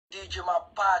DJ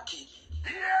Mapaki.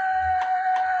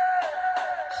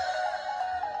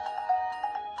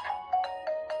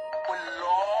 Oh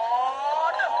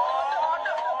Lord.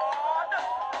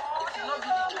 If you not be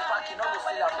DJ Mapaki, no go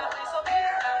feel that.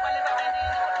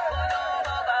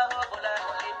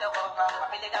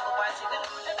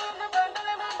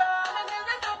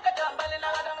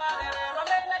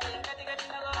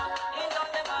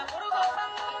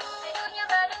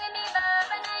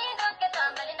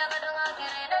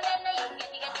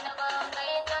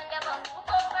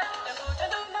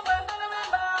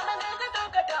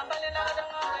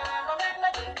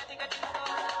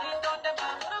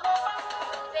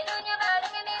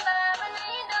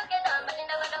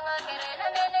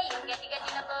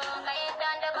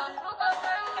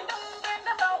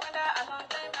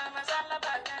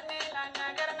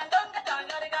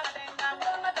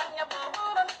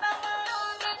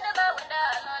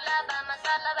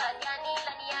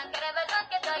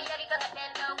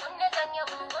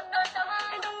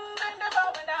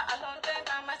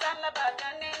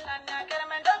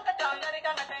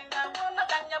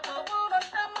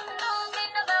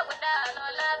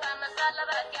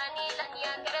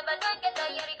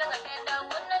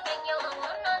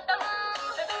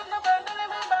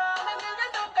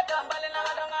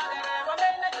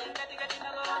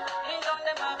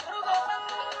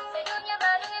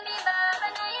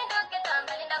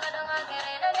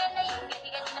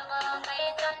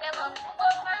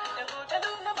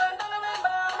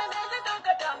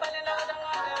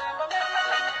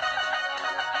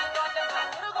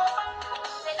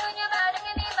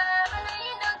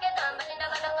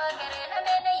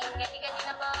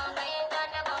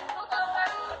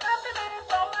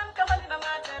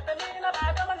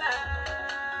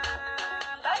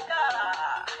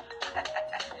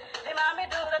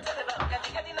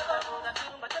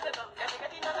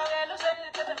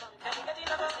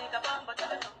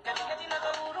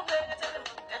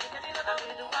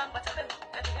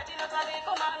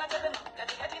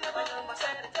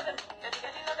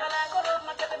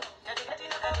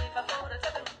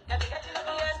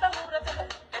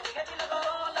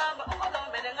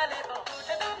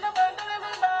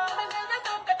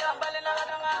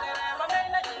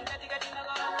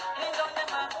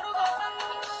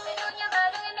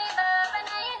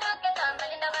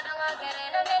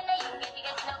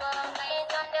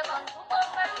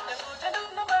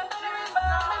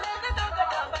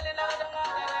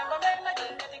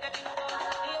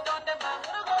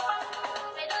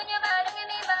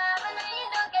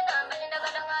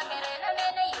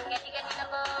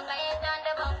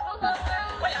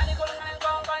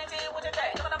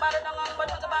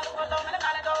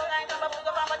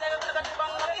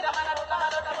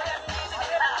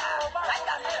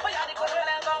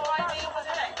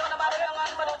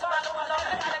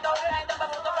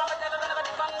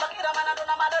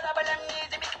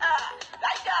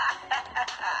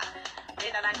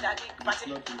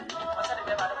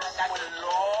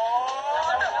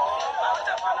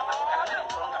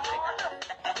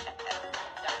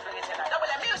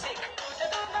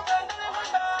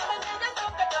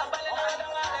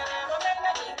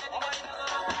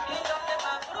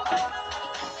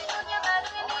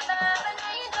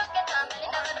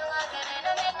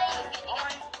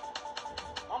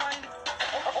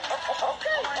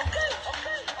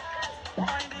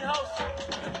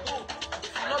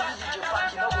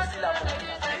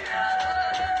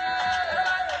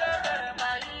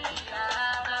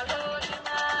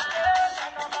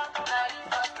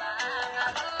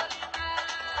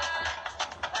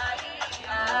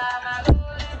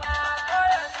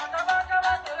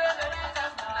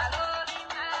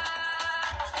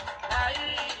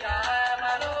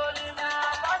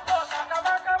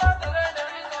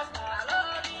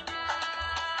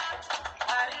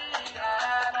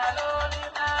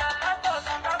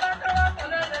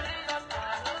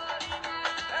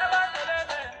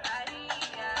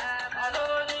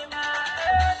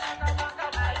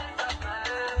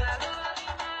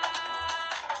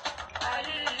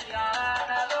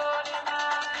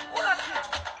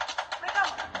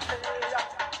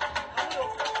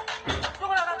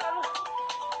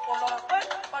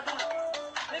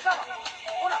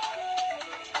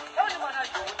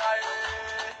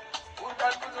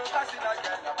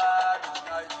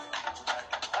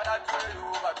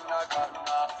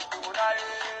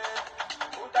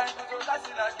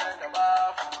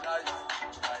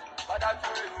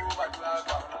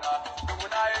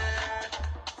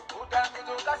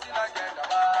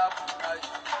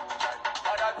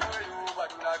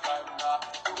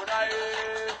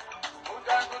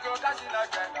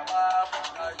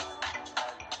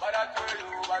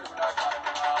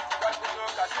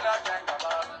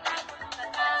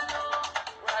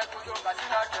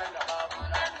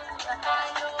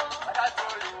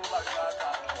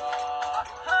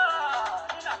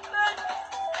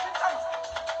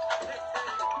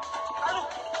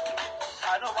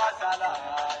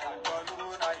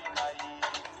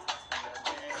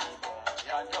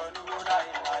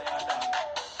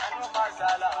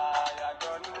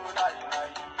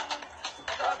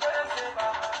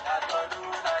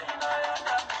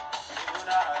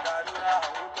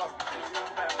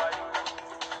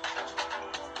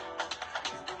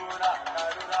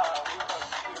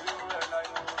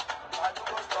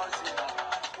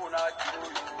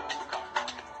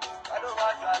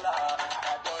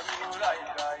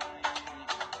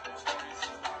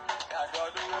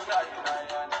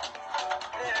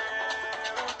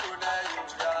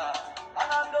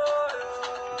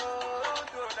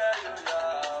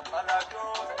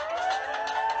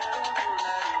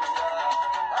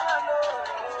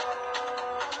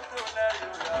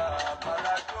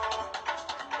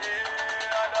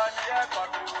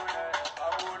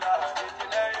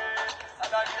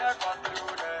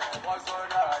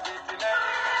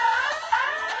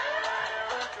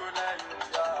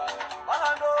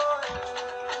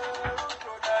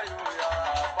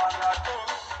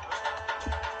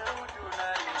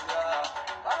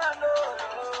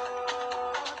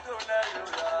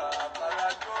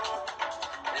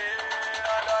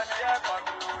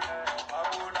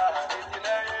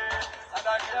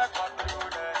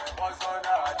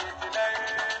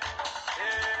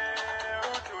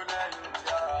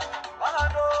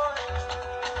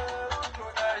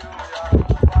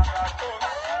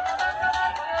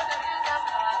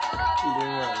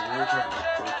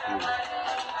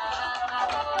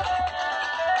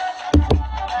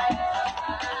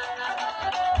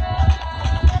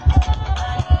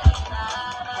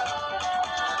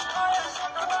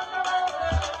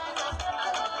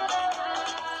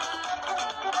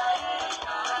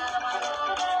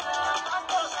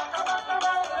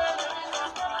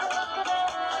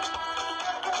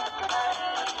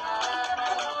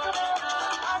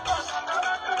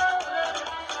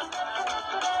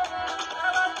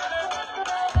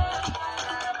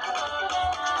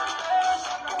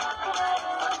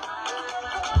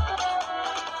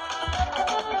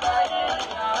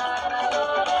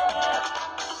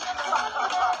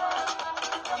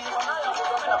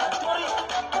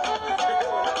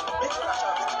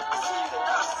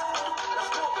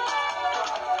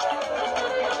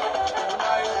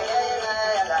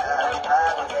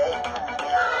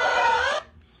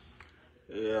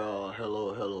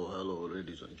 Hello,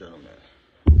 ladies and gentlemen.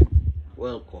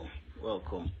 Welcome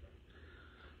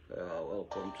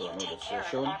to another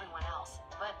session.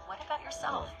 But what about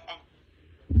yourself?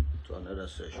 To another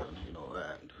session,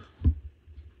 and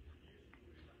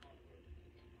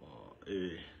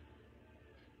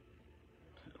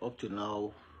up to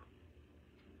now,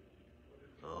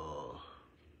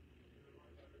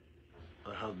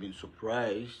 I have been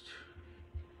surprised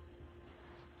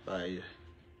by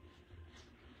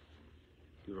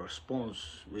the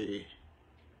response where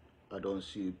I don't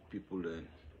see people then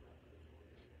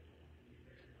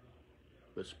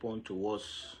respond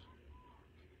towards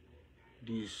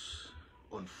this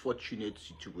unfortunate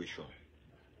situation.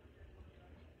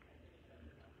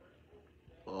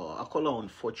 I call it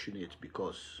unfortunate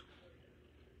because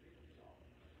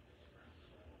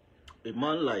a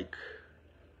man like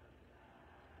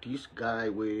this guy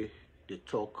where they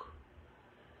talk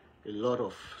a lot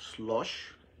of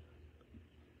slush,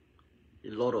 a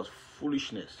lot of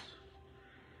foolishness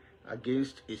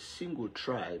against a single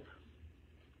tribe,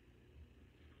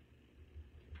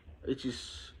 it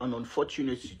is an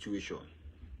unfortunate situation.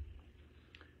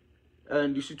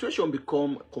 And the situation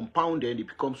become compounded, it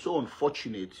becomes so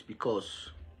unfortunate because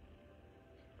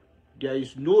there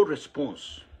is no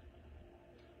response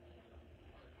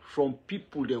from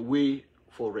people the way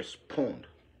for respond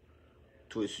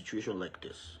to a situation like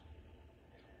this.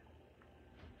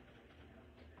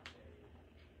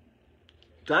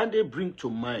 Then they bring to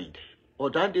mind, or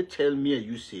then they tell me and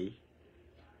you say,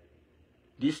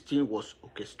 this thing was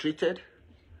orchestrated,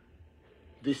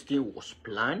 this thing was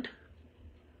planned,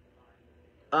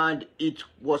 and it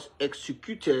was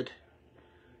executed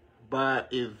by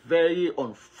a very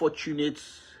unfortunate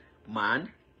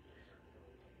man,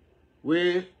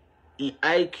 where in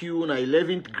IQ, na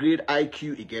 11th grade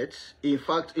IQ he gets. In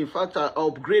fact, I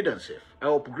upgrade himself. I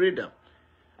upgrade them.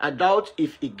 I doubt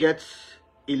if he gets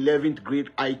 11th grade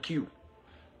IQ.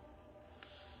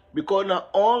 Because not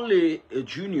only a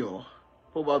junior,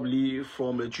 probably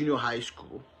from a junior high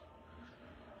school,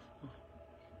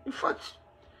 In fact,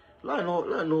 let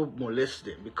no molest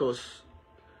them, because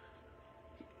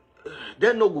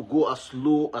they're not going to go as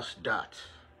low as that.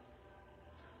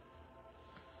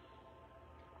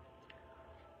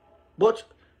 But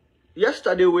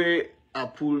yesterday when I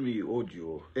pulled me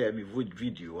audio, me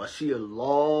video, I see a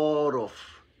lot of,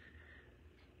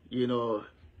 you know,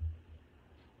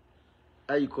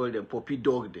 how you call them, puppy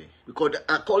dog there. Because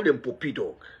I call them puppy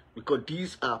dog. Because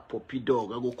these are puppy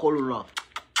dog. I go call them,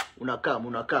 una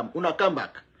come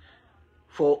back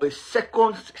for a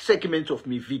second segment of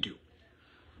my video.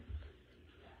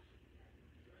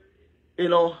 You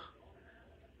know,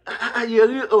 I hear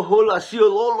I see a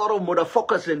whole lot of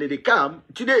motherfuckers and they come.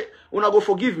 Today, when I go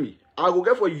forgive me, I go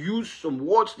get for use some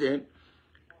words then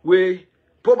where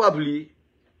probably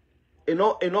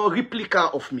replica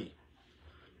of me.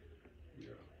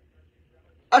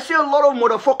 I see a lot of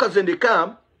motherfuckers and they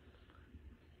come.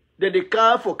 Then they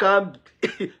come.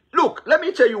 Look, let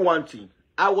me tell you one thing.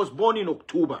 I was born in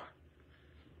October.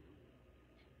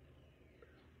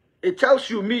 It tells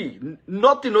you me,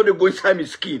 nothing they go inside my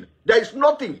skin. There is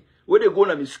nothing where they go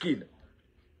in my skin.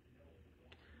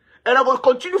 And I will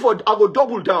continue I will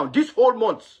double down. This whole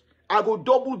month, I will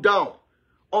double down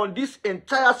on this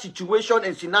entire situation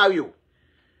and scenario.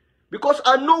 Because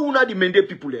I know una the mende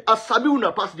people there. As sabi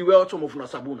una pass the way out some of una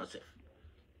sabi una self.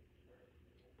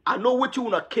 I know what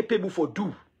you are capable for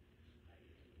do.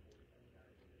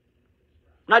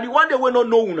 Now the one they will not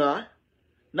know una,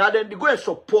 now then they go and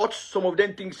support some of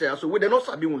them things here. So we they not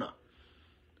sabi una.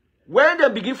 When they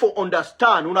begin for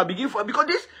understand, una begin for because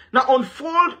this now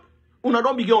unfold, una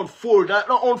don't begin unfold.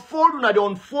 Now unfold una they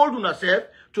unfold una self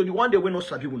to the one they will not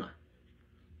sabi una.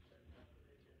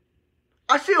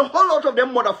 I see a whole lot of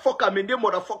them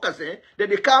motherfuckers, that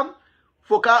they come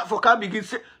for begin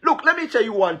say, look, let me tell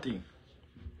you one thing.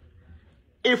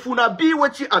 If una be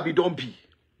what you abi don't be,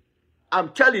 I'm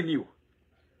telling you,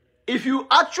 if you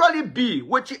actually be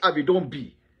what you abi don't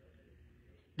be,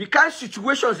 the kind of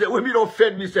situations that when me don't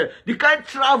fed me say, the kind of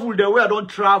travel the way I don't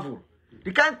travel,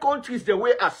 the kind of countries the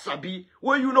way I sabi,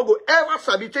 where you no go ever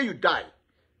sabi till you die.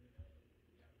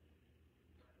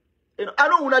 And I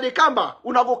know una they come back,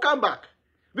 una go come back.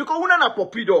 Because una na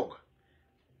puppy dog.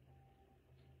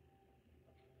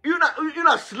 You're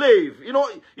not slave. You know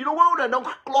why una don't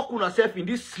clock una self in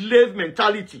this slave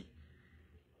mentality.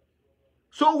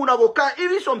 So una go can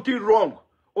if something wrong,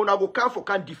 una go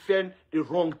can defend the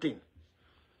wrong thing.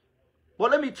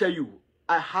 But let me tell you,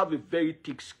 I have a very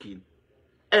thick skin.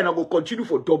 And I will continue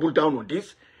for double down on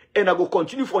this. And I will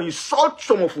continue for insult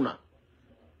some of una.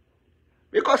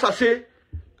 Because I say,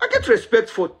 I get respect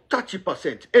for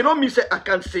 30%. And not me say I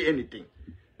can't say anything.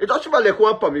 It's also like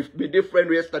one part my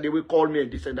friend yesterday will call me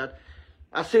and this and that.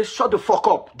 I say, shut the fuck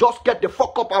up. Just get the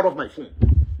fuck up out of my phone.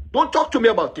 Don't talk to me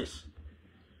about this.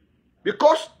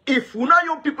 Because if una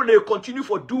young people they continue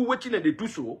for do what and they do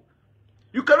so,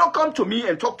 you cannot come to me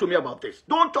and talk to me about this.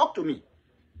 Don't talk to me.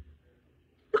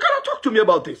 You cannot talk to me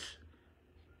about this.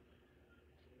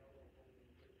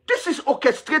 This is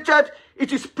orchestrated.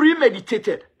 It is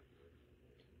premeditated.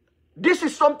 This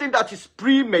is something that is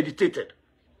premeditated.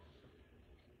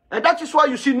 And that is why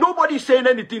you see nobody saying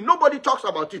anything. Nobody talks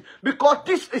about it. Because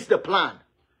this is the plan.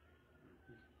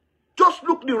 Just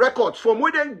look the records from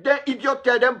when the idiot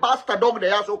tell them bastard dog they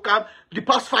also come the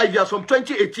past 5 years from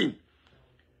 2018.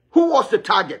 Who was the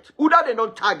target? Who that they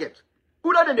don't target?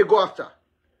 Who that they go after?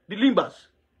 The Limbas.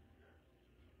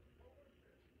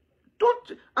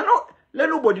 Don't, I know, let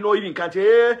nobody know even can't say,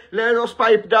 hey, let us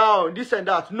pipe down, this and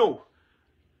that. No.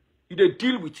 They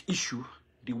deal with issue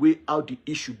the way how the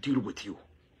issue deal with you.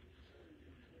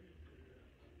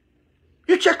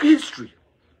 You check history.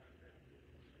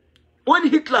 When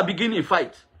Hitler begin a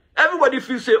fight, everybody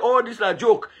feels say, oh, this is a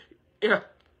joke. Yeah,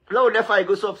 now left eye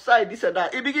goes offside, this and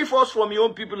that. It begin first from your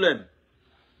own people then.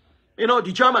 You know,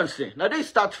 the Germans say, now they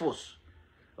start first.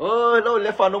 Oh, no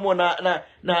left eye no more na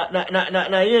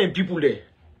here people there.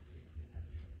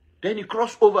 Then he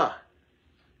cross over.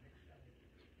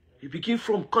 He begin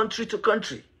from country to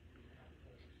country.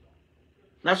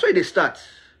 That's why they start.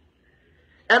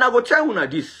 And I go tell una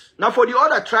this. Now for the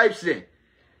other tribes then,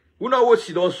 una watch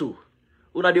it also.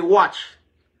 Una they watch.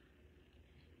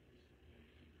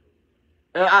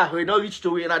 We not reach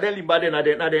to it.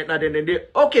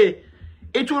 Okay,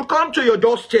 it will come to your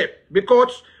doorstep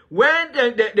because when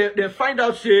they find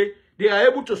out say they are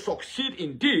able to succeed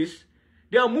in this,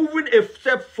 they are moving a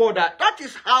step further. That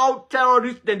is how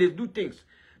terrorists then they do things.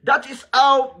 That is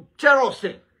how terrorists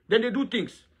then they do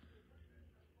things.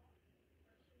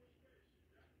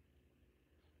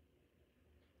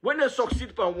 When they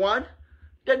succeed from one,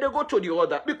 then they go to the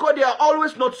other because they are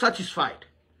always not satisfied.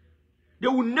 They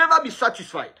will never be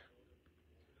satisfied.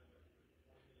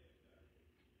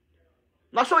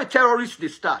 That's how a terrorist they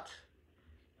start.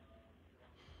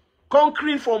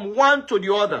 Conquering from one to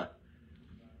the other.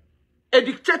 A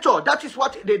dictator, that is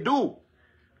what they do.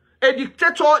 A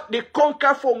dictator, they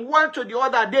conquer from one to the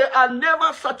other. They are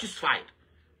never satisfied.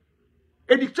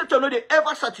 A dictator, no, they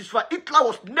ever satisfied. Hitler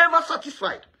was never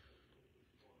satisfied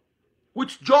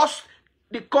with just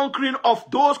the conquering of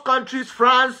those countries,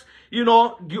 France, you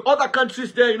know, the other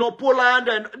countries there, you know, Poland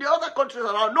and the other countries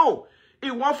around. No,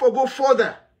 he wants to go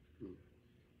further.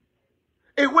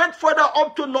 He went further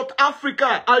up to North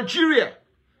Africa, Algeria.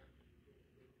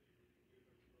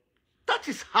 That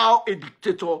is how a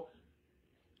dictator,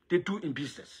 they do in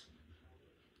business.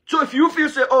 So if you feel,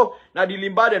 say, oh, now the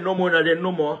Limba, they no more, now they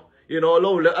no more, you know,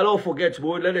 Allah forget,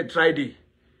 boy, let it try it.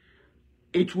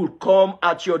 It will come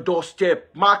at your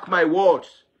doorstep. Mark my words.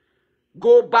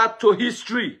 Go back to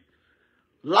history.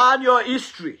 Learn your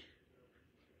history.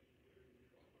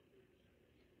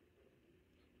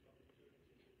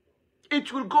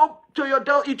 It will go to your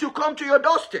door. It will come to your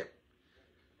doorstep.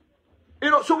 You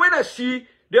know, so when I see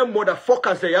them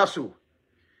motherfuckers they are so,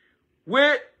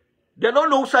 where they don't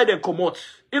know side and come out.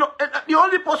 You know, the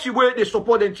only possible way they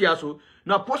support them here so,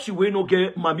 now possible way no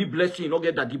get mommy blessing, no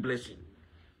get daddy blessing.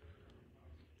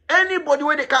 Anybody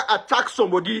where they can attack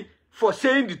somebody for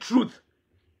saying the truth,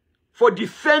 for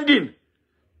defending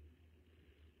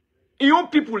your own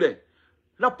people,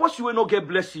 now possible way no get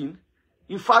blessing.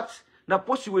 In fact, now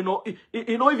possible no,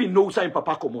 he don't even know sign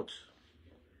Papa come out.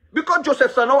 Because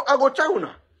Joseph SANNOH, I go tell you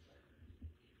now.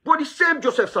 But the same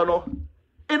Joseph SANNOH,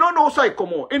 he don't know say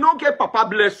come out. He don't get Papa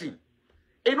blessing.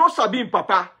 He don't sabi him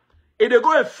Papa. He they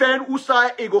go and fend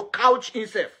Usai, he go couch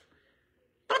himself.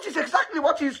 That is exactly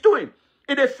what he's doing.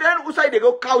 He they fend Usai, they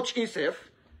go couch himself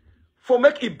for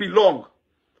make it belong,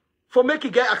 for make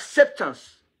it get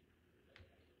acceptance.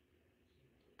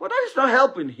 But that is not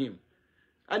helping him.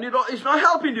 And you know, it's not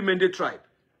helping the Mende tribe.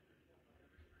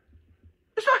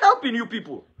 It's not helping you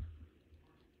people.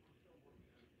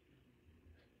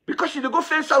 Because if they go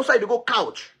fence outside, they go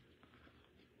couch.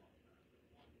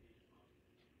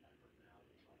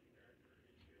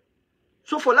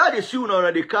 So for that, they see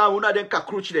una they come, una then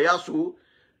cockroach the yasu,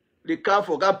 they come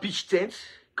for that pitch tent.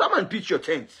 Come and pitch your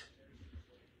tent.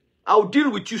 I'll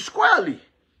deal with you squarely.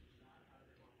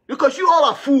 Because you all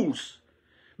are fools.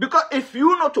 Because if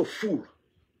you're not a fool,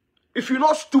 if you're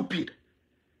not stupid,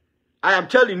 I am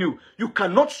telling you, you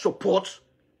cannot support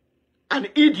an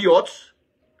idiot,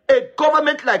 a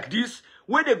government like this,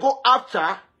 where they go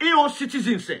after your own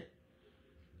citizens.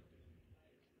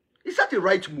 Is that a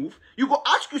right move? You go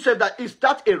ask yourself that, is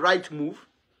that a right move?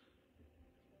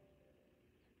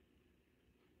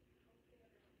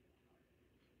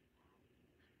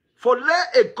 For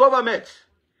a government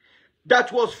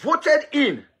that was voted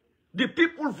in, the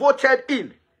people voted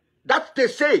in, that they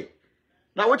say.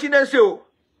 Now what you then say, oh,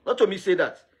 not to me say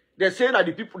that. They say that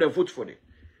the people they vote for them.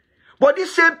 But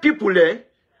these same people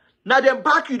now them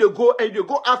back you they go and you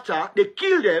go after, they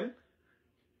kill them.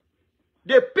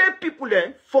 They pay people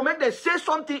for make them say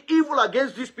something evil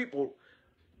against these people.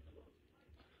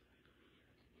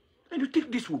 And you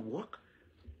think this will work?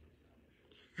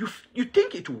 You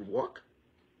think it will work?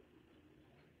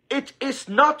 It is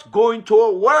not going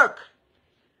to work.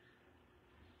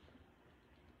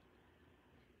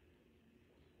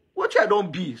 What I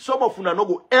don't be, some of you are not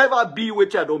going to ever be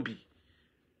what I don't be.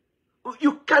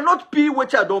 You cannot be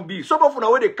what I don't be. Some of you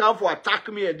are when they come for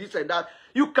attack me and this and that.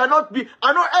 You cannot be.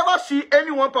 I don't ever see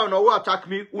anyone who attack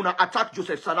me who attack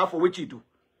Joseph SANNOH for what he do.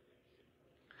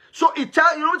 So it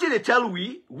tell you know what they tell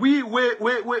we moderate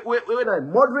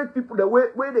people the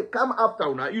way they come after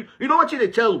una. You know what they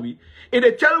tell we? And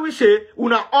they tell we say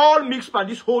una all mixed by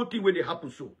this whole thing when they happen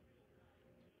so.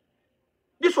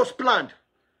 This was planned.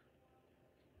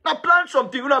 Now plan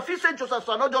something. Una feel say Joseph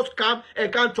SANNOH just come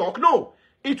and can't talk. No.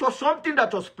 It was something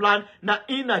that was planned na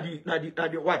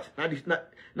the what? What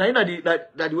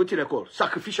they call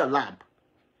sacrificial lamb.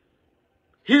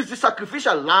 He's the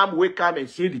sacrificial lamb will come and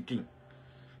say the thing.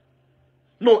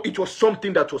 No, it was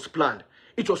something that was planned.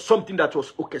 It was something that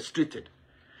was orchestrated.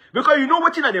 Because you know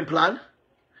what in them plan?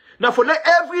 Now for let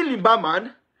every limba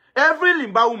man, every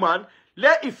limba woman,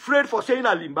 let afraid for saying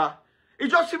a limba.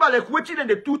 It just seems like waiting and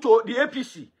the two to the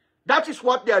APC. That is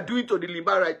what they are doing to the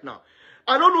limba right now.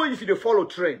 I don't know if you follow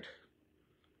trend.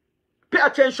 Pay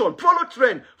attention. Follow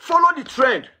trend. Follow the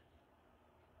trend.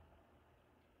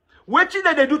 Waiting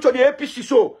that they do to the APC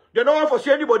so. They don't want to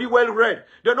see anybody well read.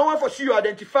 They don't want to see you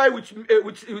identify with the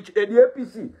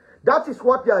APC. That is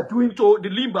what they are doing to the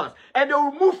Limbas. And they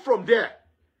will move from there.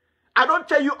 I don't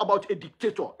tell you about a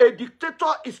dictator. A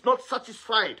dictator is not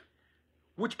satisfied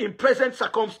with in present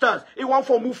circumstance. He want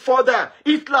to move further.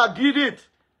 Hitler did it.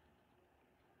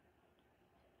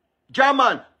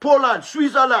 German, Poland,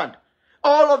 Switzerland,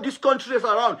 all of these countries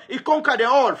around. He conquered them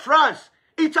all. France,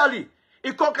 Italy.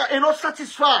 He conquered, he not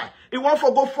satisfied. He want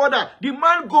to go further. The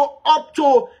man go up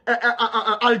to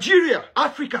Algeria,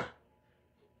 Africa.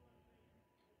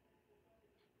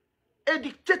 A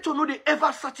dictator no they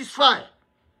ever satisfy.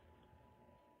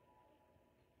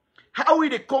 How will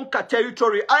they conquer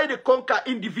territory? How they conquer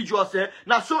individuals?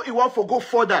 Now so he want to go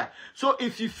further. So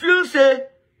if you feel say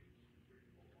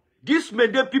these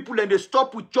Mende people and they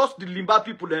stop with just the Limba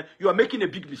people, you are making a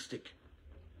big mistake.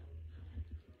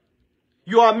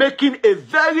 You are making a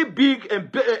very big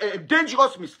and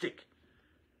dangerous mistake.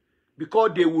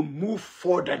 Because they will move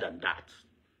further than that.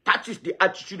 That is the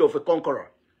attitude of a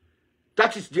conqueror.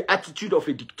 That is the attitude of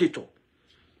a dictator.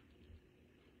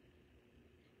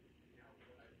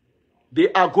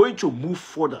 They are going to move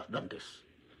further than this.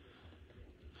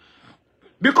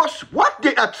 Because what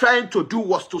they are trying to do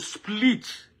was to split,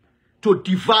 to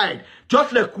divide.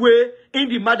 Just like where in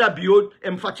the Mother Bio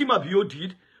and Fatima Bio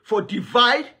did for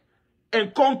divide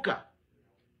and conquer.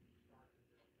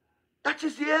 That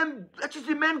is the end. That is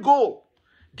the main goal.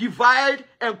 Divide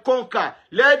and conquer.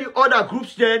 Let the other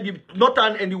groups then, the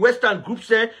northern and the western groups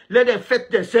then, let them fight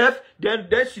themselves. Then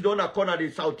sit down a corner the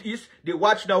southeast. They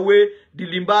watch the way the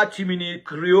Limba, Timini,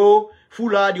 Creole,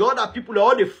 Fula, the other people,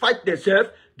 all they fight themselves.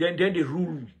 Then they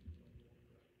rule.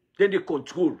 Then they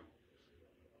control.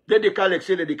 Then they can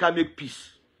excel and they can make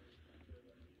peace.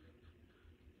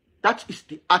 That is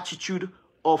the attitude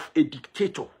of a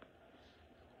dictator.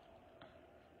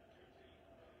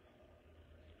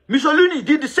 Mussolini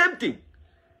did the same thing.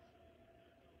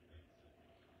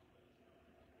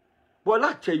 But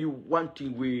I'll tell you one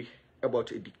thing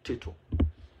about a dictator.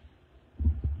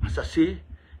 As I say,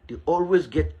 they always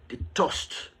get the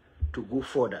thirst to go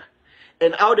further.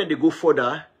 And how then they go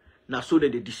further, now so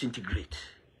that they disintegrate.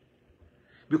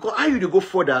 Because how you go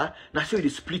further, now so you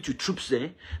split your troops,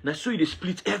 now so you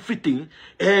split everything,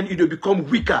 and you become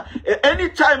weaker.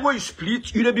 Anytime when you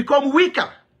split, you become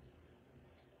weaker.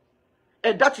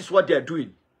 And that is what they are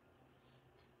doing.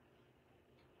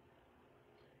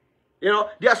 You know,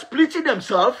 they are splitting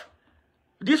themselves.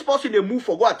 This person, they move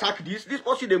for go attack this. This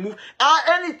person, they move.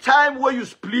 Any time where you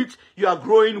split, you are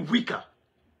growing weaker.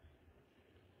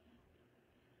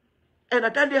 And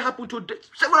that they happen to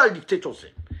several dictators,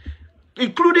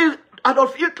 including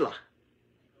Adolf Hitler.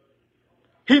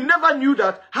 He never knew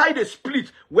that how they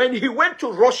split. When he went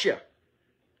to Russia,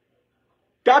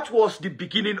 that was the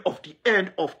beginning of the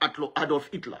end of Adolf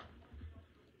Hitler.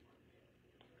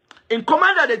 In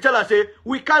Commander, they tell us,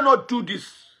 we cannot do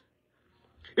this.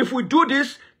 If we do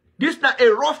this, this is not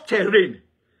a rough terrain.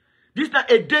 This is not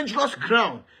a dangerous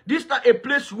ground. This is not a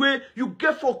place where you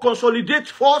get for consolidate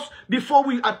force before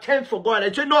we attempt for God.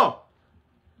 I say, no.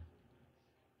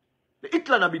 The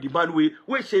Hitler na be the man we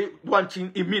say one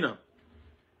thing in Mina.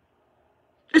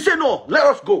 He said, no, let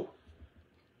us go.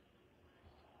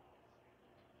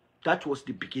 That was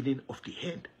the beginning of the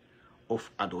end of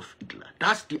Adolf Hitler.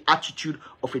 That's the attitude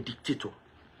of a dictator.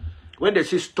 When they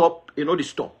say stop, you know they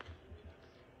stop.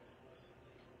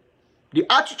 The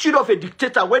attitude of a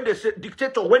dictator, when they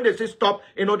say stop,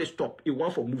 you know they stop. He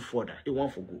wants to move further. He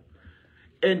wants to go.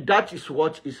 And that is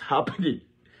what is happening.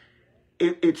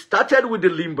 It started with the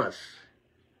Limbas.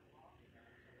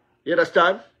 You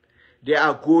understand? They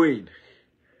are going.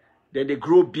 Then they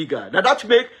grow bigger. Now that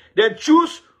make them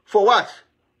choose for what?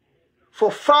 For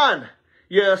fun,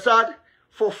 you understand?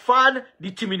 For fun,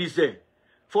 the Timinis.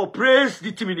 For praise,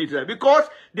 the Timinis. Because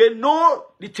they know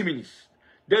the Timinis.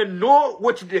 They know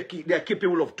what they are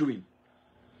capable of doing.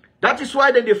 That is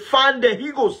why then they find the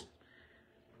egos.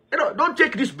 You know, don't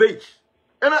take this bait.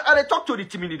 And I talk to the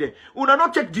Timinis there. You will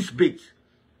not take this bait.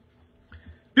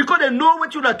 Because they know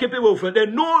what you are capable of. They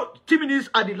know Timinis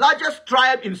are the largest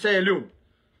tribe in Sierra Leone.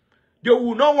 They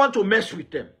will not want to mess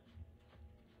with them.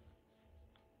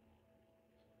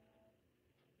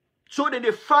 So then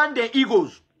they find their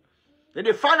egos. Then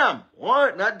they find them.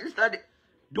 Oh, not this, not that.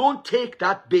 Don't take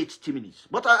that bait, Timinis.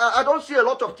 But I don't see a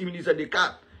lot of Timinis that they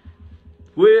can.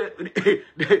 Where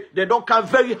they don't come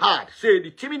very hard. Say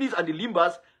the Timinis and the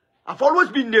Limbas have always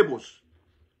been neighbors.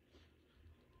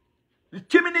 The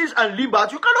Timinis and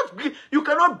Limbas, you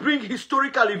cannot bring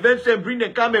historical events and bring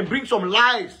them come and bring some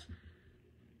lies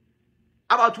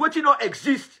about what you not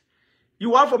exist.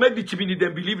 You want to make the Timinis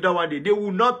them believe that one day. They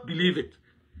will not believe it.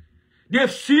 They've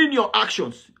seen your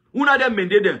actions. Una them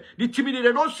mende them. The Timinis,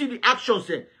 they don't see the actions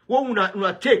what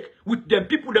una take with them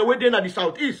people that were there at the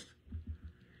southeast.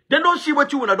 They don't see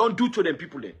what you don't do to them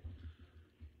people there.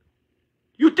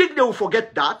 You think they will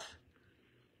forget that?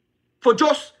 for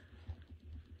just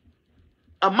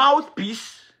a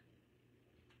mouthpiece,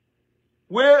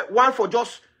 where one for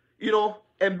just, you know,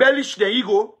 embellish the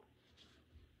ego,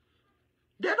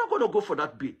 they're not going to go for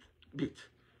that bit.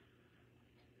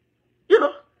 You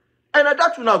know, and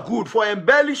that will not good for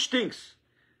embellish things.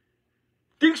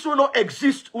 Things will not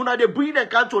exist. Una they bring them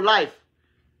come to life.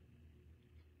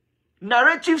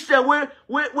 Narratives that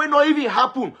will not even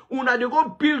happen. Una they go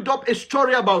build up a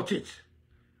story about it.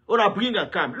 Una bring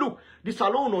and come. Look, the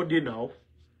salon no day now.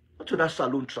 Not to that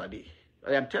salon trade.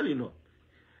 I am telling you.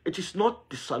 It is not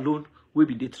the salon we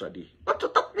be did trade.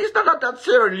 It's not that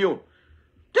Sierra Leone.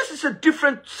 This is a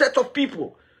different set of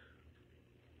people.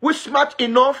 We're smart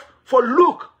enough for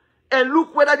look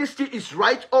whether this thing is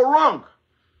right or wrong.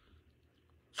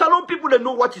 Salon people, they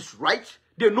know what is right.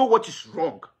 They know what is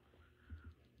wrong.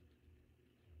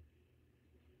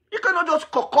 You cannot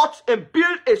just concoct and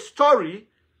build a story,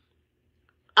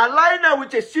 align her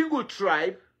with a single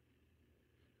tribe.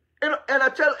 And I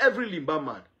tell every Limba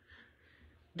man,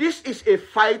 this is a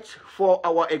fight for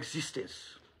our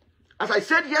existence. As I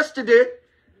said yesterday,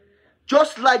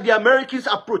 just like the Americans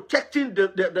are protecting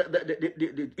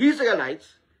the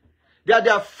Israelites, they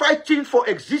are fighting for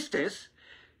existence,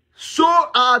 so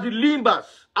are the Limbas.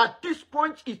 At this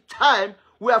point in time,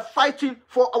 we are fighting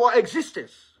for our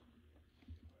existence.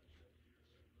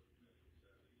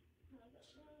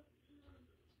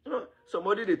 You know,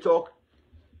 somebody they talk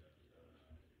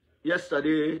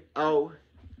yesterday how,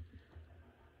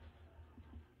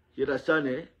 you understand,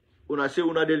 eh? Una say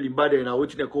una de Limba de na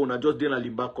waiting ko una just de na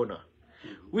Limba corner.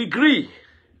 We agree.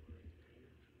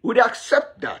 We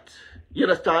accept that. You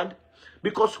understand?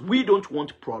 Because we don't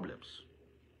want problems.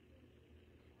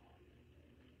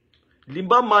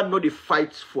 Limba man know the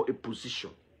fight for a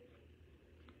position.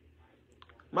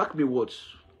 Mark me words.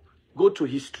 Go to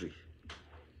history.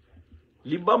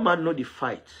 Limba man know the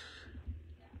fight.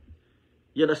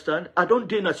 You understand? I don't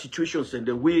deal in situations in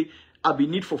the way I be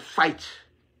need for fight.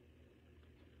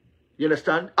 You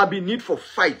understand? I be need for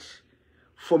fight.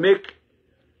 For make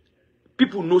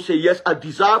people know say yes, I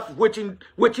deserve waiting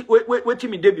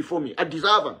me there before me. I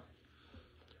deserve them.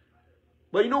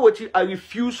 But you know what? I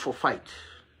refuse for fight.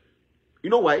 You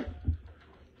know why?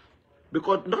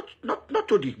 Because not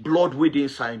to the blood way they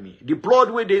inside me. The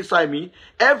blood way they inside me,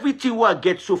 everything what I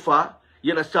get so far,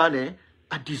 you understand, eh?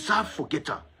 I deserve for get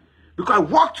them. Because I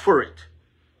worked for it.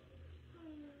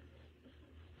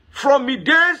 From me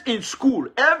days in school,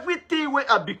 everything where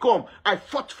I become, I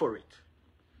fought for it.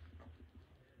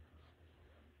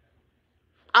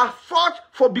 I fought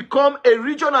for become a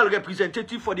regional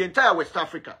representative for the entire West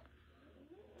Africa.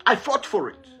 I fought for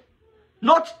it.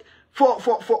 Not for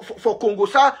Congo,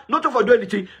 sir, not for doing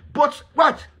anything, but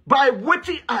what? By what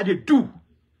I do.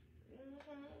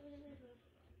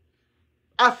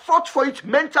 I fought for it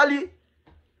mentally.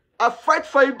 I fight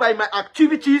for it by my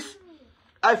activities.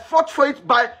 I fought for it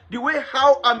by the way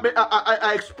how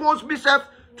I expose myself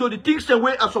to the things and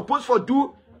way I'm supposed to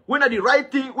do. When I the right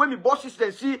thing, when my bosses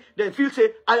then see, they feel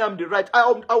say I am the right.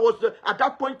 I was at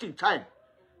that point in time.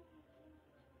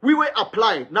 We were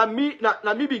applying. Now me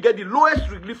get the lowest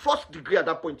degree, first degree at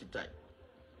that point in time.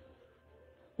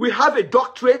 We have a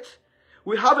doctorate.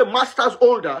 We have a master's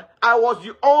holder. I was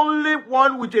the only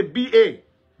one with a BA.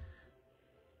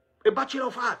 A Bachelor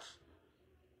of Arts.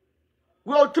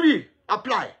 We all three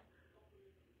apply.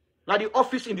 Now the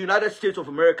office in the United States of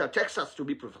America, Texas to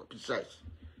be precise.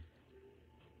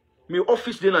 My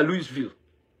office then at Louisville.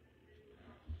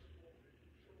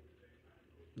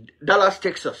 Dallas,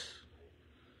 Texas.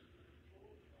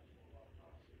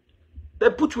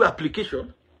 They put your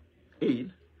application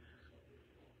in.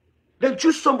 Then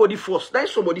choose somebody first. Then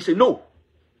somebody say no.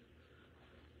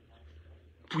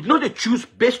 We know they choose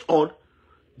based on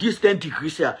this 10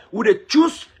 degrees here. Would they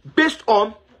choose based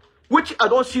on which I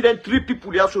don't see then 3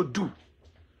 people they also do.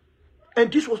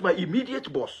 And this was my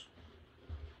immediate boss.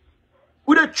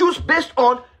 Would they choose based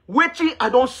on which I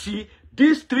don't see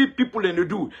these 3 people and they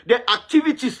do. Their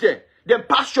activities there, their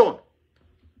passion.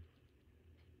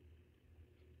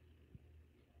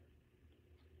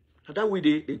 And that way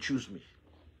they choose me.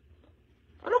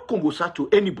 I don't converse to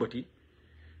anybody.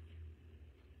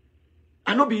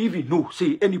 I don't be even know,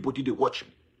 say anybody they watch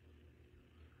me.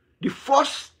 The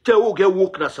first Teo get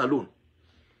work in a salon.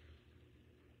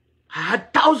 I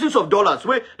had thousands of dollars.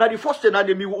 Where now the first thing I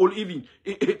me will even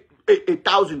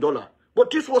 $1,000.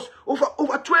 But this was over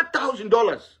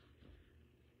 $12,000.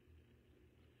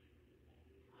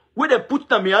 Where they put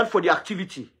them in for the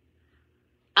activity.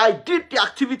 I did the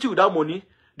activity with that money.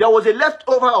 There was a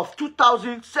leftover of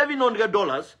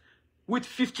 $2,700 with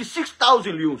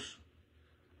 56,000 leons.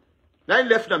 Now I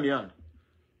left them in.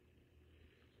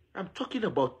 I'm talking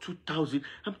about 2000.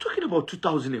 I'm talking about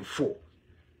 2004.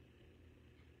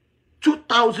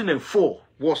 2004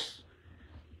 was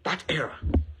that era.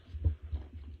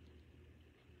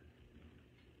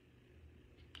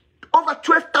 Over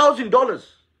 $12,000.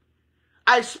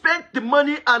 I spent the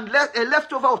money and a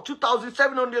leftover of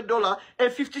 $2,700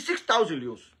 and 56,000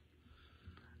 euros.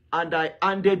 And I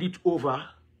handed it over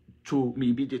to my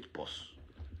immediate boss.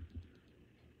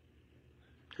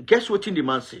 Guess what the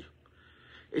man say?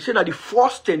 He said that the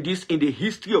first and this in the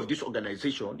history of this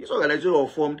organization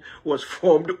was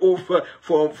formed over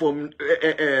from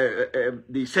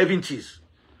the 70s.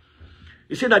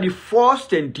 He said that the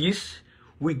first and this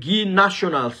we give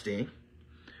nationals thing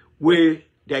where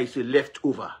there is a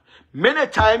leftover. Many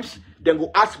times they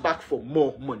go ask back for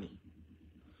more money.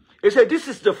 He said this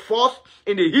is the first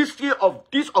in the history of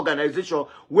this organization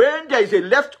when there is a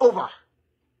leftover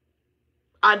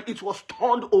and it was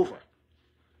turned over.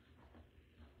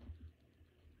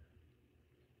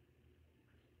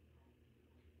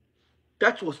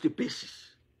 That was the basis.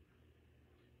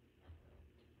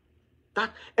 And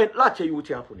let's tell you what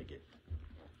happened again.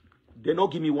 They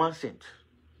not give me 1 cent.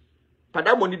 But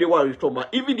that money they were returning,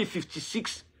 even the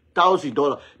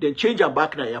 $56,000, then change them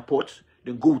back in the airport,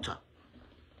 then go to.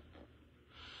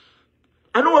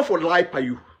 I don't want for lie by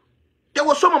you. There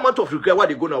was some amount of regret why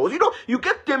they go now. You know, you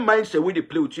get 10 minds the way they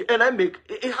play with you, and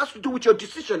it has to do with your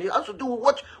decision. It has to do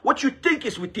with what you think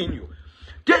is within you.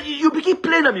 Then you begin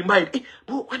playing on my mind.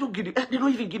 But I don't give it. They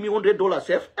don't even give me $100,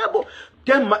 Seth. But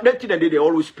then thing they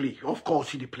always play. Of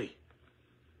course, they play.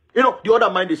 You know, the other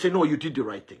mind they say, no, you did the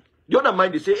right thing. The other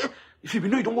mind they say, if you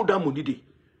know you don't go down money day.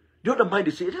 The other mind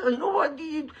they say, you know what,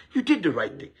 you did the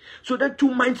right thing. So that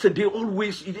two minds and they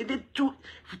always play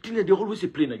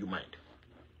in your mind.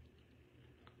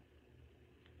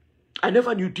 I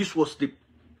never knew this was the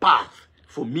path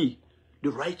for me, the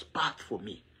right path for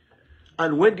me.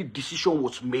 And when the decision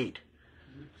was made,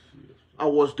 I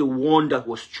was the one that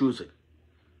was chosen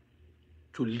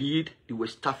to lead the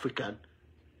West African,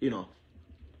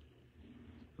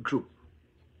 group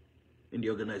in the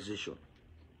organization.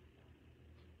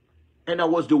 And I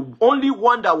was the only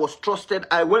one that was trusted.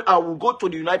 I will go to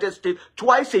the United States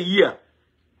twice a year.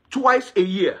 Twice a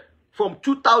year. From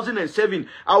 2007,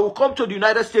 I will come to the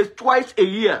United States twice a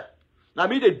year. Now,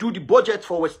 they do the budget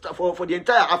for the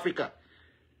entire Africa.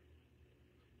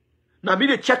 Now,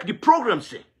 they check the programs,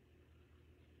 say.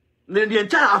 The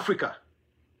entire Africa.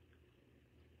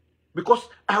 Because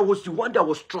I was the one that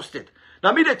was trusted.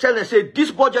 Now, they tell them, say, this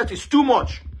budget is too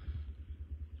much.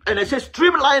 And I say,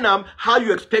 streamline them how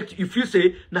you expect if you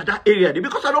say, now that area.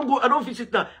 Because I don't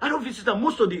visit now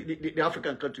most of the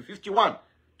African country, 51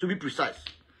 to be precise.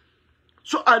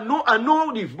 So I know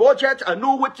the budget, I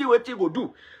know what you go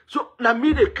do. So now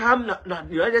they come now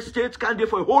the United States can there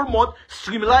for a whole month,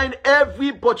 streamline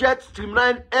every budget,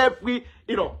 streamline every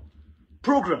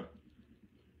program.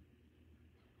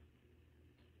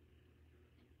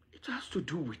 It has to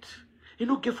do with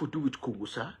get to do with Congo,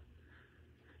 sir.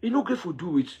 Get to do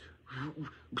with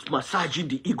massaging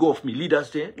the ego of my leaders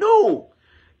there. No.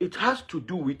 It has to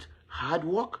do with hard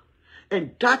work.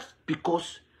 And that's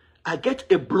because I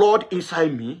get a blood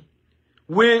inside me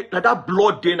where that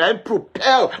blood then I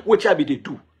propel what I be they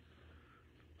do.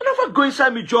 I never go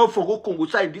inside me job for go Congo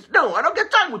side this. No, I don't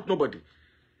get time with nobody.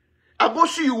 I go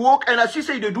see you work and I see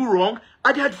say they do wrong,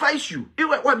 I dey advise you.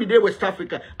 Even when me there West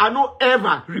Africa, I don't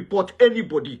ever report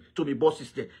anybody to my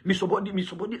bosses there. Me somebody.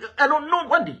 I don't know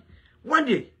one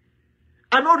day.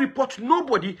 I don't report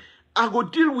nobody. I go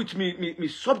deal with me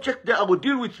subject there. I go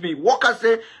deal with me workers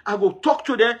there. I go talk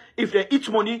to them. If they eat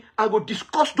money, I go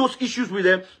discuss those issues with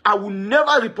them. I will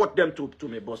never report them to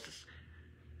my bosses.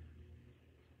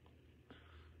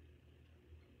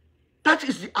 That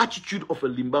is the attitude of a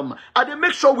Limba man. And they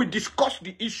make sure we discuss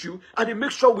the issue. And they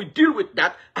make sure we deal with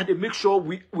that. And they make sure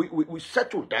we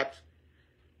settle that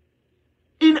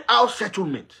in our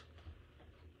settlement.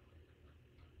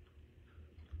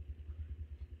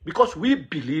 Because we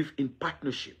believe in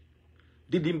partnership.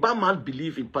 The Limba man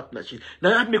believe in partnership. Now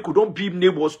that make we don't be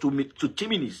neighbors to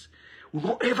Timinis. We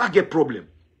won't ever get problem.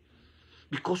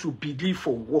 Because we believe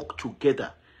for work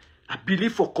together. I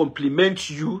believe for compliment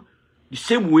you the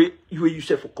same way you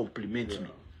yourself for compliment me.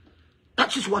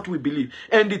 That is what we believe.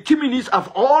 And the Timinis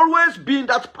have always been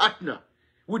that partner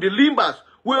with the Limbas,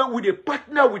 where we they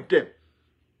partner with them.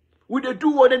 We they do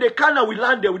what they can and we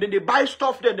land there. Then they buy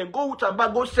stuff there, then go out and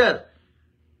back, go sell.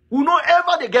 We don't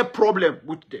ever they get problem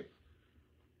with them.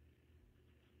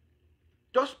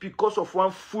 Just because of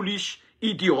one foolish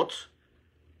idiot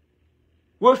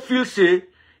will feel say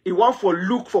he want for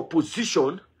look for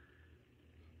position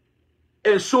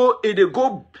And so they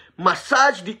go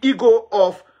massage the ego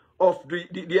of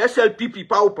the SLPP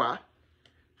pauper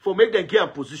for make them get in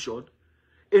position.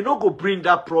 And not go bring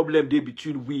that problem there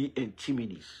between we and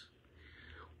Timinis.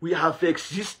 We have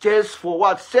existed for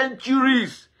what?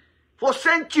 Centuries. For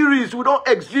centuries, we don't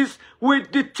exist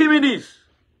with the Timinis.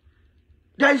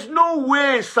 There is no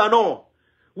way, SANNOH,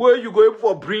 where you go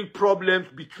for bring problems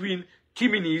between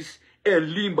Timinis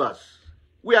and Limbas.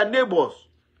 We are neighbors.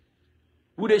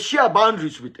 We share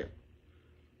boundaries with them.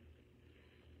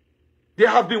 They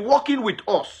have been working with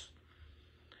us.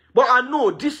 But I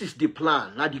know this is the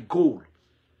plan, not the goal.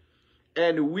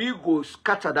 And we go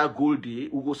scatter that goal day,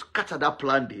 we go scatter that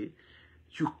plan day.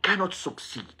 You cannot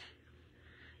succeed.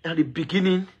 And the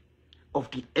beginning of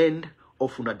the end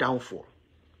of una downfall.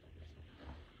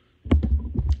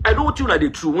 I know what you are the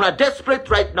truth. We are desperate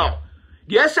right now.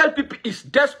 The SLPP is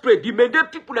desperate. The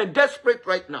Mende people are desperate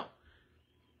right now.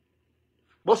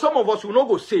 But some of us will not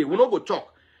go say, will not go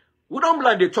talk. We don't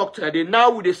blame the talk today.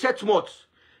 Now with the set mods,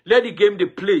 let the game they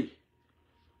play.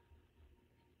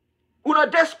 We are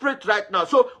desperate right now.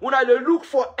 So when I look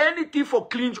for anything for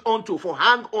clinch onto, for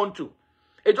hang onto,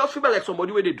 it just feels like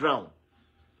somebody where they drown.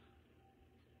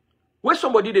 When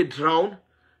somebody they drown,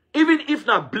 even if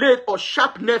na blade or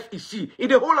sharp knife is see, in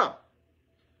the whole arm.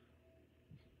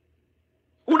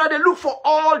 Una they look for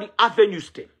all the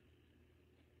avenues there.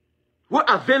 What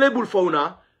available for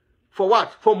una? For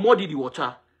what? For muddy the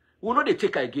water. We know they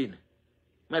take again.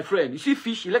 My friend, you see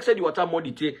fish, let's say the water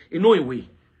muddy te, in no way.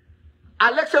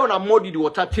 And let's say when I muddy the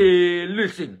water te,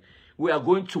 listen, we are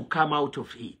going to come out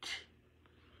of it.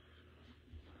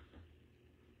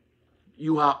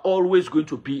 You are always going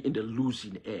to be in the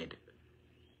losing end.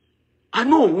 I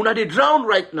know, when they drown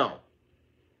right now.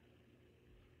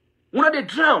 When they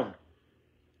drown.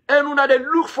 And when they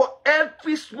look for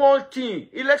every small thing.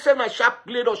 Let's say my sharp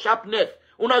blade or sharp knife.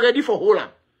 When ready for hold on.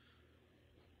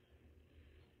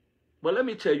 But let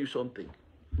me tell you something.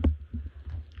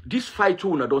 This fight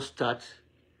when I don't start,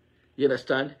 you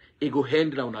understand? It go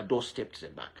hand down on doorstep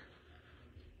and back.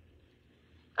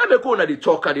 I make una the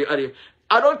talk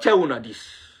I don't tell una this.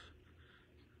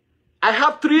 I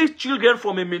have 3 children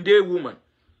from a Mende woman.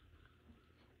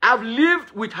 I've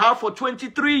lived with her for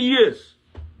 23 years.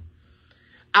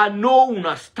 I know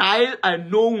una style, I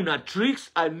know una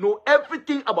tricks, I know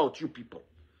everything about you people.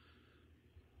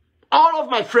 All of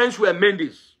my friends were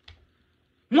Mendes.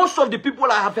 Most of the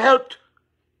people I have helped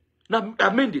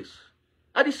are Mendes.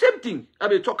 And the same thing, I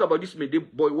will talk about this Mende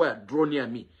boy who drawn near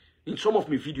me. In some of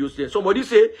my videos there. Somebody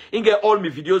say, in get all my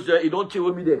videos there, you don't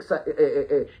tell me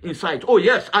the insight. Oh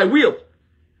yes, I will.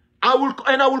 I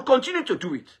will continue to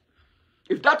do it.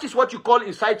 If that is what you call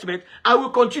incitement, I will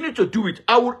continue to do it.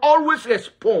 I will always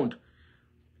respond.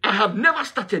 I have never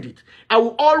started it. I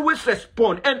will always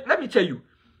respond. And let me tell you,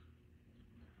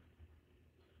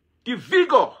 the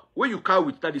vigor where you come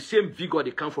with, that the same vigor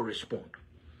they come for respond.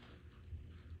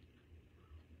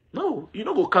 No, you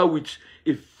don't go come with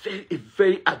a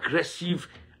very aggressive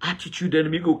attitude and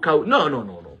me go come.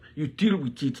 No. You deal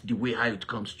with it the way how it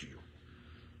comes to you.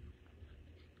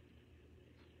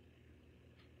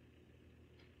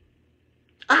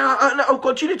 I'll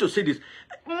continue to say this.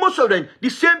 Most of them, the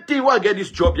same thing why I get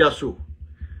this job here so.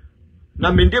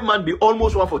 Now Mende man be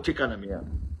almost one for taking me here.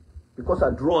 Because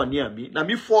I draw near me. Now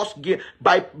me force get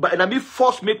now me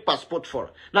force make passport for.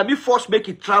 Now me force make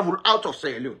it travel out of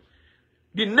Sierra Leone.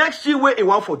 The next thing where he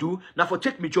want for do, now for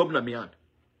take me job na me hand.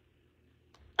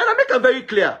 And I make it very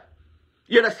clear.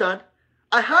 You understand?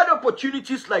 I had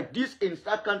opportunities like this in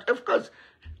second. Of course,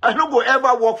 I don't go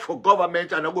ever work for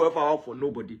government and I don't go ever work for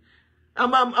nobody.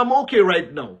 I'm okay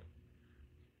right now.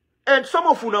 And some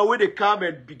of you now where they come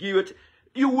and begin it,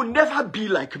 you will never be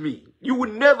like me. You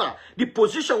will never. The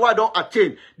position where I don't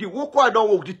attain, the work where I don't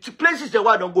work, the places where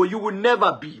I don't go, you will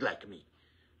never be like me.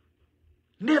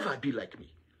 Never be like me.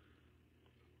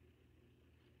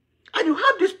 And you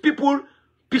have these people,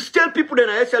 still people in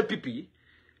the SLPP,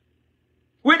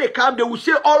 when they come, they will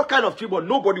say all kind of things, but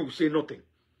nobody will say nothing.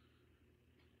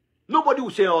 Nobody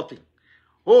will say nothing.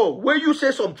 Oh, when you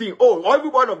say something, oh, every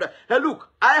one of that. Hey, look,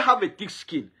 I have a thick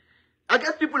skin. I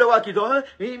get people that work it, oh,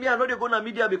 me, I know they go to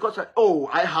media because,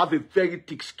 I have a very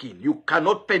thick skin. You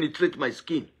cannot penetrate my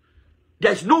skin.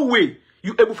 There's no way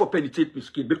you able to penetrate my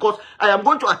skin because I am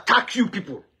going to attack you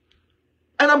people.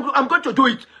 And I'm going to do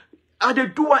it. And they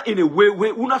do it in a way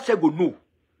where una say go no.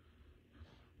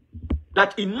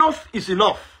 That enough is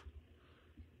enough.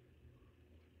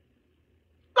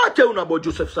 I tell you about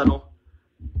Joseph SANNOH.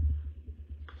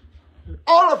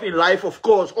 All of in life, of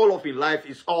course, all of in life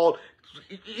is all,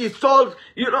 it's all,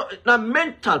 you know, the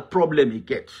mental problem he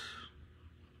gets.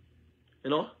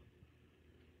 You know?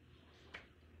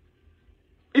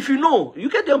 If you know, you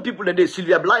get young people that they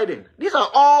Sylvia Blyden. These are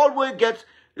always get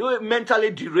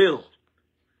mentally derailed.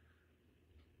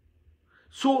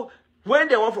 So when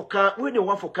they want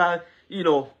for you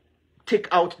know, take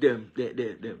out them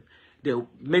the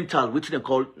mental, which they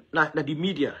call not the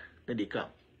media that they come.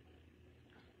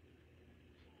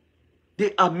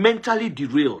 They are mentally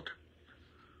derailed.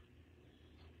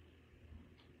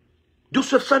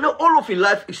 Joseph SANNOH, all of his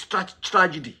life is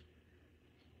tragedy.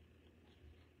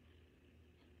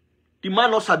 The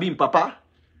man not sabi him papa.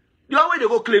 The one way they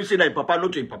go claim say that him papa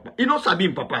not him papa. He not sabi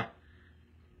him papa.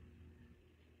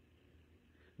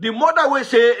 The mother will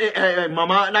say,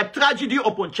 mama, na tragedy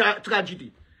upon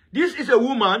tragedy. This is a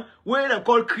woman where they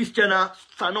call Christiana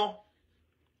SANNOH.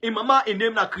 In mama in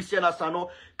name na Christiana SANNOH.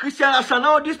 Christiana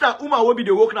SANNOH, this time woman will be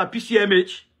the work na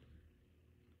PCMH.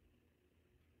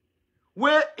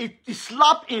 Where it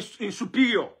slap in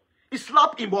superior. It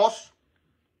slap in boss.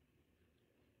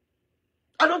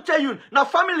 I don't tell you. Now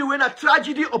family when a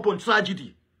tragedy upon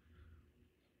tragedy.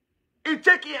 It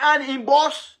take in hand in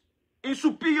boss, in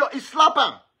superior, it slap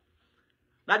him.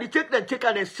 Now they take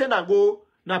and send and go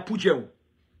na pujeun.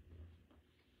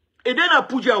 And then na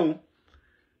pujeun.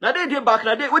 Now they back,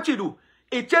 now they what you do?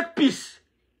 It take peace.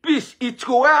 Peace. It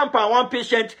go where one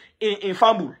patient in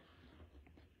family.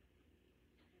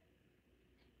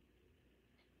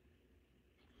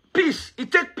 Peace.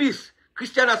 It take peace.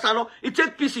 Christiana SANNOH. It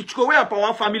take peace. It go away upon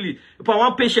one family. Upon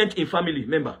one patient in family.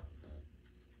 Remember.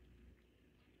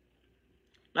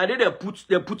 Now they put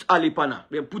Alipana.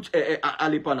 They put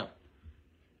Alipana.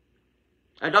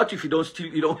 I doubt if you don't steal,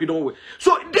 you don't wait.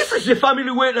 So this is the family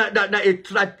where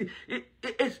it's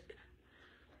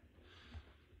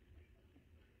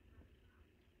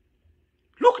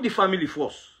look the family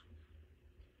first.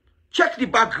 Check the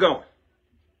background.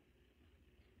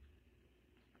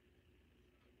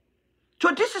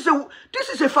 So this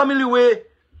is a family where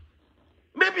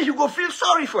maybe you go feel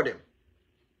sorry for them.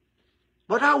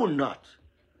 But I will not.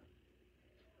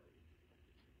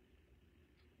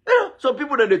 You know, some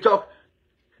people that they talk,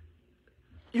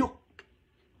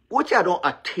 what you don't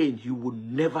attain, you will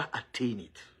never attain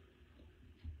it.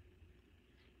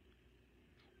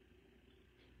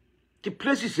 The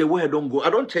places where I don't go, I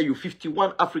don't tell you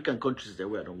 51 African countries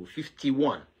where I don't go.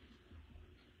 51.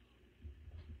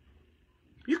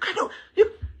 You cannot,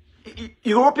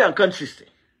 European countries,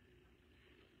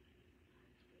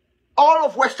 all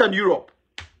of Western Europe,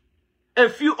 a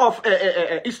few of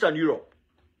Eastern Europe,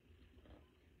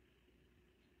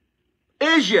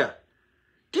 Asia.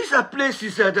 These are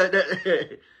places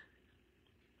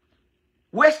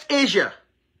West Asia.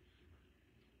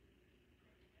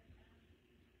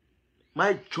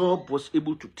 My job was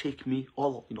able to take me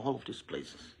in all of these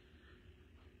places.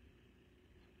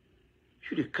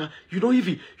 You don't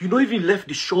even left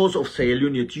the shores of Sierra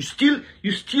Leone yet. You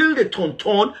still the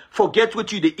tonton forget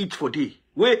what you they eat for day.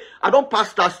 Where I don't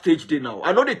pass that stage day now.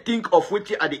 I know they think of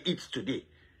what I they eat today.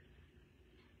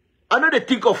 I know they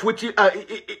think of what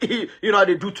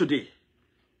they do today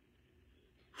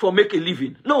for make a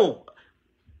living. No,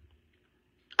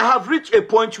 I have reached a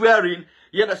point wherein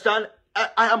you understand.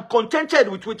 I am contented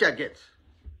with what I get.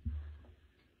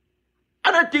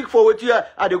 I don't think for what they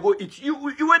go eat. You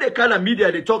were the kind of media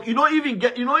they talk. You don't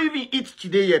even eat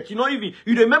today yet. You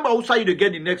remember outside you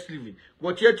get the next living.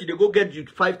 But yet they go get you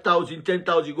 5,000,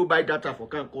 10,000. You go buy data for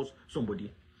can cost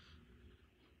somebody.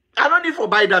 I don't need for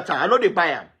buy data. I know they buy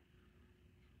them.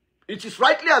 It is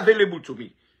rightly available to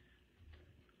me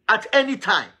at any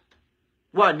time.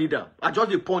 Well, I need them. I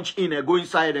just punch in and go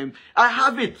inside and I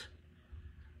have it.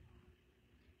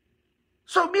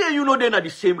 So me and you know they're not the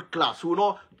same class. You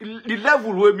know the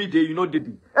level where me they they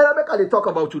do. And I make they talk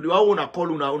about you. I wanna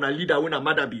call una leader, una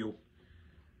mother be you.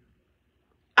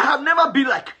 I have never been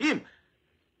like him.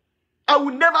 I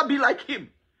will never be like him.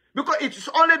 Because it is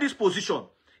only this position.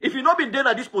 If you not been there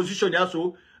at this position, yeah,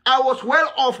 so I was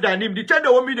well off than him. The time they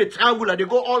want me the triangle and they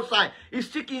go all side. He's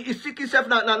seeking himself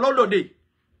na London day.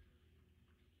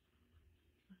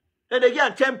 And they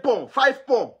get 10 pounds, 5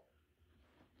 pounds.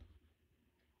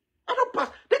 I don't pass.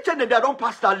 They tell them they don't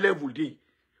pass that level day.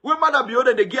 When mother be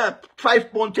older, they get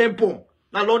 5 pounds, 10 pounds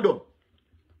na London.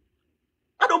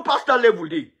 I don't pass that level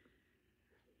day.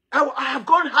 I have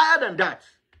gone higher than that.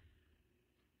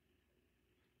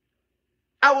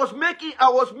 I was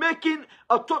making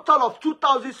a total of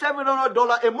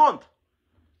 $2,700 a month.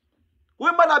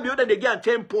 When mother be older, they get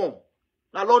 10 pounds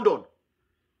na London.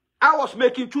 I was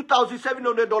making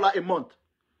 $2,700 a month.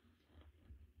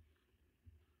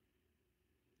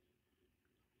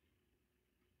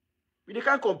 They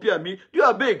can't compare me. You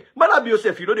are big. Mother be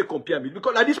yourself, you know they compare me.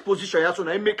 Because at this position, so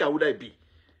I make would I be.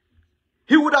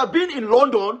 He would have been in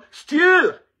London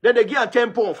still. Then they give him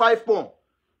 10 pounds, 5 pounds.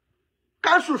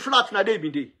 Council flat na they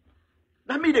been there.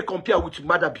 Now me they compare with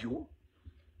Madabio.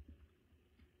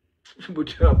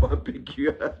 But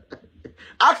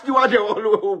ask the one they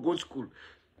all go to school.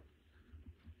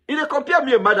 If they compare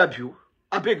me and Madabio,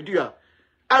 I beg you.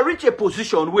 I reach a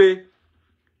position where,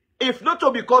 if not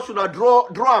because you draw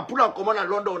and pull and command in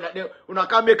London, you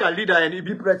can make a leader and he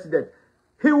be president.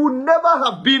 He would never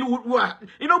have been,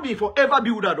 you know, be forever be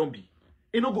who that don't be.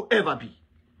 He no go ever be.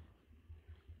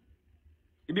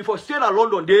 He before staying in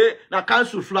London, they na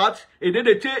council flat, and then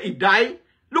they tell he die.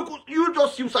 Look, you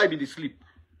just see side be the sleep.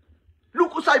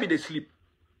 Look who side be the sleep.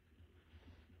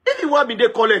 If you want be the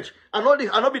college, and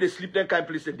not be the sleep, then kind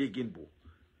place and they again, bro.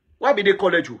 Why be the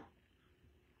college you?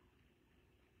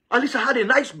 At least I had a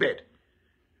nice bed.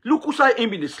 Look who side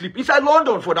him in the sleep. Inside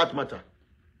London for that matter.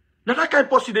 Now that kind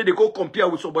of person they go compare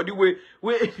with somebody where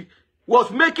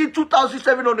was making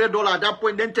 $2,700 at that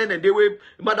point, then 10 and they were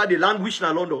matter the language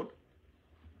in London.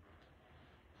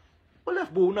 Una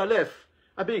left, bro, una left.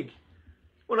 I beg.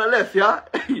 Una left, yeah?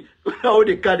 Now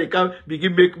they can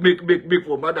begin make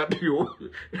for mother you.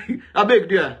 I beg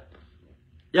there.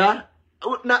 Yeah?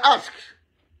 Now ask.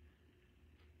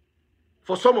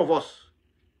 For some of us.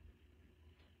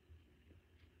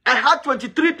 I had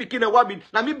 23 picking and one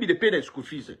now me be the pay them school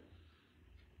fees.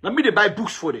 Now me they buy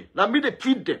books for them. Now me they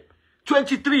feed them.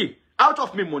 23 out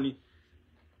of me money.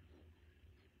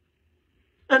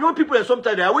 And when people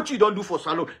sometimes they are what you don't do for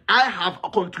SANNOH. I have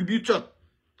contributed.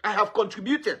 I have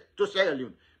contributed to Sierra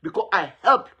Leone because I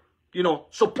help, you know,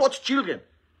 support children.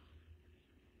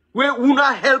 Where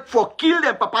una help for kill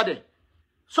them papa de.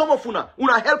 Some of una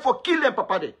help for kill them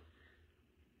papa de.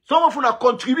 Some of una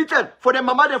contributed for them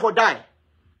mama them for die.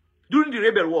 During the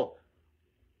rebel war,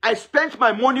 I spent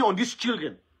my money on these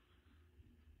children.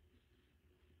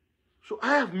 So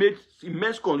I have made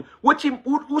immense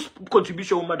whose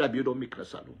contribution will matter don't make the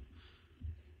SANNOH.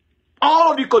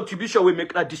 All of the contribution will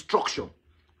make a destruction.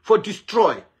 For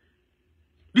destroy.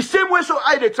 The same way so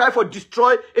they try for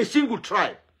destroy a single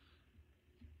tribe.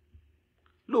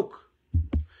 Look,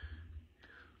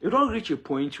 you don't reach a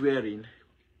point wherein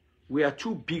we are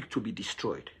too big to be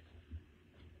destroyed.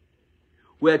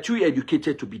 We are too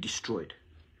educated to be destroyed.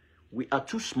 We are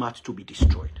too smart to be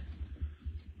destroyed.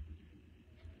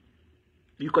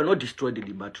 You cannot destroy the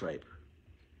Limba tribe.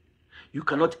 You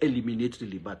cannot eliminate the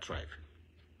Limba tribe.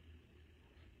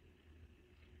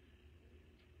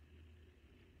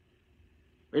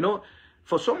 You know,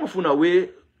 for some of una way,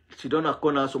 she don't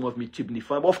corner some of me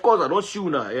dignify. But of course, I don't see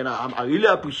una, and I really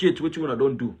appreciate what you una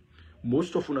don't do.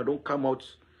 Most of una don't come out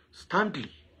standly.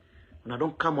 Una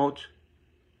don't come out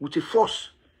with a force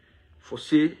for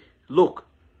say, look,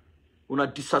 una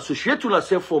disassociate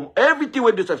yourself from everything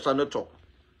when this is SANNOH talk.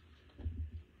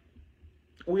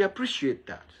 We appreciate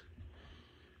that.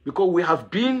 Because we have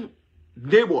been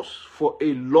neighbors for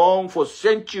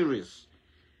centuries.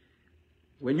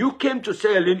 When you came to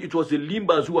Sierra Leone, it was the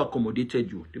Limbas who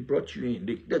accommodated you. They brought you in.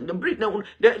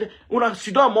 They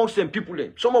sit down amongst them people.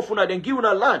 Some of una then give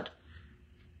una land.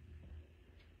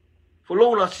 For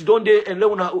long una sit down there and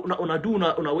let una do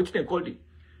una what they call it.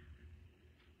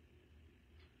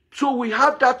 So we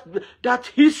have that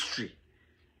history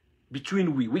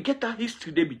between we. We get that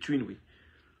history there between we.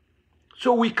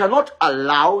 So we cannot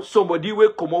allow somebody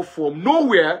will come up from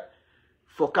nowhere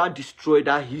for can destroy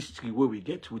that history where we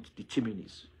get with the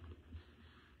Chimneys.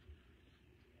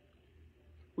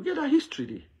 We get that history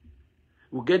there.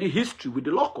 We get the history with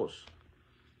the locals.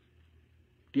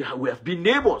 We have been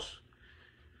neighbors.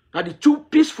 And the two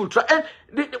peaceful tribes. And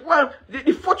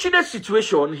the fortunate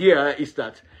situation here is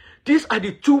that these are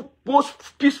the two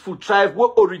most peaceful tribes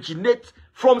who originate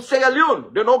from Sierra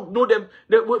Leone. They don't know them,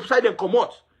 which side they come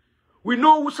out. We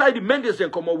know whose side the Mendes they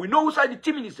come out. We know whose side the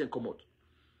Chimneys they come out.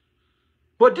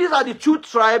 But these are the two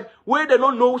tribes where they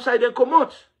don't know whose side they come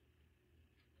out.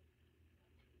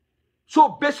 So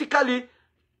basically,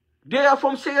 they are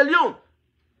from Sierra Leone.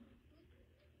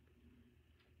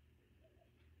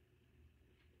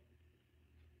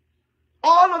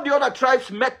 All of the other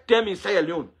tribes met them in Sierra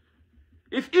Leone.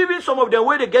 If even some of them,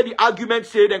 where they get the argument,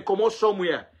 say they come out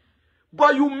somewhere.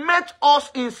 But you met us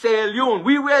in Sierra Leone.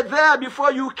 We were there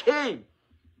before you came.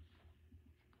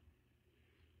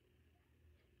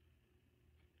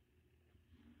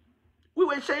 We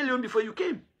were in Sierra Leone before you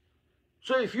came.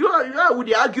 So if you are with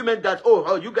the argument that,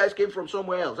 oh, you guys came from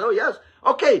somewhere else. Oh, yes.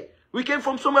 Okay. We came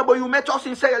from somewhere, but you met us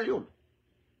in Sierra Leone.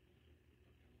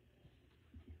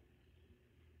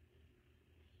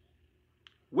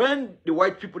 When the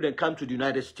white people then come to the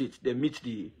United States, they meet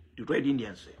the Red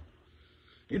Indians.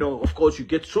 You know, of course, you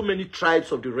get so many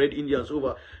tribes of the Red Indians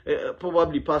over,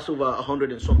 probably past over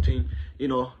 100 and something, you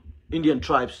know, Indian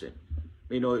tribes.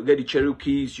 You know, you get the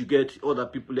Cherokees, you get other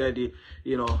people there,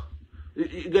 you know,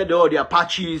 you get all the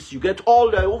Apaches, you get all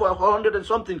the over 100 and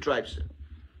something tribes.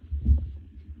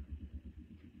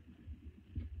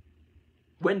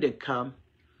 When they come,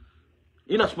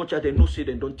 in as much as they know say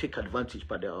they don't take advantage,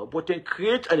 but they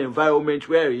create an environment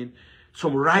wherein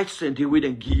some rights and the way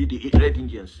they give the Red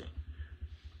Indians.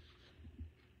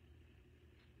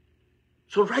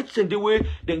 So rights and the way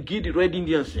they give the Red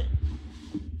Indians,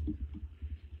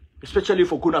 especially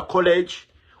for going to college,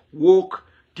 work,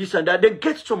 this and that, they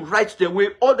get some rights the way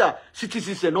other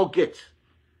citizens do not get.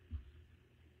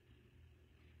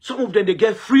 Some of them, they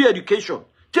get free education.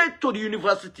 Take to the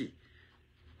university.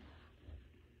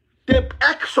 They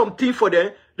ask something for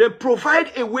them. They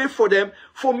provide a way for them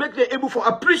for make them able to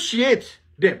appreciate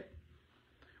them.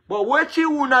 But what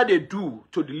they do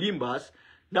to the Limbas,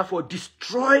 now for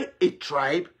destroy a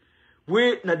tribe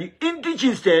where now the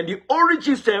indigens then, the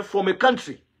origins then from a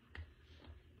country.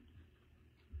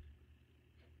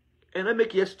 And I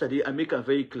make yesterday, I make it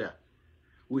very clear.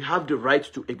 We have the right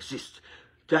to exist.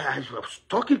 I was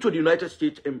talking to the United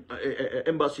States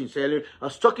Embassy in Sierra, I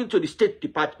was talking to the State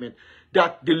Department,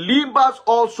 that the Limbas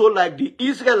also, like the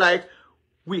Israelites,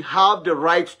 we have the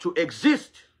right to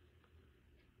exist.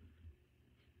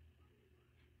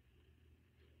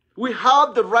 We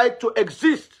have the right to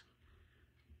exist.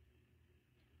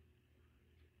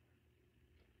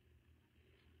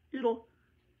 You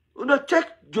know, take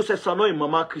Joseph SANNOH and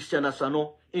Mama Christiana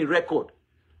SANNOH in record.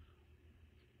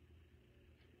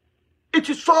 It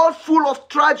is all full of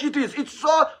tragedies. It's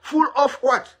all full of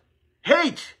what?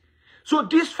 Hate. So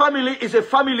this family is a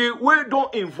family where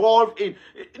don't involve in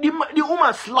the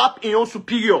woman slap in your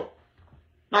superior.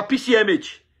 Now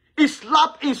PCMH. He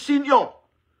slap in senior.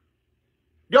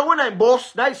 The one I'm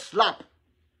boss, that is slap.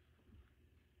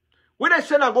 When I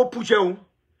send I go put you,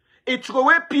 it's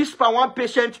away peace per one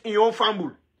patient in your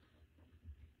family.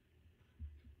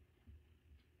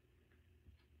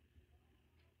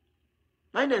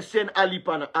 I then send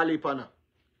Alipana.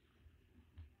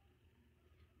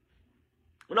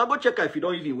 When I go check if you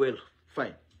don't even well,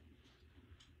 fine.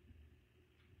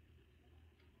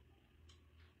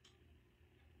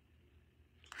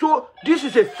 So this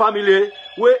is a family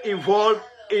we're involved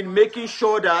in making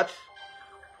sure that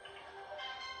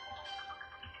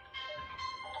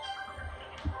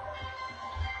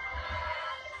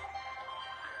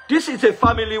this is a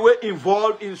family we're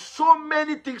involved in so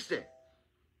many things there.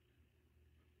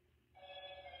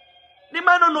 The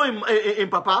man don't know him,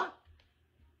 Papa.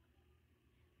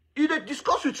 You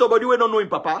discuss with somebody who don't know him,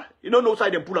 Papa. You don't know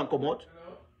side and pull and come out.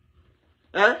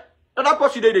 Eh? And that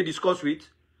person they discuss with.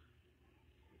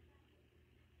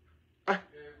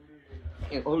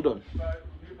 Hey, hold on.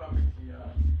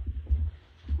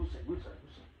 Good sir.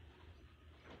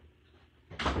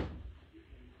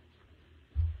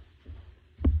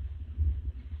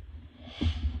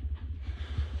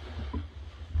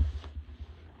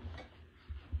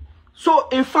 So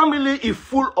a family is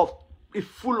full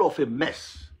of a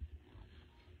mess.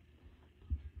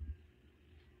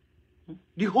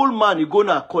 The whole man, he go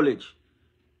na college.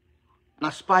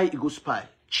 Na spy, he go spy.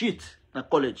 Cheat na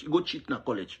college. He go cheat na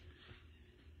college.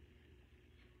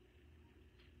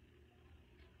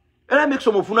 And I make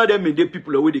some of them and the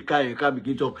people away the car and can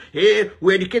begin to talk. Hey,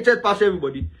 we educated past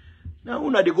everybody. Now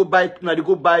they go buy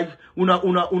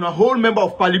una whole member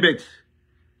of parliament.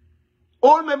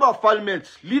 All member of parliament,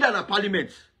 leader of parliament,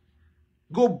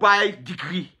 go buy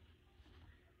degree.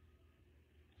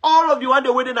 All of the one they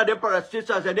waiting at the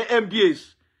parastatals and the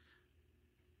MBAs.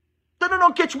 They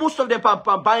don't catch most of them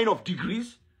buying of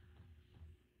degrees.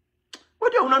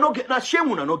 But they una not get, na shame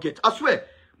una not get. I swear,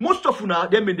 most of una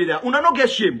them in there, una not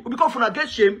get shame. Because una get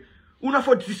shame, una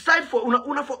for decide for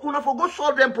una for go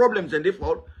solve them problems and they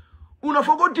fall. Una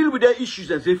for go deal with their issues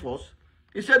and they fall.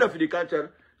 Instead of the can't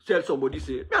tell somebody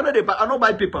say, I don't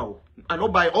buy paper. I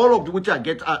don't buy all of the which I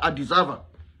get. I deserve it.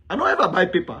 I don't ever buy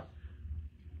paper.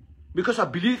 Because I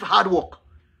believe hard work.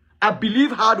 I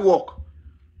believe hard work.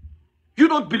 You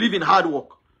don't believe in hard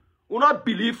work. You not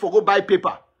believe for go buy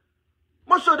paper.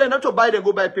 Most of them not to buy, they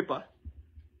go buy paper.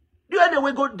 The other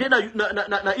way go then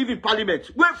na even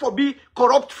parliament. Wait for be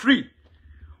corrupt free.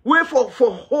 Wait for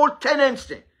whole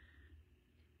tenants.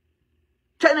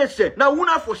 Tenants. Now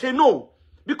una for say no.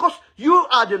 Because you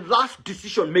are the last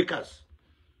decision makers.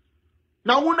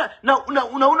 Now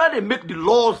they make the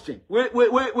laws thing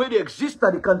where they exist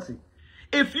in the country.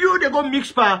 If they go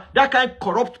mix by that kind of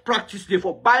corrupt practice they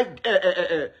for buy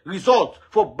result,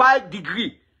 for buy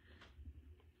degree,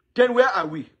 then where are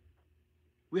we?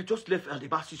 We're just left at the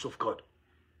masses of God.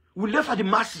 We left at the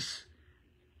masses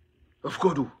of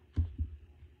God.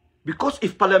 Because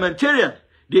if parliamentarians,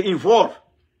 they involve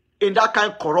in that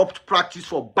kind of corrupt practice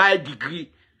for by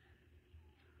degree,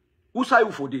 who say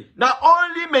you for day? Now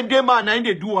only Mendema na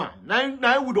they do one.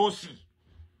 Now we don't see.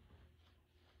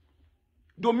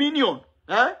 Dominion.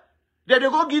 Then they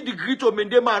go give degree to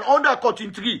Mendema under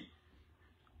cutting tree.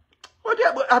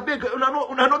 I beg,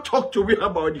 not talk to me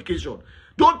about education.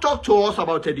 Don't talk to us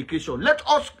about education. Let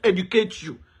us educate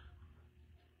you.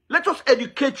 Let us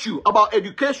educate you about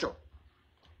education.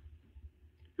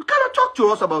 You cannot talk to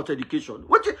us about education.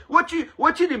 What the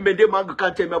Mendema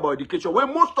can tell me about education?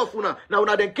 When most of you now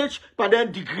they catch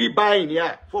pattern degree buying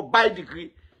here for buy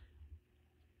degree.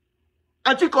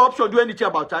 Anti-corruption do anything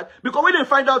about that? Because when they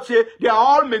find out, say, they are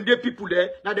all Mende people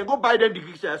there, now they go buy them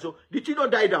degrees there, so the thing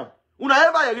don't die down. Una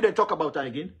ever hear them talk about that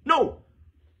again? No.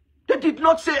 They did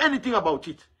not say anything about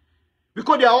it.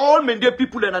 Because they are all Mende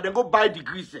people there, now they go buy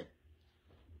degrees there.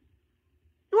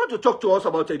 You want to talk to us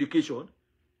about education?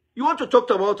 You want to talk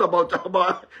to us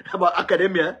about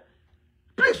academia?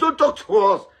 Please don't talk to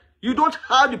us. You don't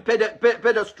have the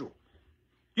pedestal.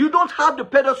 You don't have the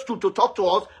pedestal to talk to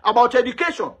us about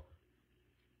education.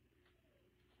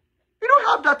 You don't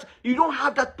have that. You don't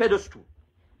have that pedestal.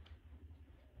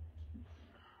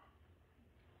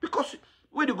 Because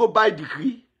when you go buy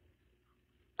degree,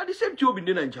 and the same thing will be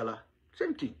done in Jala.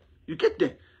 Same thing. You get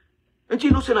there. And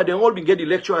you know, say that they all been get the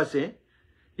lecturers,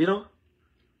 you know.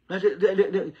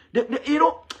 You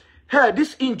know, hey,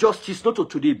 this injustice not to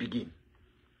today begin.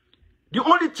 The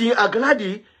only thing I'm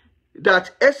glad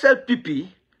that SLPP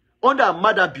under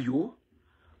Mother Bio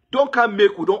don't come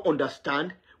make we don't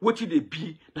understand what they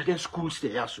be that then schools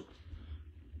they also.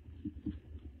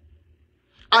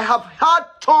 I have heard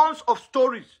tons of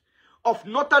stories of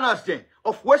Northerners then,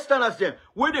 of Westerners then,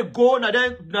 where they go na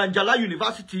then Nanjala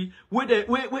University, where they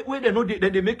know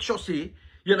they make sure say,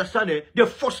 you understand they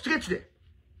frustrate them.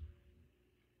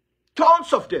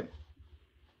 Tons of them.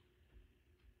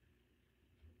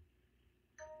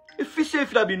 If we say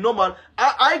if that be normal,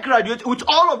 I graduate with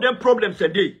all of them problems a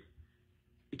day.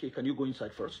 Okay, can you go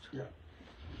inside first? Yeah.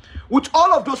 With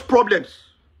all of those problems,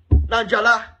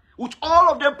 Nanjala, with all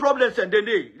of them problems and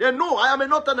they know I am a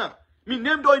Northerner. My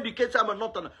name don't indicate I'm a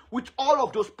Northerner. With all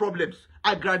of those problems,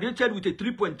 I graduated with a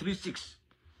 3.36.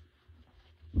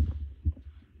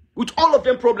 With all of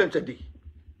them problems a day.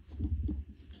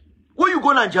 When you go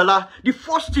Nanjala, the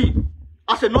first thing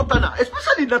as a Northerner,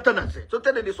 especially Northerners, so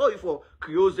tell them they saw you for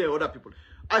Creoles and other people.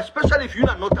 Especially if you're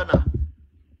not Northerner,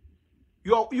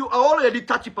 you are already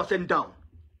 30% down.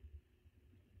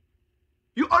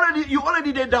 You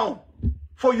already there down.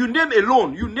 For your name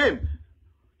alone, you name.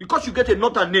 Because you get a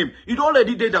Northern name, you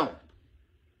already there down.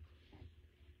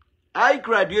 I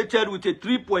graduated with a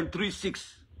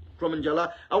 3.36 from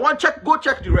Njala. I want to go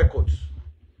check the records.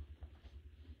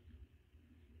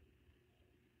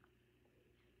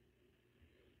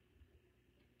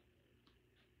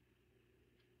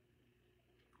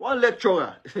 One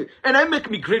lecturer, and I make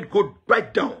me grade go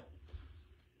right down.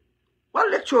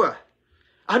 One lecturer,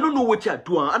 I don't know what you're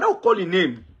doing. I don't call his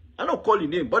name. I don't call his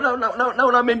name. But now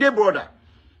I'm in there, brother.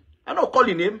 I don't call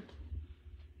his name.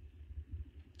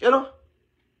 You know?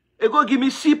 They go give me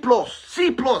C+.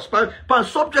 C+. Pan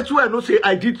subjects where I know say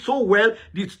I did so well.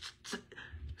 This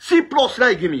C+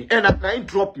 like give me. And I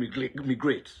drop me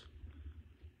grades.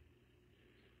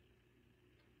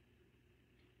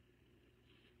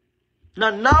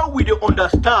 Now we don't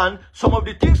understand some of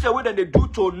the things that they do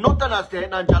to Northerners there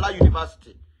in Nanjala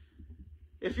University.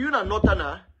 If you're not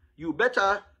Northerner, you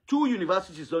better 2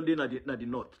 universities on the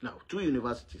north now. 2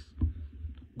 universities.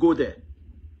 Go there.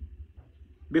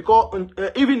 Because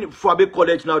even for a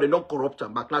college now, they don't corrupt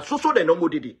them back. Now, so they don't go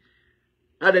did it.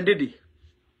 Now they did it.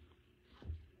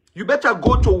 You better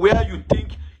go to where you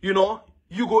think, you know,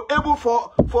 you go able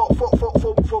for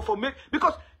make,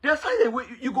 because there's a way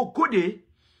you go there.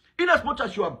 In as much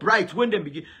as you are bright when they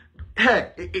begin,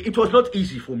 hey, it was not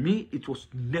easy for me. It was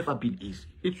never been easy.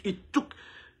 It took,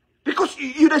 because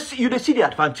you see the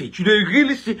advantage. You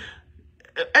really see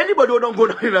anybody who don't go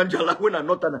down in Angela when I'm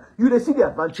not you see the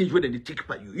advantage when they take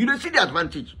by you. You see the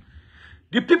advantage.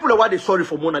 The people are why they sorry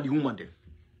for more than the woman then.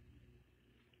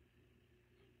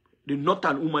 The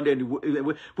northern woman then the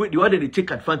one they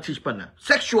take advantage partner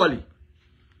sexually.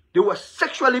 They were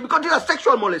sexually because they are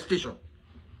sexual molestation.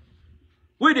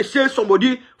 Where they say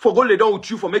somebody for go lay down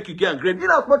with you for make you get grade. In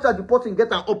as much as the person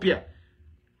get an up here,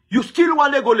 you still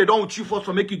want to go lay down with you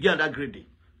for make you get that grade.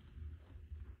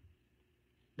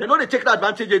 They know they take that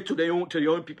advantage to their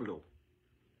own people though.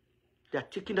 They are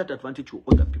taking that advantage to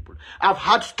other people. I've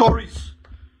had stories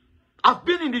I've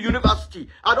been in the university.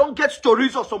 I don't get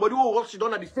stories of somebody who was sit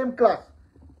down at the same class.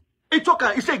 He talk,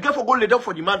 he say, get for go lay down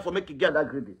for the man for making get that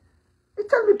grade. He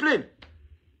tell me plain.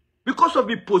 Because of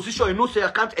the position, you know, say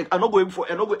I'm not going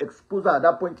to expose her at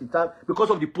that point in time because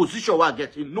of the position where I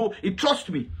get. You know, he trust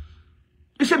me.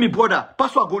 He say, me brother,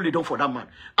 pass what I go lay down for that man.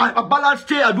 I balance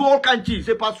stay, I do all kinds of things.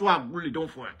 He say, pass what I go lay down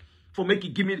for him. For make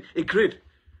it give me a grade.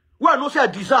 Well, I know say I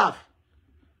deserve.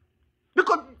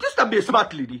 Because this can be a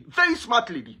smart lady. Very smart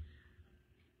lady.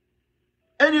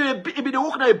 And they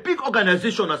work in a big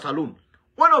organization as alone.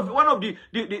 One of the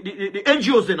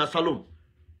NGOs in a salon.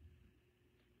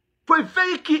 For a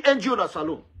very key NGO in a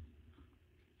salon.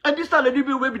 And this lady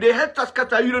will be the head task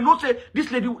cutter. You know, say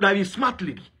this lady now is a smart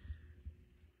lady.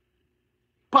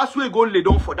 Pass way go lay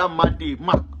down for that man day.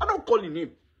 Man, I don't call him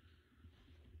name.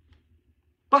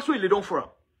 Pass way lay down for her.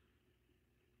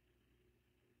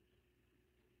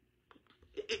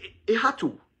 It had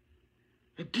to.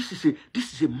 And this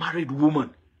is a married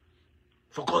woman.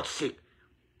 For God's sake.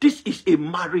 This is a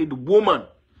married woman.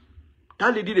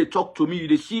 That lady they talk to me,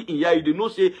 they see in here, they know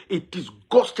say it is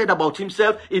disgusted about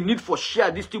himself, a need for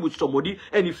share this thing with somebody,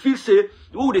 and he feels say,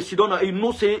 oh, they sit down, he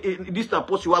know say this is a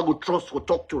person I go trust for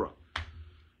talk to her.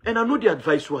 And I know the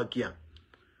advice we give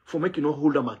for making no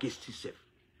hold them against himself.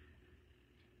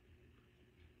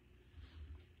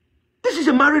 This is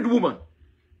a married woman.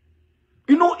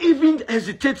 You know, even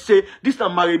hesitate say this is a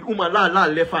married woman, la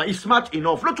left her, is smart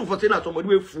enough. Not to for saying that somebody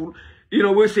will fool. You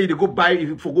know, we say they go buy,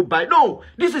 if you go buy. No,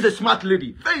 this is a smart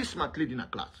lady. Very smart lady in a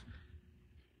class.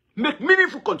 Make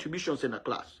meaningful contributions in a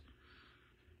class.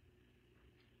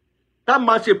 That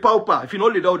man say, pauper, if you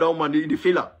don't lay down that woman, the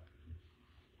failure.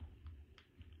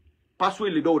 Pass way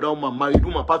lay down that woman, married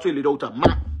woman, pass way lay down that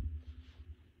man.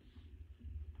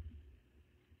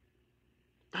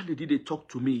 That lady, they talk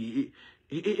to me,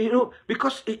 you know,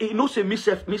 because, you know, say,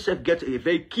 myself get a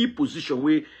very key position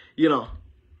where, you know,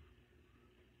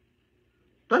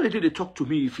 that lady they talk to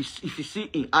me, if you see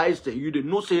in eyes that you they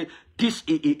know say this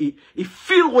he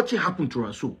feel what happened to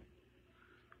her so.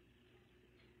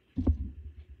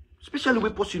 Especially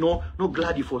when person no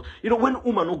glad for when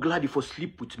woman no glad for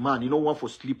sleep with man, want for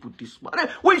sleep with this man.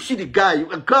 When you see the guy,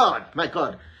 God, my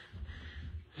God.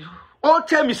 All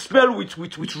time he smell with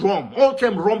rum. All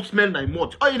time rum smell 9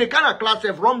 months. Oh, in the kind of class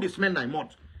of rum they smell 9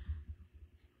 months.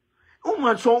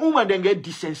 Some woman then get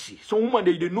decency. Some woman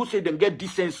they know say they get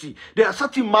decency. There are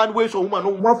certain man where some woman no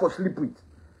want for sleep with.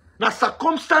 Now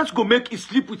circumstance go make you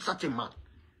sleep with such a man.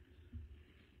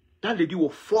 That lady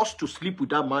was forced to sleep with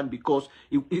that man because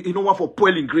he don't want for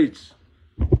poiling grades.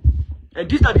 And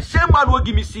these are the same man who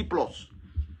give me C+.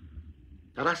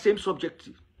 That are same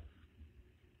subjective.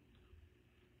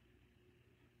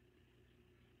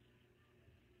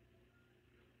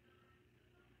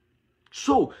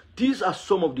 So, these are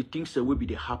some of the things that will be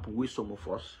the happen with some of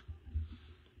us.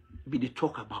 Be the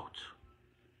talk about.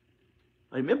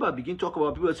 I remember I begin to talk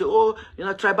about people say, oh,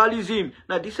 tribalism,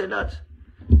 now this and that.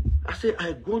 I say,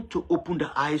 I want to open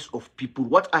the eyes of people.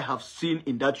 What I have seen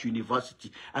in that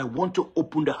university, I want to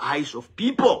open the eyes of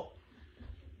people.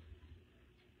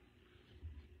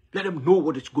 Let them know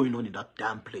what is going on in that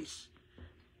damn place.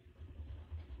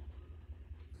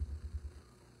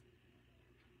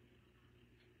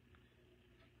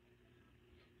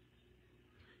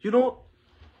 You know,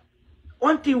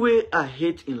 one thing where I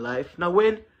hate in life, now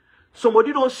when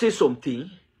somebody don't say something,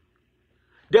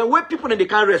 then when people then they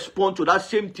can't respond to that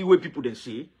same thing where people then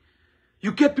say,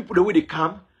 you get people the way they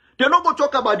come, they're not going to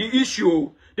talk about the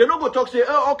issue. They're not going to talk, say,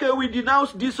 oh, okay, we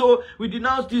denounce this, or we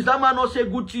denounce this, that man not say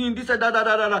good thing, this and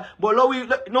that. But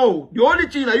no, the only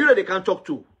thing that you know they can't talk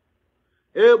to.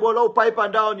 Hey, but pipe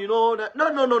and down,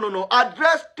 No.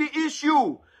 Address the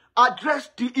issue. Address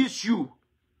the issue.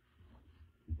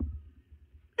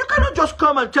 You cannot just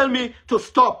come and tell me to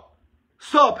stop.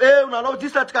 Stop. Hey, no,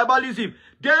 this is tribalism.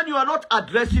 Then you are not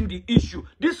addressing the issue.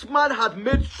 This man has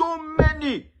made so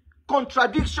many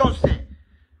contradictions there.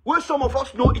 Where some of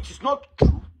us know it is not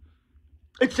true.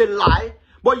 It's a lie.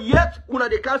 But yet, when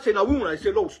they can't say, now when I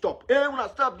say, no, stop. Hey, when I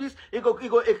stop this, it go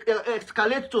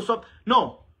escalate to some.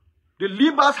 No. The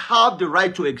Limbas have the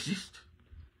right to exist.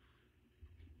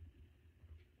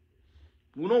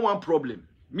 We don't want problem.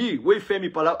 Me, wait for me,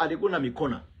 pala, I go na me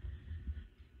corner.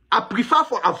 I prefer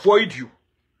for avoid you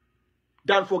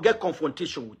than forget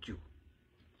confrontation with you.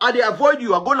 I they avoid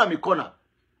you, I go na me corner.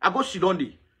 I go sit on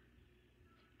there.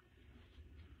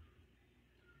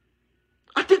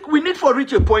 I think we need to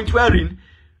reach a point wherein,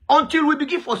 until we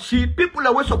begin to see people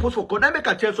that were supposed to call. I make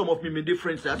I tell some of my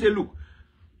friends. I say, look,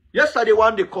 yesterday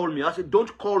one they called me. I said,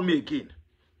 don't call me again.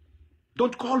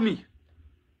 Don't call me.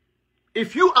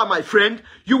 If you are my friend,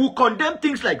 you will condemn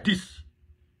things like this.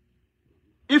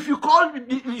 If you call,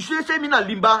 you say me na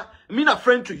limba, me na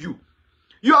friend to you.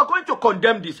 You are going to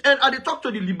condemn this. And they talk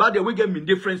to the limba, they will get me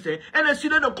difference. And then see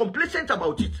them complacent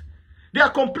about it. They are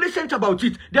complacent about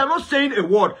it. They are not saying a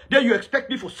word. Then you expect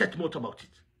me for set mouth about it.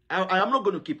 I am not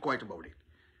going to keep quiet about it.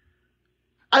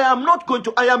 I am not going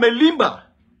to. I am a limba.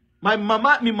 My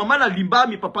mama na limba,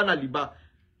 my papa na limba.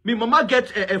 My mama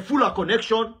gets a fuller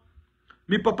connection.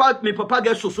 My papa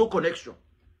gets so connection.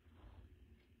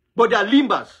 But they are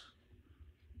limbas.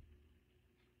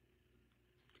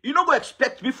 You not going to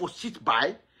expect me for sit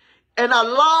by and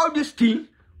allow this thing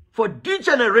for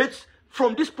degenerates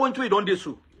from this point where you don't do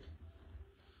so.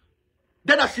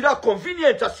 Then I see that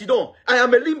convenient, I sit down. I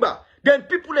am a limba. Then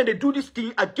people, and they do this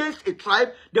thing against a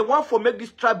tribe. They want to make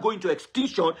this tribe go into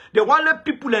extinction. They want to let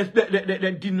people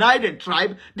and deny the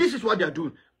tribe. This is what they are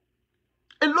doing.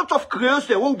 A lot of Creoles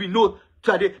there will be known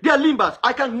today. They are limbas.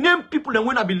 I can name people and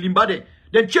when I've been limba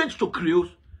then change to Creoles.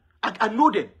 I know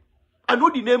them. I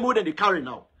know the name more than they carry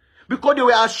now. Because they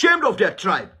were ashamed of their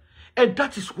tribe. And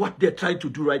that is what they're trying to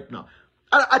do right now.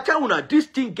 I tell you now, this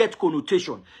thing gets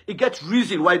connotation. It gets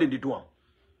reason why they do it.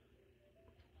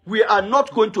 We are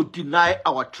not going to deny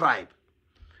our tribe.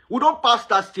 We don't pass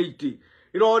that stage day.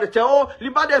 You know, they say, oh,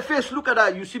 limba their face, look at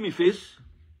that. You see me face?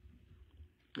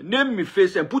 Name me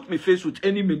face and put me face with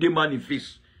any Mende man in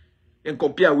face. And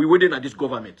compare, we waiting at this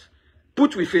government.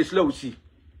 Put me face, let us see.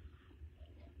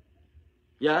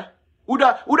 Yeah?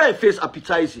 Uda face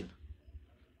appetizing.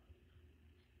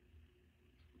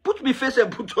 Put me face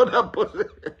and put on that person.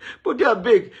 But they are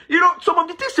big. You know, some of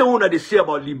the things they say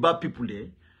about limba people there.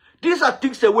 These are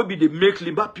things that will be they make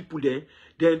limba people there.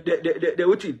 Then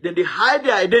they hide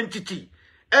their identity.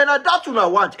 And that's what I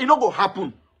want. It not going to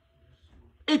happen.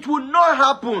 It will not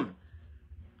happen.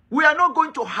 We are not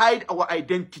going to hide our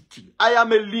identity. I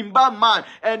am a limba man.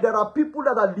 And there are people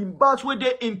that are limbas where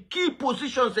they're in key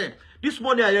positions. This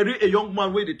morning I read a young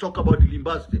man where they talk about the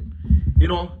limbas. You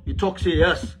know, he talks, say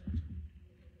yes.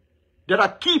 There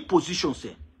are key positions.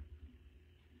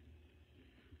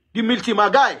 The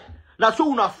multi-magai. That's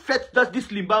so una fet that's this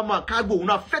limba man cargo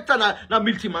una feta na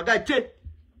milti magai te.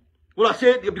 Una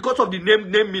say because of the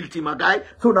name milti magai,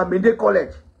 so na Mende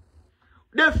college.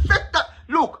 They feta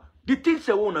look, the things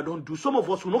they wanna don't do. Some of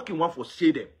us will not keep one for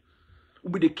say them.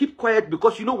 But they keep quiet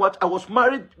because you know what? I was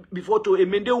married before to a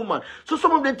Mende woman. So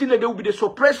some of them think that they will be they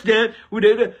suppress them with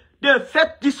they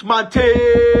fet this man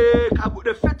te cargo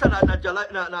they feta na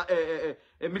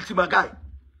milti magai.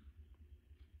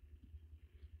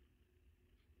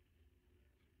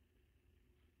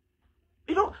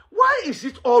 You know, why is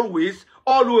it always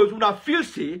when I feel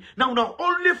say, now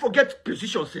only forget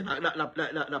positions say,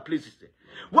 na places say?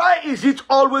 Why is it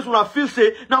always when I feel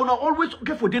say, now always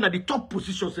get for them at the top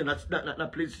positions say, na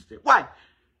places say? Why?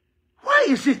 Why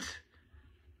is it?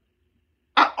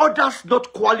 Are others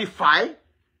not qualified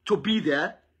to be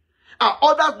there? Are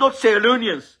others not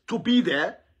Sierra-Leoneans to be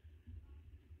there?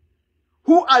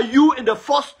 Who are you in the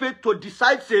first place to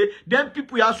decide say, them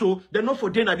people also, they're not for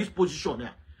them at this position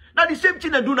there? Now the same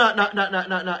thing they do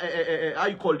how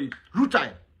you call it?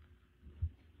 Routine.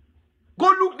 Go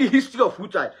look the history of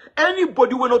routine.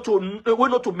 Anybody went not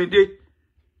to Mende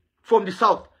from the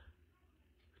south.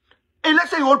 And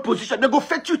let's say your old position, they go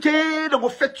fetch you, they go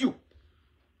fetch you.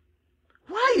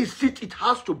 Why is it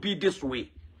has to be this way?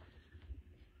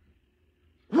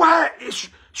 Why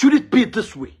should it be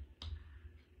this way?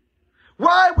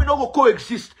 Why we not go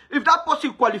coexist? If that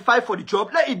person qualify for the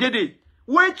job, let it did it.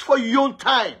 Wait for your own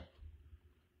time.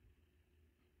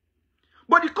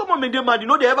 But the common Mende man, you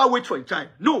know, they ever wait for a time.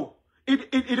 No.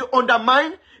 It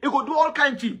undermine, it go do all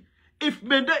kinds of things.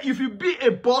 If you be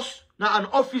a boss, now an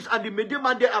office, and the Mende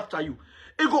man there after you,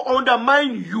 it go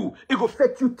undermine you. It go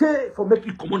fetch you for make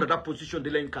you come on that position, the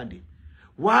lane candy.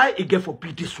 Why it get for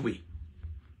be this way?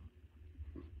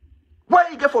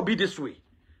 Why it get for be this way?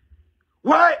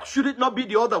 Why should it not be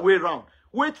the other way around?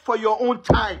 Wait for your own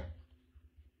time.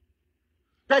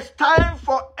 There's time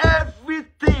for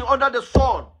everything under the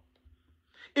sun.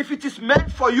 If it is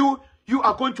meant for you, you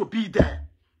are going to be there.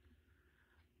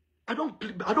 I don't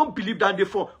believe that day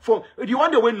for the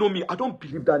one that will know me. I don't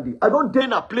believe that day. I don't dare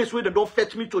in a place where they don't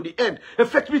fetch me to the end. They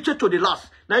fetch me to the last.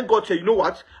 Now God say, you know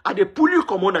what? And they pull you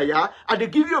come on here and they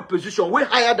give you a position way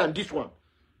higher than this one.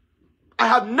 I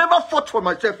have never fought for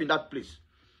myself in that place.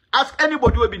 Ask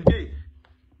anybody who have been there.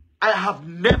 I have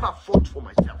never fought for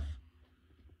myself.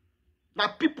 Now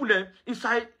people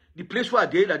inside the place where I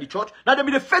did at the church, now they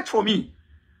be the fight for me.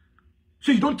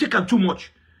 So you don't take them too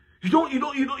much. You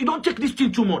don't take this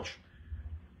thing too much.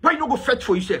 Why you not go fight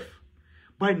for yourself?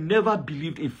 But I never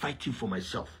believed in fighting for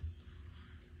myself.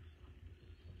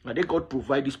 Now they God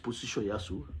provide this position, yeah,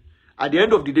 so At the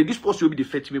end of the day, this person will be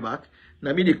fetch me back.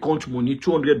 Now me they count money,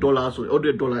 $200 or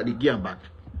 $100, they give them back.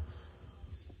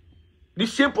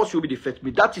 This same person will be fetch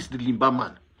me. That is the limba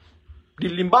man. The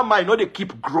limba man, you know, they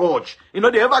keep grudge. You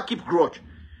know, they ever keep grudge.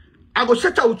 I go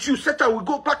settle with you, settle, we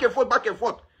go back and forth, back and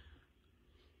forth.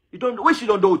 You don't, when she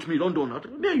don't do with me, don't do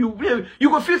nothing. Then you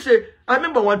go feel say, I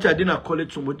remember one time I didn't call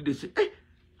it somebody, they say, hey,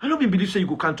 I don't even believe say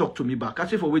you can't talk to me back. I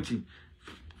say for waiting.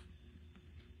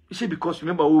 He said, because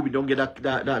remember, we don't get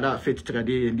that faith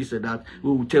today and this and that. We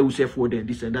will tell you self word and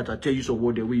this and that. I tell you some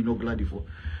word that we not glad for.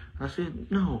 I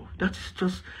said, no, that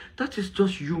is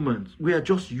just humans. We are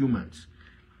just humans.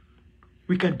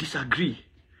 We can disagree.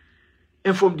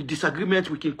 And from the disagreement,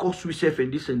 we can cause ourselves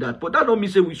and this and that. But that don't mean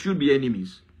say we should be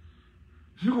enemies.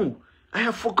 No, I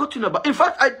have forgotten about. In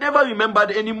fact, I never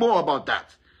remembered any more about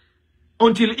that.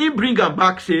 Until he bring them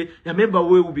back, say, remember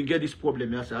where we get this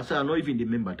problem. I said, I don't even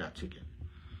remember that again.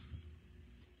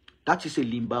 That is a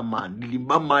limba man. The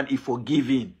limba man is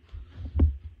forgiving.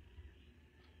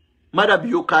 Mother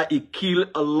Bioka, he killed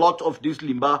a lot of this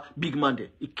limba big man there.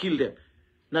 He killed them.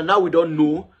 Now we don't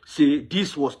know, say,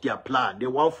 this was their plan. They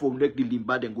want to let the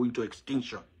limba then go into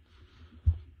extinction.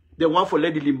 They want to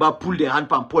let the limba pull their hand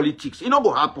from politics. It not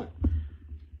going to happen.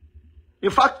 In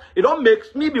fact, it don't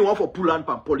make, maybe want for pull hand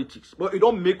from politics, but it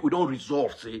don't make, we don't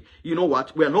resolve, say, you know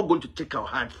what, we are not going to take our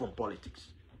hands from politics.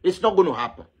 It's not going to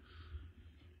happen.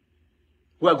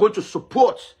 We are going to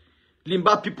support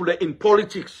Limba people in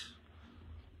politics.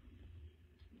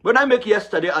 When I make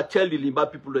yesterday, I tell the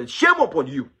Limba people, shame upon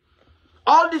you.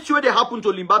 All this way they happen to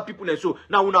Limba people, and so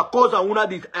now una cause and una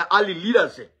the early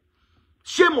leaders say,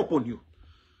 shame upon you.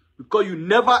 Because you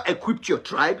never equipped your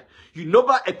tribe, you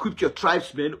never equipped your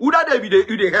tribesmen. Who that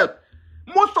they help?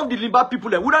 Most of the Limba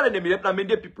people, who that they help,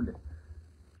 the people.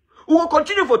 Who will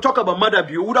continue to talk about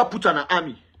Madabi, who that put an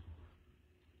army.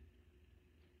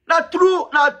 Now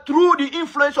through the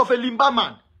influence of a Limba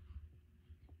man.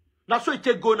 That's why he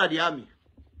take going at the army.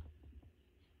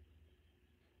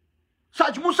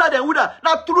 Saj Musa then Uda.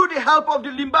 Now through the help of the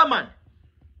Limba man.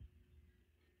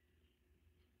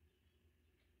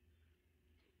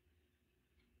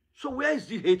 So where is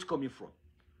this hate coming from?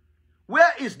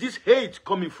 Where is this hate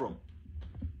coming from?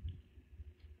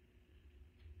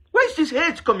 Where is this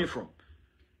hate coming from?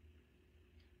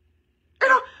 You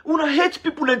know, when I hate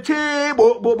people and say,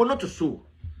 but not to so.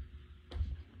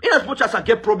 In as much as I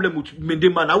get problem with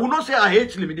Mendeman, I will not say I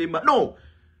hate Mendeman. No.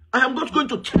 I am not going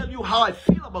to tell you how I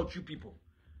feel about you people.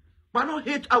 But I don't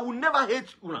hate, I will never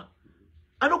hate Una.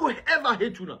 I don't go ever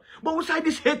hate Una. But who side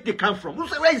this hate they come from?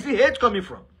 Where is the hate coming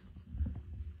from?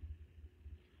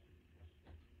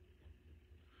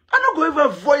 I don't go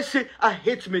ever voice say I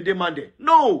hate Mendeman.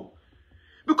 No.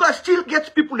 Because I still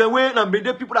get people the way and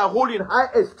Mende people are holding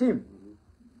high esteem.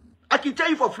 I can tell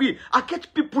you for free, I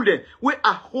get people there where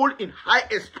I hold in high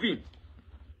esteem.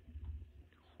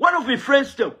 One of my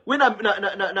friends, when I'm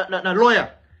a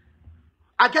lawyer,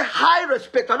 I get high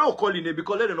respect. I don't call him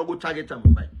because let them not go target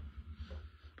him.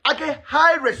 I get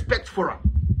high respect for him.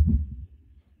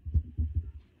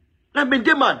 Now,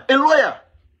 man, a lawyer.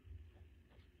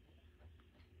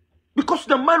 Because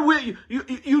the man where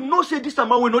you know say this man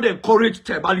will not encourage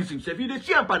tribalism himself. You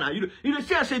see him pana. You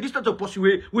see and say this type of person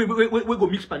we go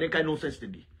mix pan kind nonsense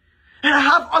today. And I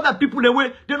have other people the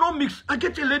way they don't mix. I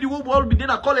get a lady who will be in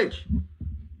a college.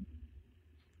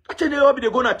 I tell you they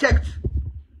gonna text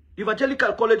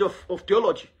Evangelical College of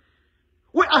Theology.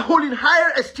 Where I hold in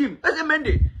higher esteem. As a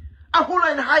mandate. I hold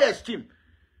in higher esteem.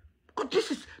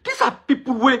 Because these are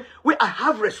people where I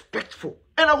have respect for.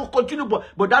 And I will continue,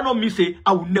 but that don't mean say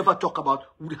I will never talk about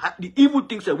the evil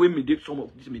things that some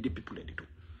of these media people they do.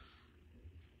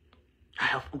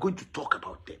 I'm going to talk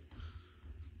about them.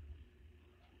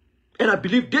 And I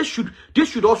believe they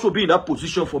should also be in that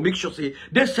position for make sure say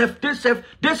they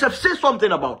say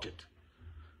something about it.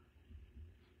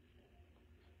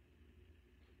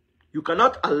 You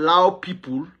cannot allow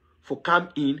people for come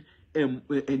in and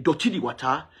dirty the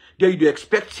water. Then you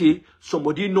expect say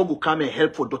somebody no will come and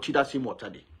help for dirty that same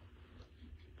water day.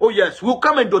 Oh yes, we'll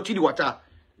come and dirty the water.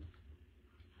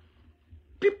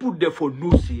 People therefore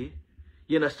know say,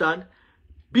 you understand,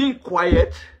 being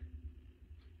quiet,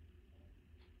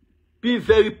 being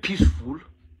very peaceful,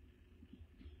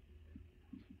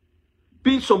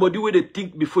 being somebody where they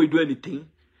think before you do anything,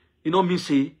 you know me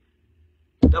say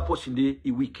that person there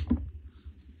is weak.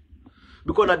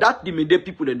 Because now that the Mende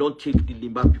people they don't take the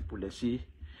Limba people, they say,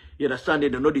 you understand, they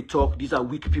know they talk, these are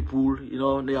weak people, you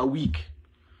know, they are weak.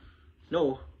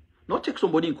 No, not take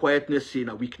somebody in quietness saying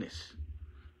a weakness.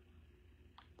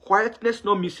 Quietness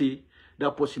not me say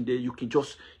that person there you can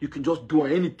just do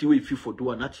anything if you for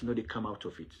do and that's they come out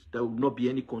of it. There will not be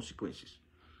any consequences.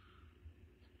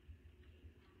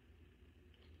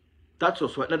 That's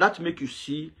also now that make you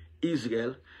see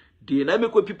Israel. The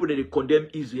dynamic way people they condemn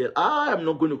Israel. I am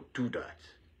not going to do that.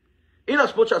 In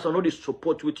as much as I know they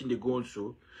support what they go on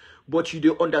so, but you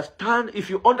do understand, if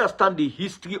you understand the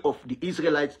history of the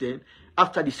Israelites then,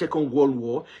 after the Second World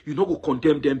War, you not go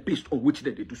condemn them based on which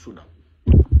they do so now.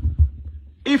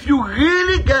 If you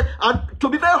really get, and to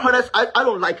be very honest, I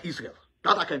don't like Israel.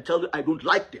 That I can tell you, I don't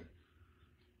like them.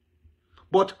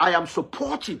 But I am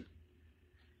supporting,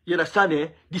 you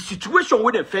understand, the situation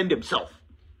where they find themselves.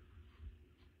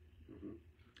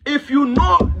 If you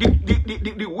know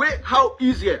the way how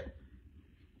Israel,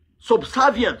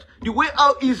 subservient, the way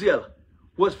how Israel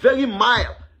was very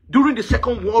mild during the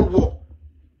Second World War,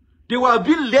 they were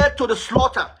being led to the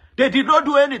slaughter. They did not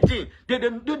do anything. They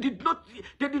did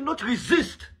not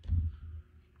resist.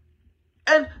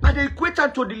 And they equator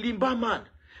to the Limba man.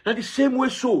 And the same way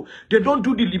so, they don't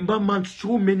do the Limba man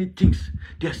so many things.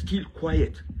 They're still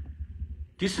quiet.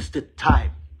 This is the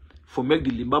time for make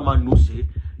the Limba man know say,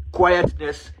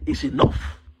 quietness is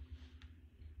enough.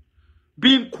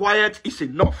 Being quiet is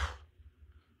enough.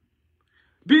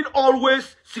 Being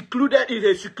always secluded in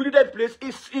a secluded place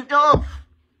is enough.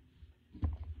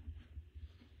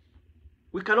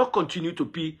 We cannot continue to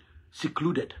be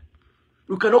secluded.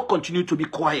 We cannot continue to be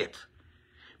quiet.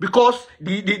 Because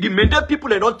the Mendel people,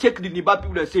 they don't take the Niba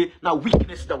people and say, now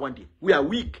weakness is the one day. We are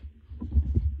weak.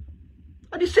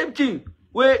 And the same thing,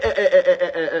 where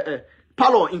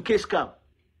Palo in case come.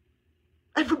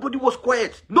 Everybody was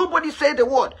quiet. Nobody said a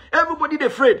word. Everybody they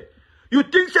afraid. You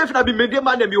think self na be Mendel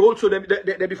man and be also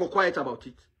they be for quiet about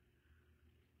it.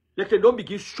 Like they don't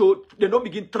begin show, they don't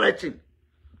begin threatening.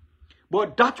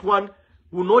 But that one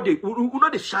will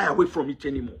not shy away from it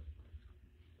anymore.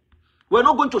 We're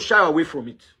not going to shy away from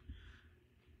it.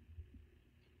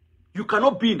 You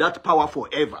cannot be in that power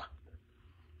forever.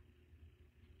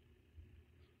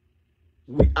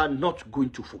 We are not going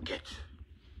to forget.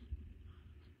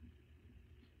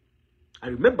 I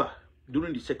remember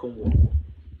during the Second World War,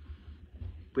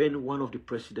 when one of the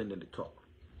presidents in the talk,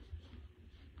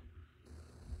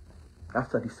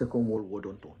 after the Second World War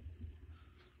done,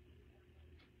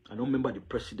 I don't remember the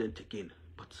president again,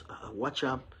 but watch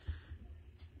out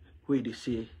where they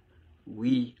say,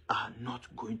 we are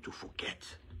not going to forget.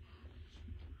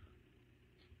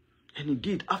 And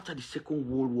indeed, after the Second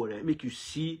World War, I make you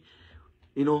see,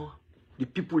 you know, the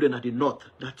people in the north,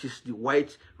 that is the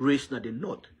white race in the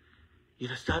north, you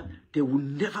understand? They will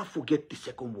never forget the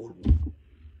Second World War.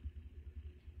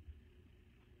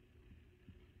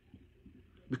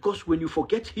 Because when you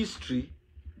forget history,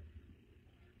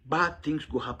 bad things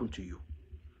will happen to you.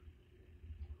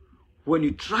 When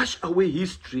you trash away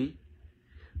history,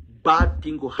 bad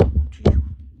things will happen to you.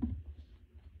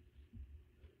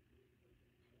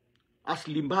 As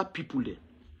Limba people,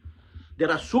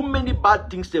 there are so many bad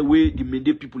things the way the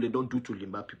Mende people don't do to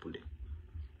Limba people.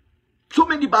 So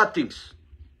many bad things.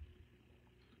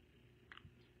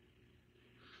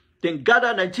 Then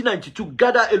gather 1992,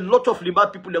 gather a lot of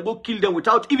Limba people and go kill them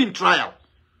without even trial.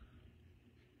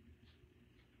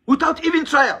 Without even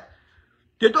trial.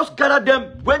 They just gathered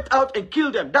them, went out and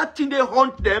killed them. That thing they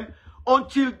hunt them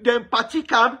until them party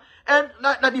come. And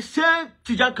like the same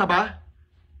Tijan Kaba,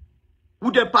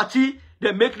 with the party,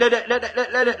 they make let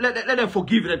them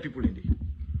forgive them people in there.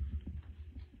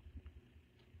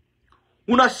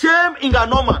 Una same Inga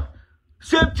Norman,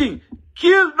 same thing.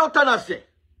 Kill Notanase,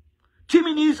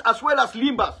 Timinis as well as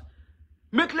Limbas.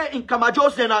 Make them in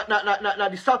Kamajos na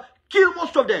the south. Kill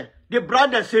most of them. They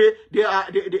brand and say they are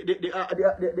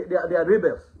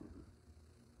rebels.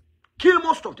 Kill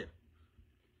most of them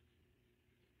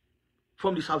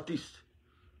from the southeast.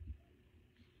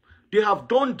 They have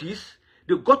done this.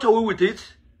 They got away with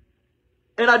it,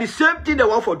 and at the same thing they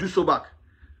want to do so back.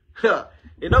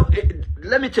 You know,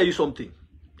 let me tell you something.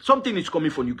 Something is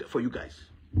coming for you guys.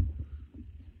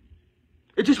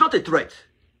 It is not a threat.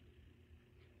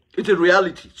 It's a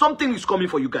reality. Something is coming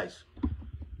for you guys.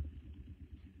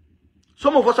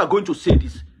 Some of us are going to say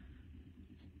this.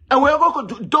 And we are going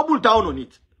to double down on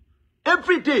it.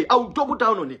 Every day, I will double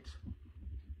down on it.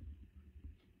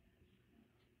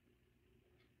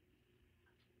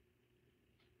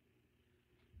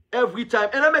 Every time.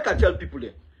 And I make I tell people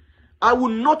there, I will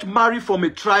not marry from a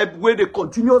tribe where they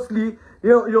continuously,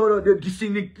 they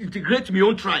disintegrate my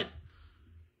own tribe.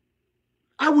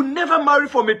 I will never marry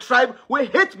from a tribe where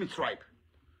hate me tribe.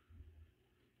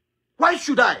 Why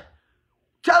should I?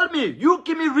 Tell me, you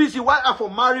give me reason why I for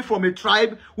marry from a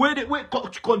tribe where they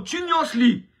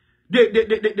continuously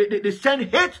they send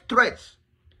hate threats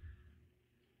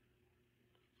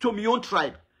to my own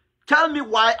tribe. Tell me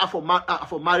why I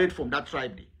for married from that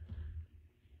tribe.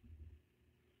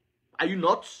 Are you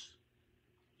not?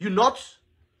 You not?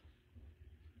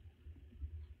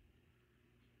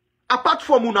 Apart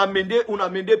from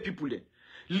unamende people,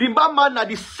 Limba man are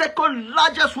the second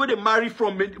largest way they marry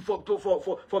from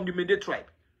the Mende tribe.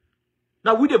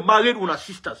 Now we they married una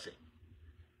sisters.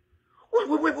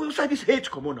 Who's this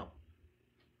hate come on now?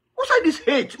 Who's this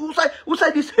hate? Who's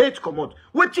this hate come on?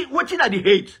 Waiting at the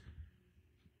hate.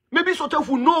 Maybe so if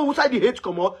we know who's the hate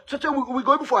come on, so we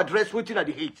go before address waiting at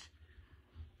the hate.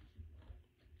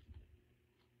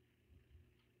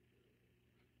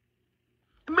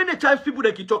 Many times people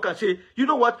they can talk and say, you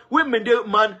know what? When Mende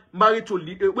man married to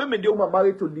when Mende woman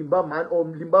married to Limba man or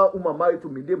Limba woman married to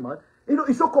Mende man, you know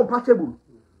it's so compatible.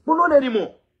 But not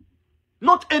anymore.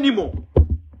 Not anymore.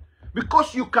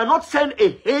 Because you cannot send a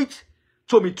hate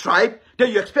to my tribe,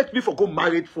 then you expect me to go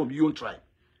married from your own tribe.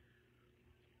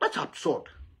 That's absurd.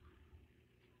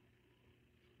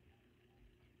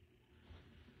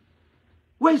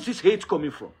 Where is this hate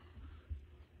coming from?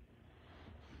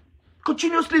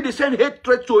 Continuously they send hate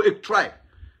threats to a tribe.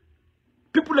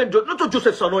 People enjoy, not just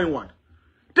Joseph SANNOH in one.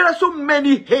 There are so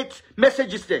many hate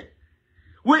messages there.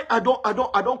 Where I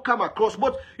don't come across,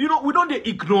 but you know, we don't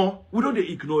ignore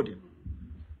them.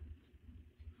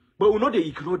 But we know they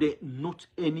ignore them not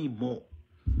anymore.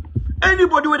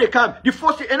 Anybody where they come, the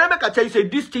first thing, and I can tell you, say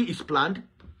this thing is planned,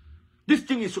 this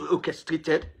thing is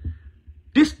orchestrated,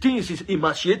 this thing is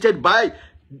initiated by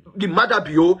the Mother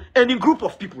Bio and a group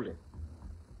of people.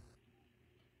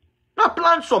 Not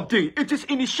plan something, it is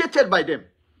initiated by them.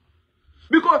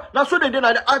 Because now so then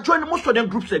I join most of them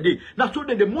groups a day. Now so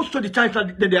then most of the times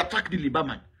then they attack the Limba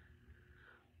man.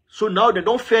 So now they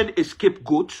don't find a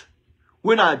scapegoat.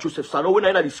 When I Joseph SANNOH, when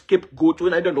I the scapegoat,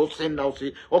 when I don't send now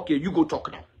say, okay, you go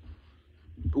talk now.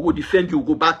 We will defend you,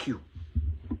 go back you.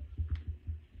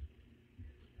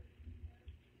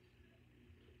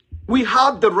 We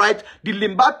have the right, the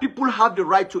Limba people have the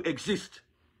right to exist.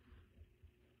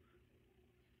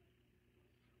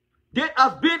 They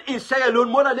have been in Sierra Leone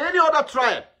more than any other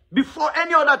tribe, before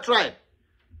any other tribe.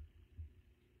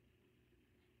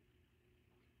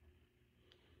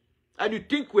 And you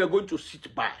think we are going to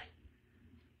sit by?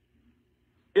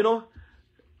 You know,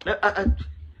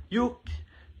 you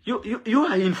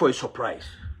are in for a surprise.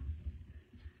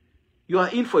 You are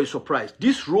in for a surprise.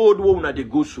 This road won't they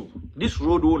go so. This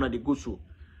road won't they go so.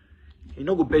 It's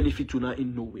not going to benefit you now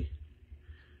in no way.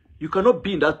 You cannot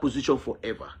be in that position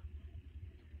forever.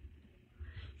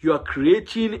 You are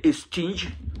creating a stinge.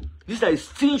 This is a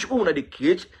stinge owner they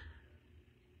create.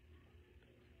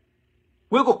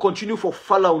 We're going to continue for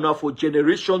Falauna for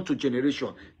generation to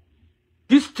generation.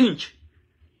 This stinge,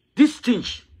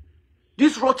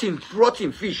 this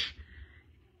rotten fish,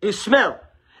 in smell,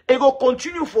 it will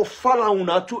continue for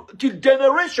Falauna till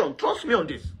generation. Trust me on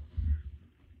this.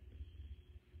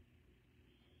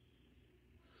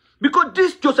 Because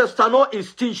this Joseph SANNOH is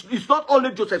stinge. It's not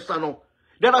only Joseph SANNOH.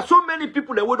 There are so many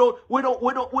people that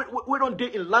we don't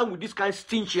date in line with this kind of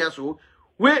stinge here, so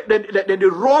where they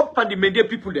rob and the Mende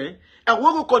people there, and we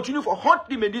will continue for hunt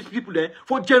the Mende people there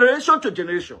for generation to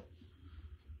generation.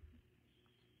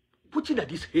 Putting at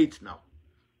this hate now.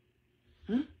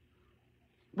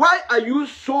 Why are you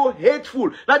so hateful?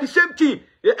 Now the same thing,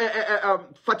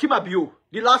 Fatima Bio,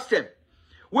 the last time,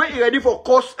 when he ready for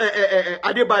course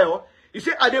Adebayo, he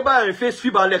said Adebayo face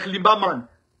fever like Limba man.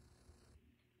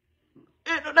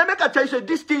 Now make a tell you,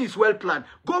 this thing is well planned.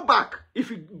 Go back.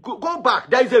 If you go back,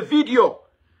 there is a video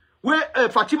where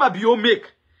Fatima Bio make,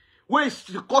 where it's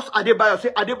the cause Adebayo,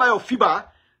 say Adebayo fever,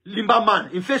 Limba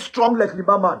man, in face strong like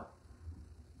Limba man.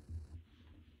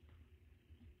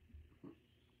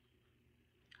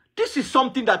 This is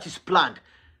something that is planned.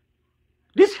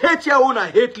 This hate here owner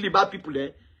hate Limba people,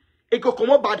 it go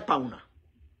come out bad pauna.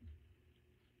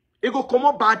 It go come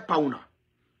out bad pauna.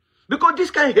 Because this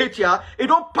kind of hate here, it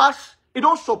don't pass. It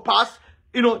don't surpass,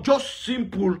 you know, just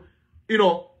simple, you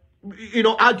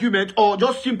know, argument or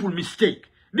just simple mistake.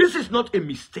 This is not a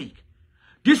mistake.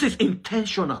 This is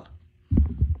intentional.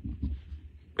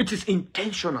 It is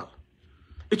intentional.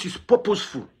 It is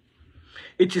purposeful.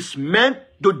 It is meant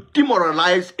to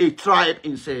demoralize a tribe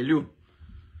in Sierra Leone.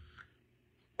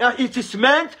 It is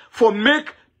meant for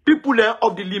make people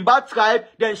of the Limba tribe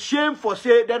then shame for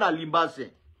say then a Limba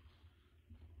say.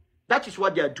 That is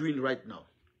what they are doing right now.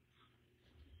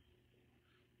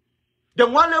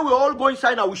 Then one day we all go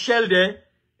inside our shell there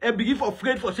and begin for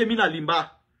afraid for saying a Limba.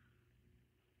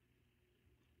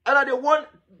 And I want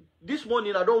this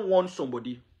morning I don't want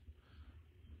somebody.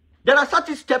 There are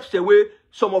certain steps the way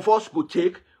some of us go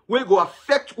take will go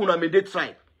affect una Mende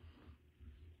tribe.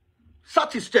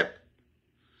 Certain step.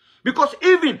 Because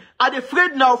even I'm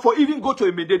afraid now for even go to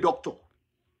a Mende doctor.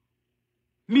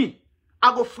 Me,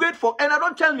 I go afraid for, and I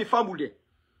don't tell me family.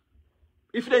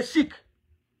 If they're sick,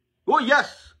 oh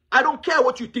yes, I don't care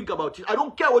what you think about it. I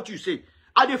don't care what you say.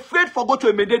 I'm afraid for go to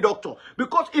a Mende doctor.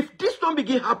 Because if this don't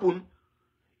begin happen,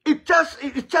 it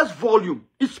tells volume.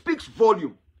 It speaks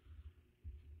volume.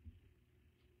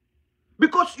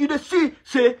 Because you see,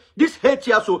 say, this hate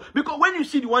here, so, because when you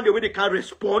see the one the way they can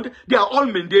respond, they are all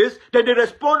Mendes, then they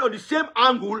respond on the same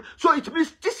angle, so it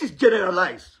means this is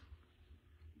generalized.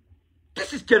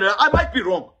 This is general. I might be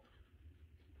wrong.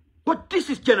 But this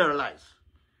is generalized.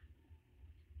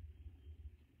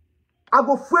 I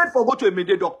go afraid for go to a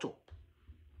Mende doctor.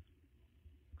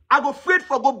 I go afraid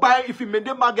for go buy, if you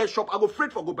Mende market shop, I go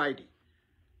afraid for go buy it.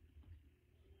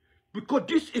 Because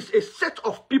this is a set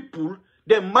of people,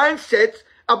 their mindset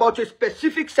about a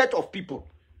specific set of people.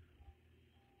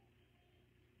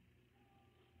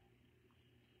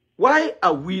 Why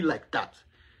are we like that?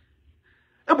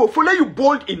 But for let you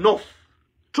bold enough,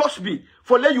 trust me,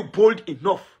 for let you bold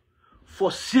enough,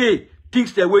 for say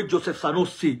things the way Joseph SANNOH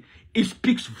say, it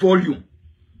speaks volume.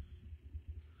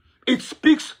 It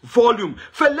speaks volume.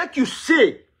 For let you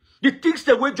say the things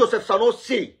the way Joseph SANNOH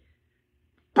say,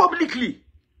 publicly.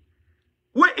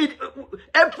 Where it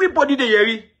everybody they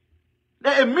hear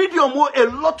a medium or a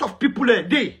lot of people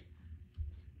they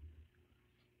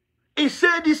he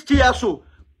say this here so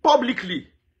publicly.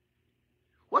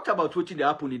 What about what they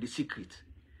happen in the secret?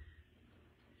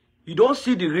 You don't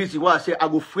see the reason why I say I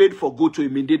go afraid for go to a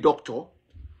Mende doctor.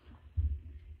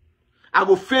 I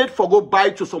go afraid for go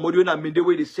buy to somebody in a Mende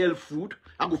where they sell food.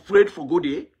 I go afraid for go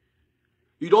there.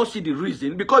 You don't see the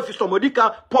reason. Because if somebody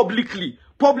can publicly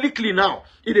now,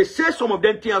 if they say some of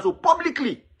them things so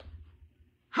publicly,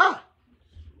 I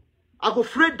go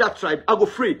afraid that tribe. I go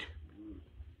afraid.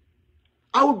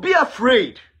 I will be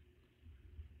afraid.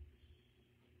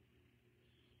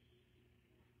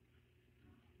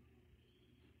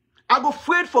 I go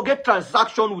afraid for get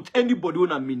transaction with anybody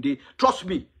on a Minde. Trust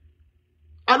me.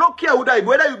 I don't care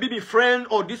whether you be my friend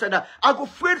or this and that. I go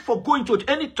afraid for going to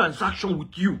any transaction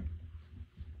with you.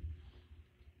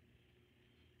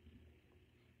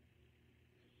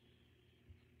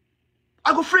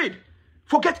 I go afraid.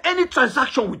 Forget any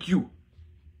transaction with you.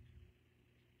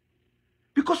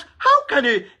 Because how can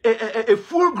a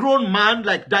full-grown man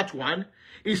like that one,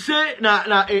 he say,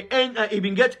 he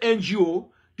been get NGO,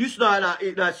 this na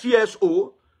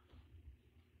CSO,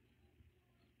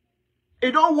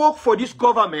 he don't work for this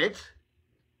government,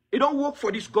 he don't work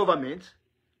for this government,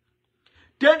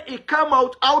 then he come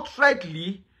out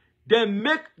outrightly, then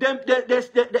make them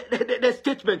the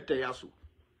statement there also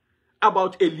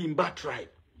about a Limba tribe.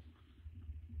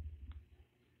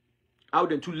 How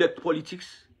them to elect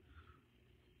politics?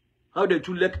 How them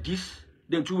to elect this?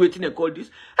 Them to waiting and call this?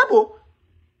 Ebo,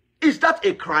 is that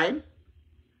a crime?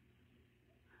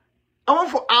 I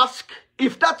want to ask,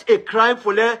 if that's a crime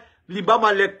for let Limba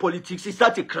man elect politics, is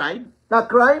that a crime? That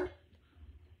crime?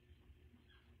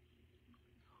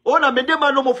 Oh, na mende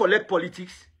man no more for elect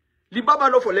politics. Limba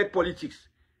man no for elect politics.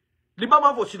 Limba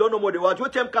man for sit down no more. They want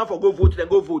what time can for go vote,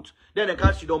 then they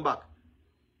can't sit down back.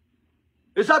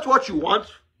 Is that what you want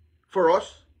for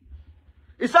us?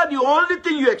 Is that the only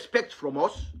thing you expect from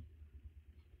us?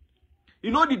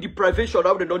 You know the deprivation,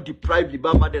 how they don't deprive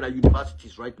Limba man at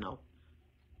universities right now,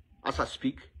 as I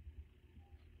speak.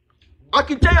 I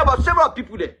can tell you about several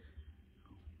people there.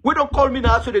 We don't call me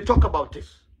now, so they talk about this.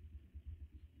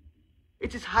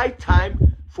 It is high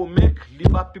time for make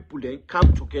Limba people then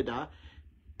come together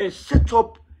and set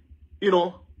up, you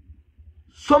know,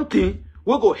 something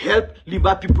will go help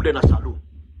Limba people then as alone.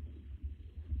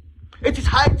 It is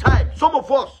high time. Some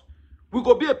of us will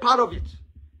go be a part of it.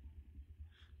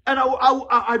 And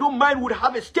I don't mind would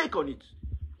have a stake on it.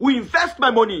 We invest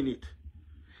my money in it.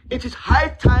 It is high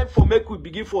time for make we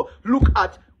begin for look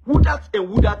at who that and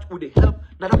who that would help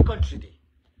another country day.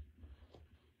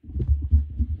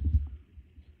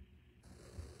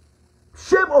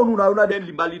 Shame on una them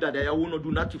Limba leader there will not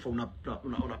do nothing for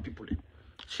una people there.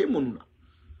 Shame on una.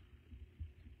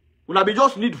 Una be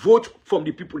just need vote from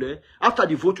the people there. After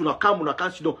the vote, una come, una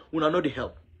can't sit down, una know the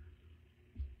help.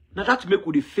 Now that make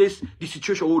we face the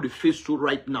situation we face so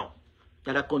right now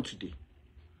in that country day.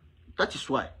 That is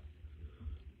why.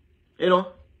 You know.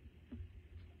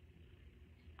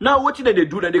 Now what they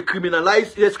do that they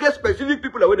criminalize, there's specific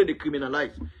people that when they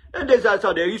criminalize. And there's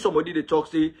also there is somebody they talk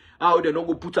say how they don't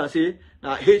go put and say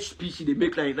now HPC they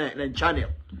make like channel.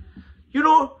 You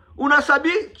know, una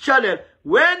sabi channel.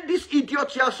 When this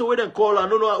idiot here so when they call I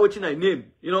don't know what in I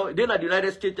name, you know, then at the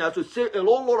United States they also say a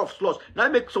whole lot of slots. Now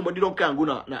make somebody don't can go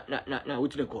na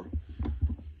what they call.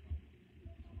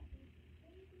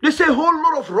 They say a whole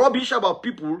lot of rubbish about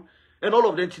people. and all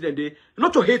of them till they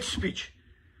not to hate speech.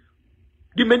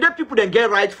 The mandate people then get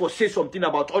right for say something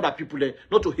about other people then,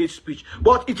 not to hate speech.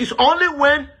 But it is only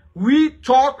when we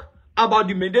talk about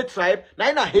the mandate tribe,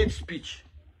 now I hate speech.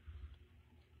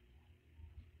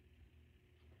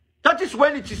 That is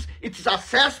when it is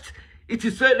assessed, it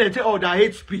is said and say, oh, they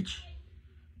hate speech.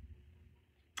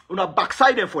 Una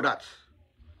backside them for that.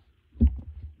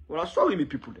 When I saw me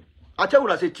people then. I tell you,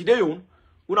 when I say today, una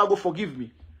go forgive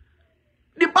me.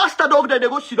 The bastard dog then they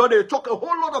go sit down, they talk a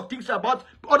whole lot of things about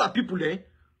other people there.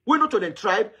 We not to the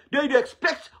tribe. Then they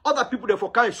expect other people there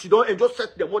for kind sit down and just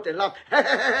set them out and laugh.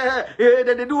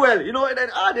 Then they do well, you know, and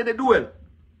then they do well.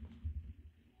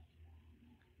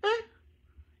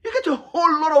 You get a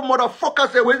whole lot of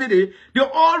motherfuckers there, where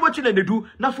they're all watching and they do.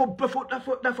 Now for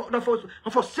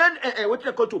send what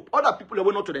they call to other people that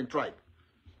were not to the tribe.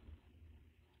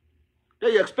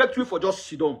 Then you expect you for just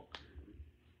sit down.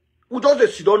 We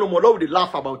just sit down no more, now they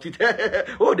laugh about it.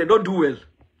 Oh, they don't do well.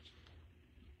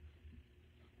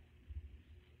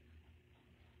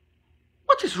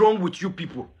 What is wrong with you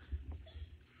people?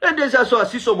 And there's also I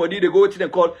see somebody they go waiting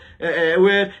and call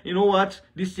well, you know what?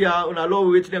 This year on a law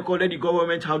waiting and call the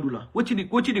government handler. What the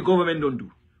government don't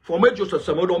do? For me just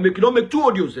some don't make 2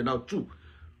 audios and now 2.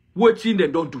 Waiting they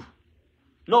don't do.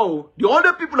 No, the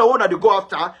other people that want to go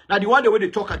after, now the one the way they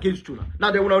talk against you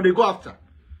now they want to go after.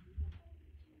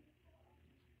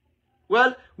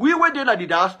 Well, we were there at the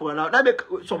diaspora now. That make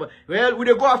some well, we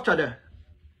they go after them.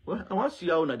 Well, I want to see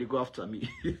how they go after me.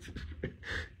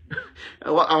 I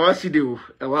want to see the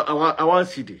I want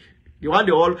to see the one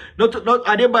they all not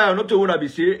I didn't buy not to wanna be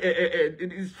say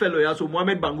this fellow here so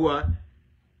Mohammed Bangua.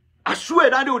 I swear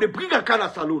that they would bring a car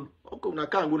at salon. Okay, una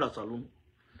can't go na salon.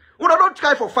 Una don't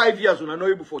try for 5 years, una not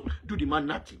able to do the man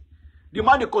nothing. The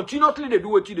man they continuously they do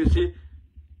what they say.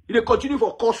 They continue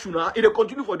for course una, they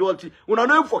continue for the whole thing. Una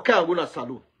not able for car go na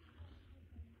salon.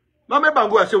 Mohammed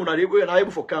Bangua say una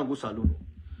able for car go salon.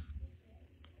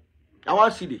 I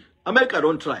want to see this. America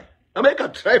don't try. America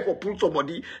try for pull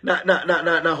somebody na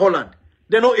Holland.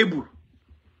 They're not able.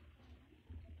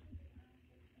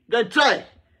 They try.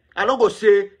 I don't go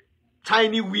say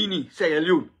tiny weenie, say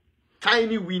alone.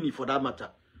 Tiny weenie for that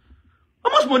matter. How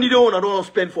much money they don't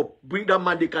spend for bring that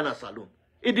man they can a salon?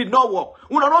 It did not work.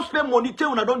 Una don't spend money,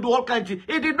 una don't do all kinds of things.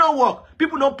 It did not work.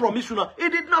 People don't promise una. It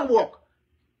did not work.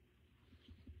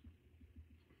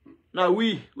 Now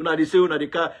we, una they say una they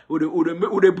can,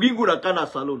 they bring una can a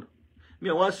salon. Me,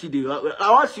 I want to see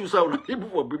you people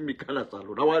for bring me can a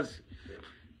salon. I want to see.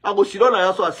 I go sit down and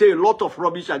also say a lot of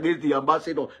rubbish against the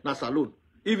ambassador na salon.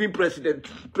 Even President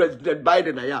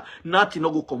Biden, nothing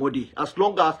no go commodity. As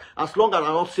long as I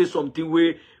don't say something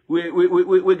we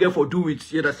get for do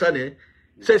it. You understand? Eh?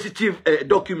 Sensitive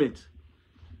documents.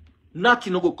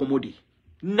 Nothing no go commodity.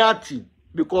 Nothing.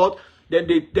 Because then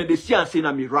they see and say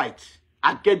I'm right.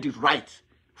 I get the right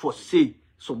for say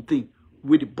something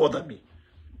will bother me.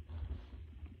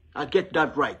 I get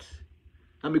that right.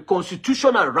 I'm a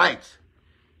constitutional right.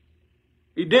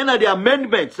 It then are the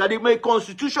amendments that they make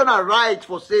constitutional right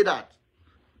for say that.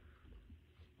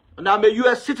 And I'm a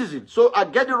US citizen, so I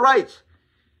get the right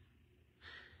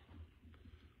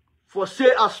for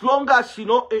say as long as you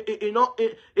know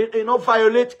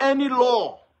violate any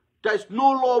law. There is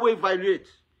no law we violate.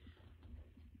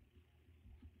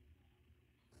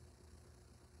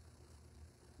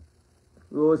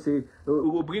 We say we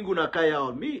will bring una kaya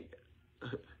on me.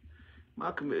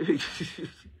 Mark me.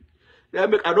 I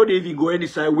don't even go any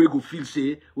side where go feel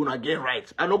say una get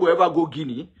right. I don't go ever go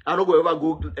Guinea. I don't go ever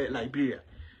go Liberia.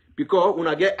 Because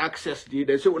una get access there.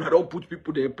 They say una don't put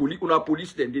people there. Una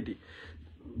police them there.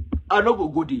 I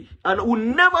don't go there. And I will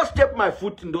never step my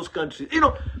foot in those countries. You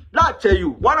know, now I tell you,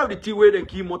 one of the things where they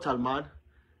kill mortal man,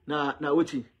 now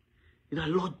what is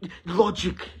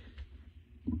logic.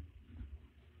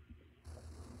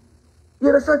 You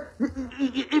understand?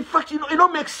 In fact, it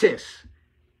don't make sense.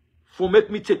 For make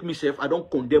me take myself, I don't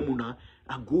condemn una.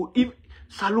 I go if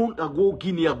Salon, I go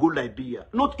Guinea, I go Liberia.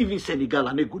 Not even Senegal,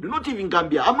 I go. Not even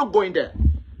Gambia. I'm not going there.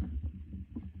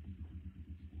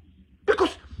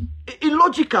 Because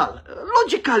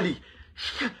logically,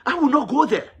 I will not go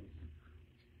there.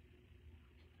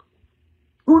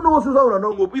 Who knows who I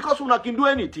not go? Because una can do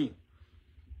anything.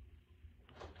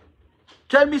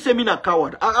 Tell me, say me a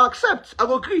coward. I accept. I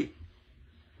agree.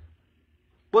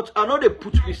 But I know they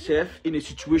put myself in a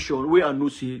situation where I know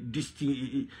say this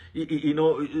thing,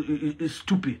 is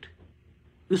stupid.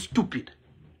 It's stupid.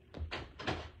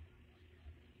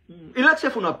 Let's say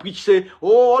when I preach say,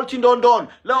 oh, all thing done.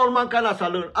 Let all man can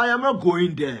salon. I am not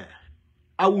going there.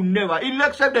 I will never.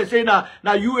 Except they say now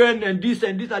UN and this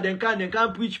and they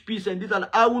can't preach peace and this and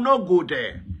I will not go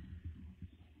there.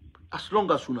 As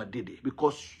long as una did it,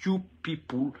 because you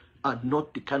people are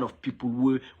not the kind of people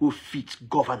who fit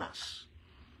governance.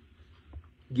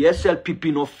 The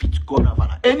SLPP not fit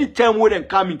governance. Anytime when they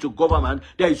come into government,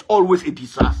 there is always a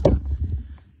disaster.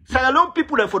 Sierra Leone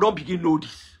people therefore don't begin know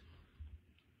this.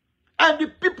 And the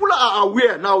people are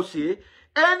aware now, say,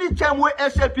 anytime when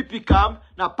SLPP come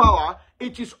now power,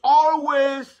 it is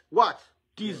always what?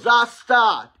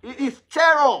 Disaster. It is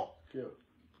terror.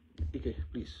 Okay,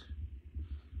 please.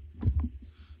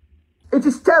 It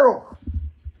is terror.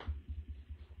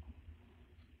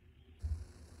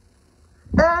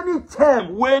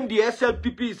 Anytime when the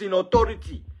SLPP is in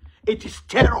authority, it is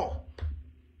terror.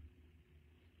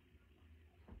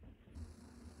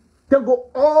 They go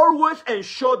always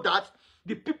ensure that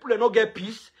the people do not get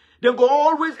peace. They go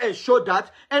always ensure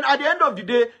that, and at the end of the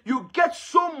day, you get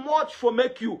so much for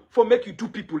make you do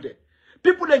people there.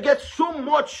 People they get so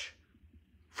much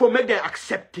for make them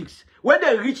accept things. When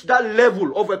they reach that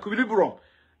level of equilibrium,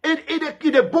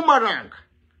 it a boomerang.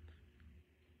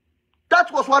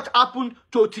 That was what happened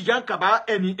to Tijan Kaba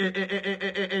and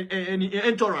the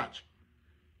entourage.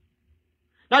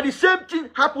 Now the same thing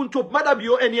happened to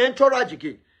Madabio and the entourage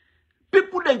again.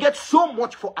 People then get so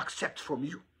much for accept from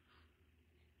you.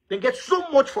 They get so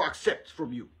much for accept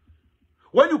from you.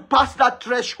 When you pass that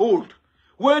threshold,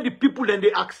 where the people then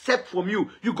they accept from you,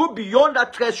 you go beyond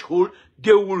that threshold,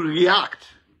 they will react.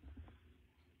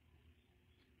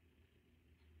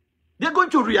 They're going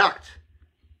to react.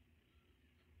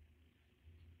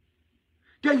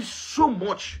 There is so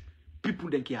much people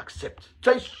that can accept.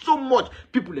 There is so much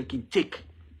people that can take.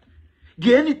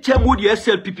 The any time with the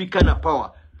SLPP kind of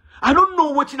power, I don't know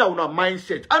what in our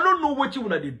mindset. I don't know what you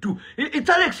wanna do. It's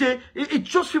like say, it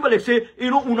just feel like say,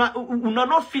 you know, una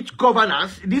not fit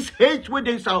governance. This hate where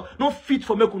they are not fit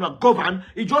for make una govern.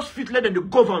 It just fit let them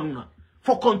govern una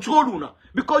for control una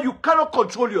because you cannot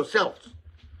control yourselves.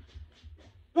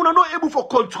 Una not able for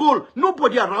control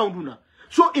nobody around una.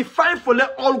 So it fine for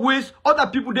let always other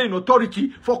people there in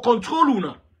authority for control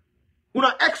una.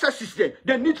 Una excesses there.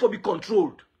 They need to be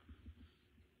controlled.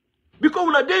 Because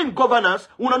when they in governance,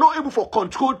 we are not able to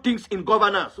control things in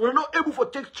governance. We are not able to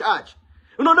take charge.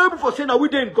 We are not able to say now we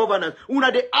they in governance. We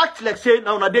are they act like say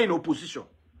now they in opposition.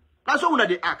 That's how we are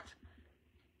they act.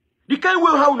 The kind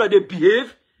way how we they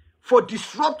behave for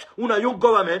disrupt una young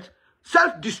government,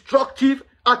 self-destructive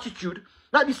attitude.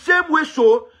 Now the same way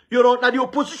so you know, now the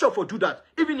opposition for do that.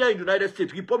 Even here in the United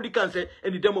States, Republicans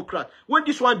and the Democrats. When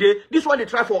this one they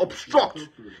try for obstruct.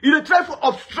 You know, try for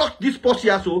obstruct this policy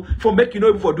also for making you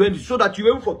able for doing this, so that you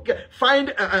able for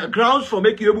find grounds for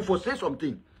making you able for say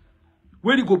something.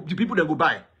 When you go, the people that go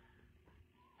by.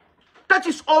 That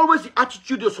is always the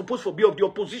attitude you're supposed to be of the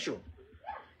opposition,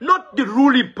 not the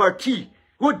ruling party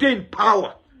who they in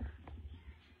power.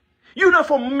 You know,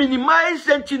 for minimize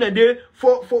something and they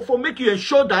for make you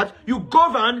ensure that you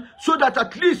govern so that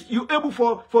at least you able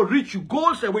for reach your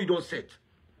goals the way you don't set.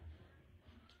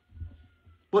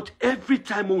 But every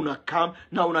time una come,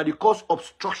 now una they cause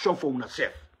obstruction for una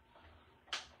self.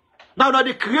 Now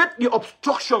they create the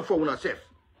obstruction for una self.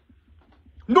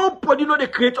 Nobody know they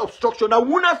create obstruction. Now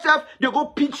una self they go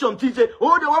pitch something, say,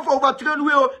 oh, they want for overtrain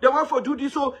way, oh, they want for do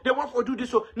this, oh, they want for do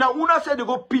this, oh. Now una self they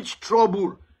go pitch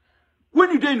trouble.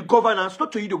 When you're in governance,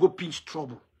 not to you to go pinch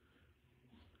trouble.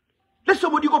 Let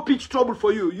somebody go pinch trouble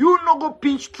for you. You not go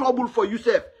pinch trouble for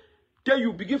yourself. Then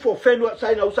you begin for fend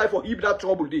sign outside for him that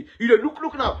trouble day. You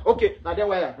look now. Okay, now then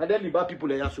why? Now then LIMBA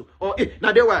people are so. Oh, hey,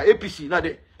 now then why? APC, now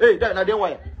then. Hey, now then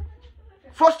why?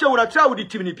 First time when I try with the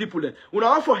team people there, when I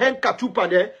want for hand katupa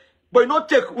there, but you not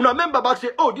take. When I remember back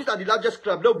say, oh, these are the largest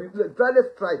club. Let's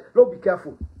try. Let's be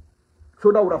careful. So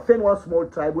now when I find one small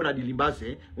tribe, when I the LIMBA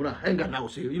say, when I hang now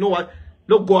say, you know what?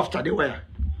 Don't go after the wire.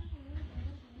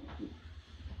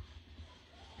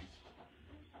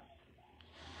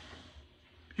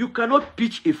 You cannot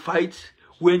pitch a fight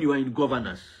when you are in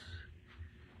governance.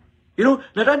 You know,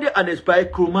 Nadande and Espy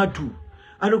Kroma do.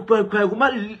 And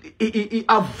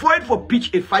avoid for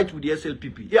pitch a fight with the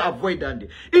SLPP. Yeah, avoid that.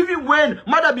 Even when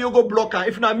Madam go blocker,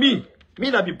 if not me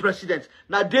not be president,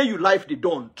 now there you life the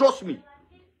dawn. Trust me.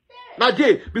 Now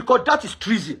there, because that is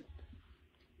treason.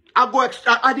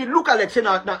 I did look at like say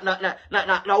na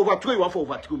overthrow you want for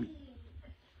overthrow me.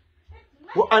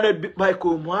 And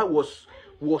Michael Moore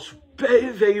was very,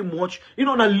 very much, you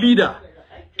know, a leader.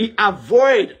 He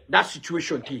avoid that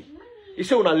situation. He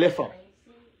said, "Una left him."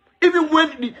 Even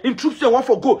when in troops they want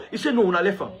for go, he said, "No, una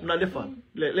left him.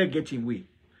 Let get him way."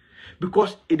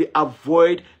 Because it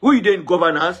avoid when you in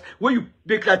governance, when you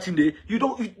make that in there,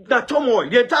 that turmoil,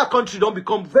 the entire country don't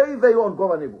become very, very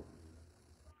ungovernable.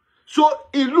 So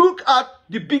he look at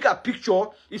the bigger picture.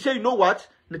 He said, you know what?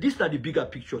 Now, this is not the bigger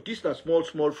picture. This is a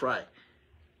small fry.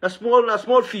 A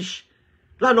small fish.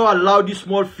 Let not allow this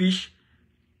small fish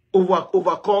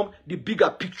overcome the bigger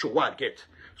picture what I get.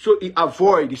 So he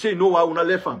avoid. He say, no, I will not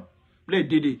left him. Let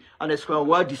did it. And explain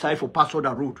why decide for pass on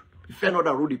the road. If you know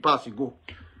the road, he pass, he go.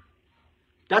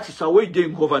 That is how we do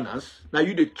in governance. Now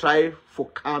you try for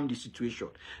calm the situation.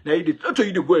 Now you not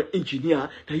you go engineer.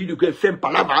 Now you go fem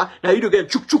palava. Now you go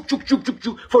chuk.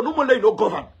 For no more you no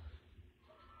govern.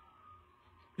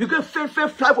 You can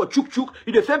fly for chuk.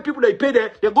 You defend people that you pay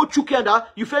there. They go chuk yanda.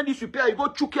 You find this repair. You go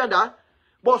chuk yanda.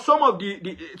 But some of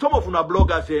our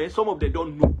bloggers, some of them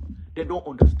don't know. They don't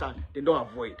understand. They don't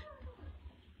avoid.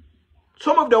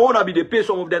 Some of them want to be the pay,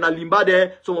 some of them are limba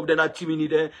there, some of them are timini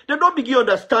there. They don't begin to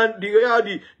understand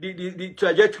the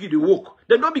trajectory they walk.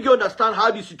 They don't begin to understand how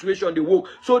the situation they walk.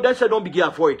 So they say don't begin to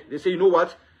avoid. They say, you know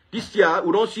what? This year,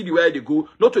 we don't see the way they go,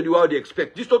 not to the way they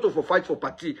expect. This is not for fight for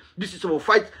party. This is for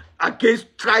fight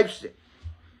against tribes.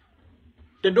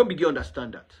 They don't begin to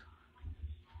understand that.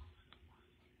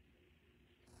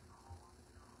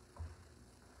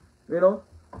 You know?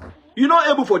 You're not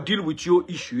able to deal with your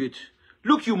issue.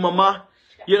 Look, you mama.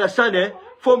 You understand, eh?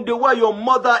 From the way your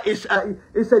mother is a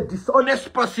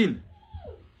dishonest person.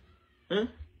 Eh?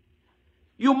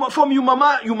 From your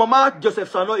mama,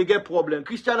 Joseph SANNOH, you get problem.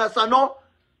 Christiana SANNOH,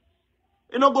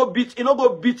 you not go beat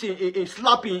in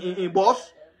slapping in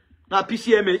boss. Now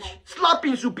PCMH.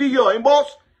 Slapping superior in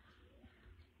boss.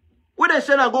 When they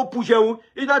say I go push you,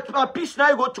 is that a piece now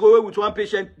you go throw away with one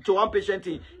patient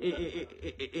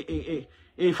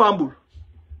in Fambul.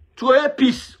 To a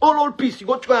piece, all piece, you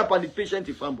go try upon the patient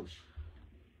in fumbles.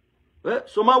 Well,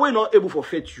 so my way not able to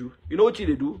fetch you. You know what they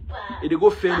do? They go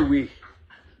fair away.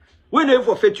 When they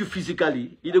able to fetch you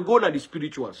physically, they go on the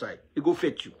spiritual side. They go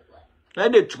fetch you.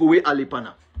 And they throw away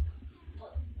Alepana.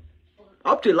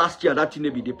 Up to last year, that thing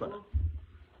be deeper.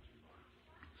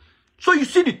 So you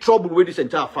see the trouble with this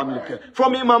entire family.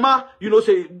 From a mama, you know,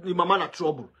 say the mama na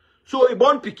trouble. So a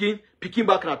born picking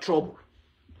back na trouble.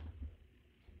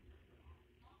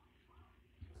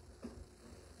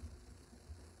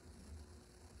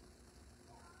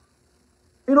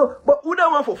 You know, but we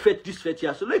don't want to fetch this fetch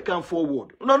here, so they come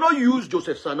forward. We don't use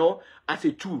Joseph SANNOH as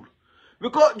a tool.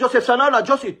 Because Joseph SANNOH is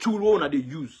just a tool that they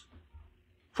use.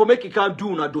 For make it can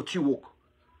do a dirty work.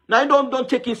 Now, he don't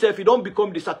take himself, he don't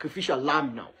become the sacrificial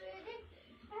lamb now.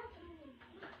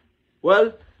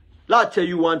 Well, let me tell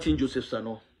you one thing, Joseph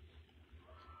SANNOH.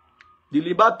 The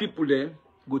Limba people then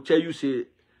go tell you, say,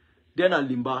 then a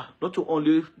Limba, not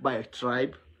only by a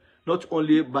tribe, not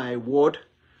only by a word,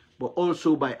 but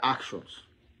also by actions.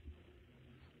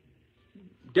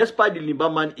 Despite the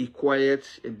Limba man is quiet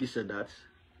and this and that,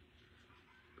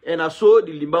 and I saw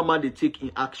the Limba man they take in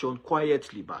action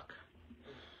quietly back.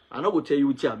 I'm not going to tell you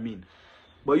what I mean,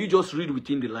 but you just read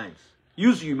within the lines.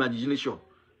 Use your imagination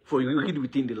for you read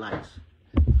within the lines.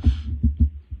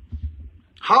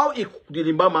 How the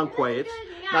Limba man quiet,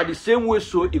 now the same way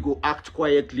so he go act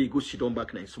quietly, go sit down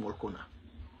back in a small corner.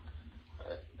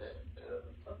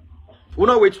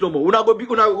 Una wait no more. Una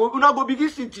go begin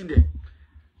sitting there.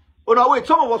 Una wait.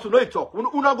 Some of us will not talk.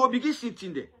 Una go begin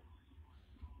sitting there.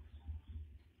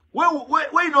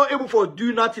 Where you not able to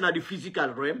do nothing at the physical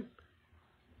realm,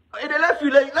 and they let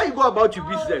you go about your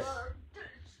business.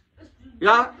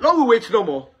 Yeah, no we wait no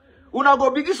more. Una go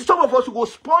begin. Some of us will go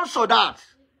sponsor that.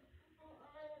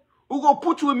 We go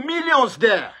put with millions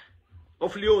there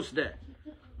of leos there.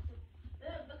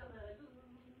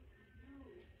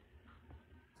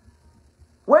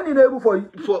 When you're able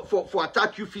for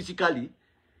attack you physically,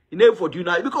 you're able for do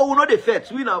that because we know the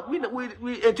facts. We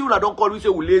until I don't call we say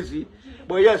we lazy,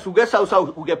 but yes, we get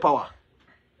South we get power.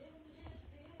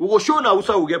 We will show now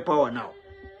we get power now.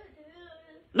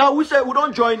 Now we say we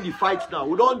don't join the fight now.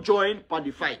 We don't join for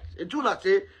the fight. Until I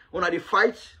say when the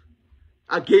fight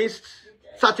against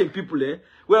certain people,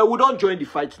 well we don't join the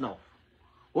fight now.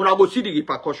 When I go see the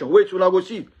repercussion. Wait, when I go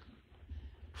see.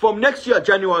 From next year,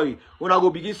 January, when I go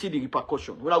begin see the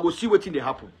repercussion, when I go see what thing they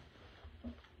happen.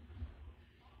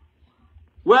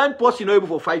 When person not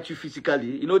able to fight you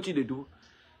physically, you know what they do?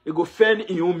 They go fend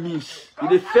in your means.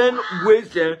 They fend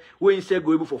ways there where instead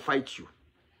go able to fight you.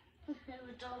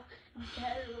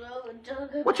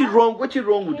 What is wrong? What is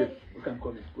wrong with them? You can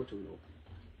come in. Go to your room.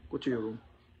 Go to your room.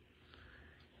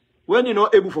 When you're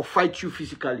not able to fight you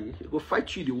physically, they go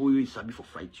fight you the way you sabi for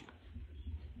fight you.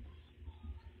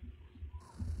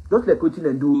 Just like what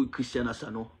they do Christiana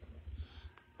SANNOH.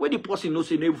 When the person knows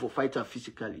he's able to fight her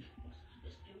physically,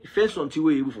 he finds something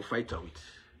where he's able to fight her with.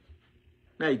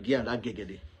 Now he get that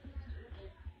gegede.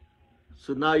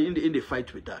 So now in the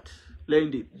fight with that. Let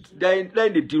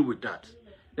him deal with that.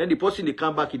 Then the person they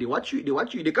come back, they watch you,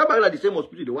 they come back like the same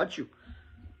hospital, they watch you.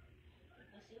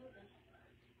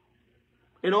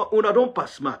 You know, una don't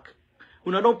pass mark.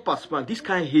 Una don't pass mark. This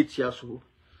kind of hate here so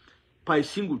by a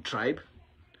single tribe.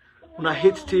 Una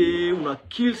hate stay, una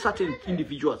kill certain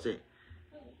individuals. Eh.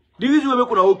 The reason why we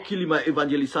gonna go kill him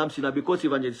Evangelist Samson because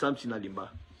Evangelist Samson Limba.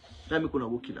 Now we gonna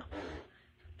go kill him.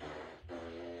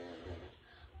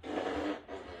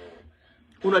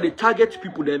 Una they target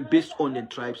people then based on the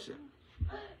tribes. Eh.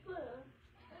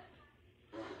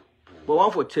 But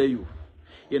one for tell you,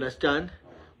 you understand?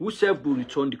 Whosoever will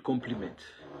return the compliment.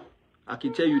 I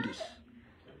can tell you this.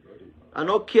 I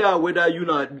don't care whether you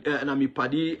know me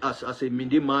paddy as a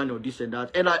Mende man or this and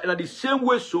that. And the same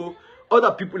way so,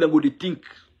 other people then go to think.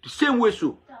 The same way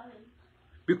so.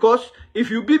 Because if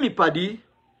you be me paddy,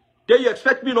 then you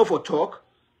expect me not for talk.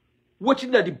 Watching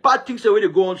that the bad things the way they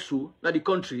go on so, na the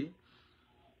country,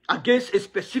 against a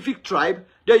specific tribe,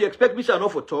 then you expect me to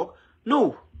not for talk.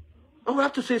 No. I will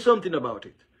have to say something about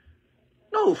it.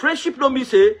 No, friendship don't mean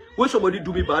say when somebody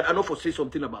do me bad, I not for say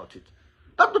something about it.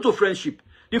 That's not a friendship.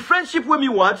 The friendship when me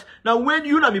want, now when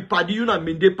you na me paddy, you na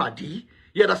Mende paddy,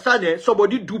 you understand eh?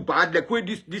 Somebody do bad, like when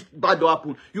this bad do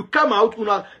happen, you come out,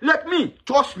 una like me,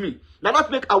 trust me. Now that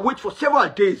make I wait for several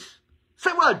days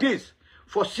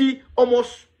for see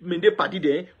almost Mende paddy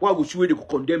there, why go see where they go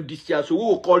condemn this year, so who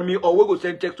will call me or who go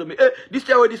send text to me, hey, this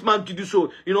year where this man to do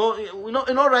so, you know,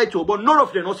 right, but none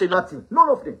of them not say nothing, none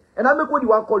of them. And I make when the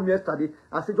one called me yesterday,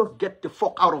 I said just get the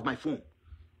fuck out of my phone,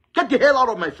 get the hell out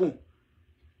of my phone.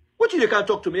 What you they can't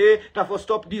talk to me, hey, that for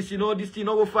stop this, you know, this thing,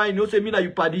 no go fine, you know, say me now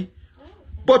you paddy.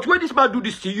 But when this man do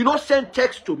this thing, you not send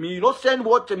text to me, you not send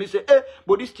word to me, say, hey,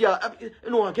 but this thing, you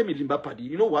know, I get me limba paddy,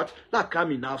 you know what, that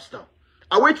come in now.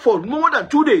 I wait for more than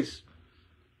 2 days.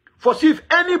 For see if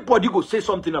anybody go say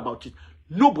something about it.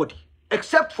 Nobody.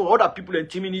 Except for other people and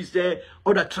Timinis there,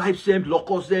 other tribes there,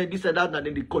 locals there, this and that, and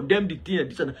then they condemn the thing and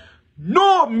this and that.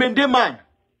 No Mende man,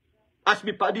 as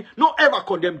me paddy, no ever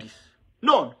condemn this.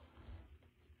 None.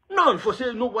 None. For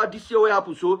say, no, what this year will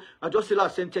happen. So, I just say,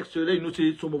 like, send text to you, you know,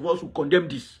 say, some of us will condemn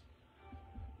this.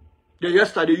 Then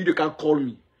yesterday, you they can call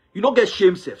me. You don't get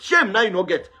shame, self. Shame now you don't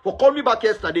get. For call me back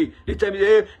yesterday, they tell me,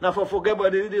 hey, now for forget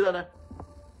about this and that.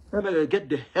 I'm gonna get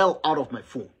the hell out of my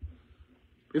phone.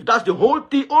 If that's the whole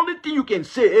thing, only thing you can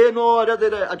say, hey, no,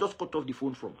 I just cut off the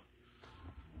phone from her.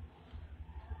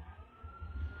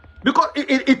 Because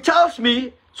it tells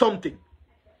me something.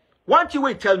 One thing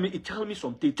where it tell me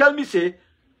something. Tell me, say,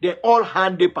 they all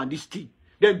hand up on this thing.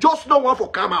 Then just no one for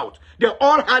come out. They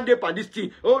all hand up on this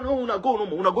thing. Oh, no, una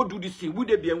go do this thing. Would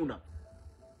they be una?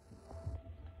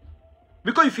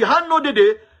 Because if you had no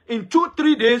day, in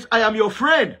 2-3 days, I am your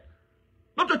friend.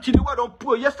 Not a thing I don't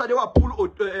pull. Yesterday I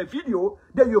pull a video,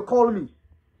 then you call me.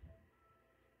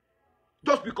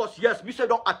 Just because, yes, me say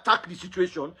don't attack the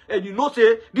situation, and you know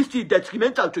say this is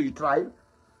detrimental to your tribe.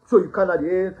 So you cannot,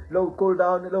 hey, no, cool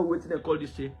down, no, wait and call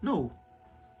this thing. No.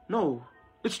 No.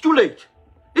 It's too late.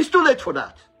 It's too late for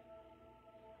that.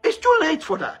 It's too late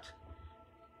for that.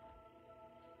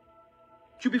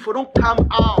 You before don't come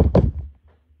out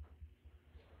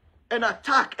and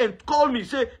attack and call me,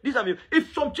 say, this is me.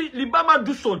 If something, Limba man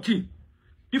do something,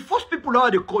 the first people now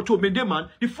they call to Mende man,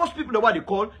 the first people now they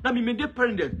call, now me Mende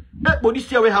parent. But this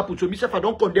year what happened to me, if I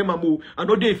don't condemn a move, I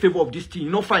know they in favor of this thing, you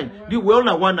know, fine. The well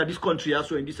now one at this country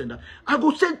also and this and that. I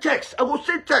go send text.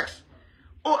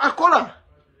 Oh, I call her.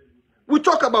 We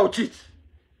talk about it.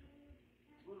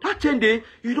 That 10 day,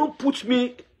 you don't put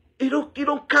me, you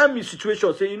don't calm me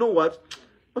situation, say, you know what?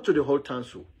 Not to the whole time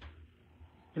so.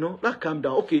 You know, that calm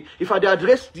down. Okay, if I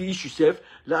address the issue self,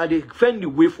 like they find the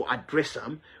way for address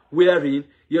them, wherein,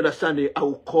 you understand, I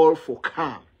will call for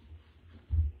calm.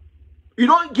 You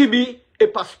don't give me a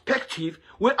perspective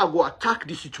where I go attack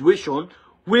the situation,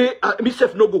 where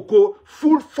myself no go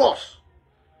full force.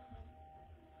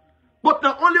 But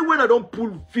now only when I don't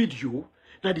pull video,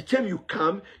 now the time you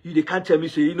come, they can't tell me,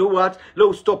 say, you know what,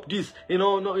 let's stop this, you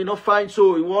know, fine,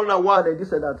 so you all know one and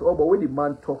this and that. Oh, but when the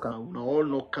man talk, now all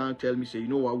no can't tell me, say, you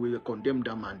know what, we'll condemn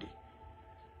that man.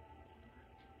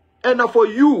 And now for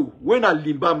you, when a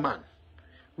Limba man,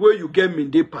 where you get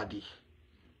Mende party,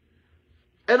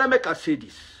 and I make her say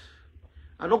this,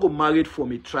 I'm not going married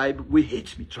from a tribe where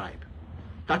hates me tribe.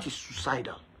 That is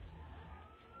suicidal.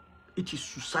 It is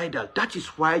suicidal. That is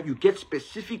why you get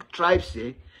specific tribes,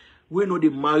 say, where no they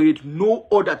married no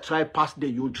other tribe past their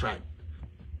own tribe.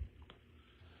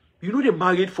 You know they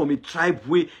married from a tribe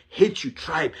where hate you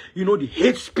tribe. You know the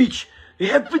hate speech.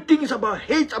 Everything is about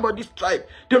hate about this tribe.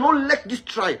 They don't like this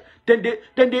tribe. Then they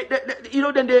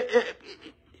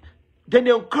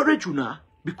encourage you now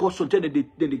because sometimes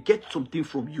they get something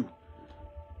from you.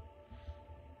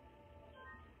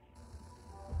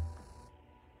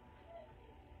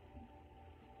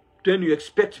 then you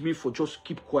expect me for just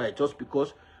keep quiet just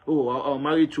because, oh, I'm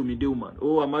married to Minde woman.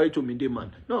 Oh, I'm married to Minde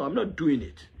man. No, I'm not doing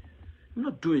it. I'm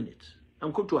not doing it.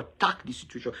 I'm going to attack the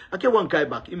situation. I get one guy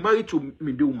back. He married to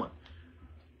Minde woman.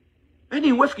 And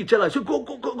in West tell us,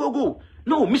 go.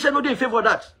 No, me say no, they in favor of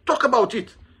that. Talk about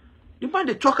it. The man,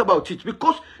 they talk about it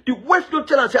because the West don't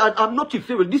tell us, I'm not in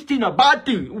favor. This thing a bad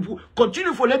thing. If we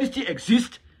continue for let this thing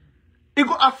exist, it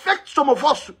will affect some of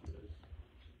us.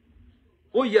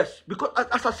 Oh yes, because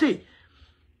as I say,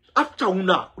 after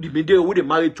una the Mende who they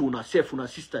married to una self, una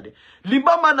sister,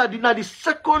 Limba man na the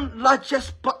second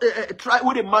largest tribe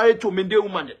who they married to Mende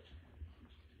woman,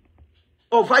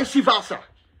 or vice versa.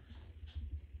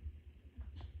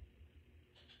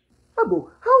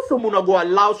 How someone go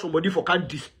allow somebody for can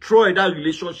destroy that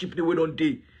relationship the way don't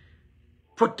they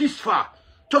for this far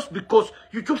just because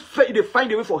you just they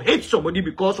find a way for hate somebody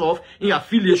because of in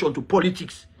affiliation to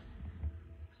politics.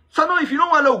 So now if you don't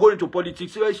want to go into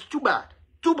politics, it's too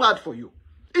bad for you.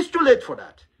 It's too late for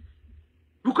that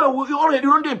because we already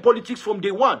run in politics from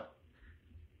day one.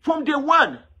 From day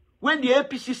one, when the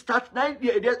APC starts,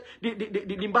 the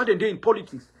Limba they in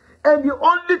politics, and the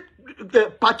only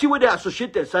party where they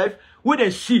associate themselves, where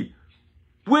they see,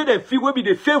 where they feel, where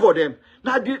they favor them,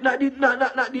 now the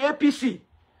APC.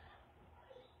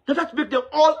 Now that make them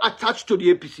all attached to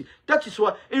the APC. That is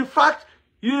why, in fact,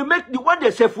 you make the one they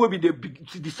self will be they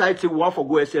decide say we want for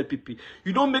go SLPP.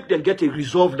 You don't make them get a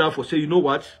resolve now for say, you know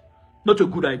what? Not a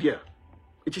good idea.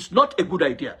 It is not a good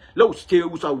idea. Let's stay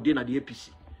with our day at the APC.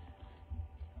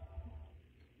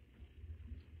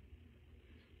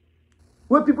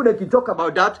 When people they can talk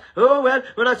about that, oh well,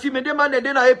 when I see Mende man and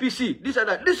then a APC, this and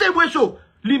that. The same way so,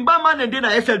 Limba man and then a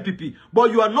SLPP.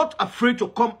 But you are not afraid to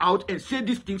come out and say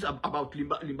these things about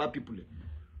Limba people.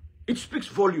 It speaks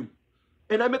volume.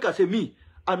 And I make us say, me,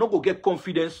 I not go get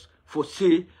confidence for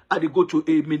say, I go to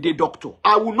a Mende doctor.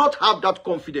 I will not have that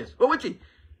confidence. But wait,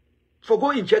 for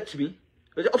go inject me.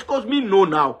 Of course, me know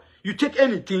now. You take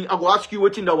anything, I will ask you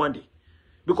waiting that one day.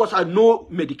 Because I know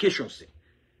medications.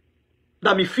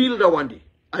 Now me feel that one day.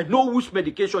 I know which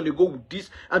medication they go with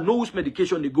this. I know which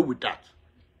medication they go with that.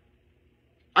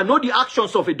 I know the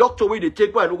actions of a doctor where they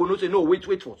take. Where I don't go say no. Wait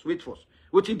first.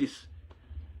 Wait in this.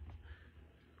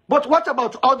 But what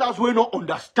about others who not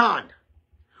understand?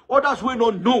 Others who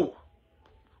not know?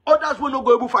 Others who not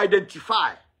go able to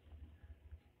identify?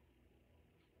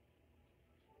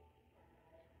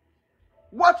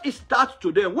 What is that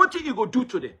to them? What did you go do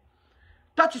to them?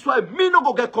 That is why me no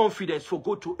go get confidence for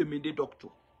go to a Mende doctor.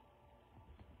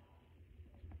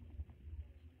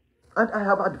 And I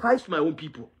have advised my own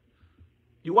people.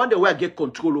 The one that way I get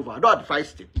control over, I don't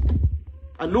advise them.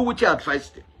 I know what I advise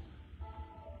them.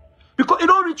 Because it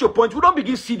don't reach a point, we don't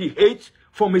begin to see the hate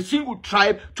from a single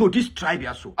tribe to this tribe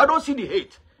here. So I don't see the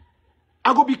hate.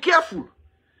 I go be careful.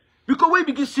 Because when you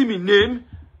begin to see me name,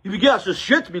 you begin to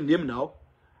associate me name now.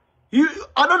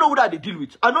 I don't know what they deal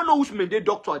with. I don't know which Mende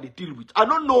doctor they deal with. I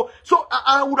don't know. So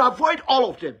I would avoid all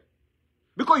of them.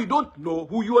 Because you don't know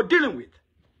who you are dealing with.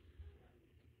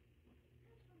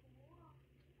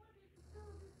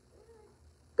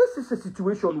 This is a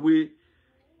situation where,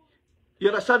 you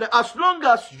understand, that as long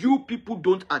as you people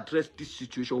don't address this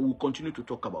situation, we'll continue to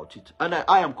talk about it. And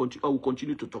I will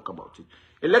continue to talk about it.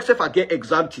 Unless if I get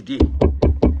exam today.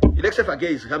 Unless if I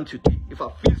get exam today. If I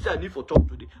feel say I need for talk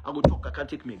today, I go talk. I can't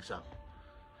take my exam.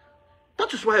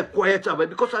 That is why I quiet away.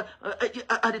 Because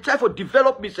I try for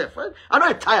develop myself. Right? I know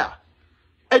I tire.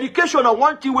 Education are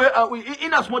one thing where,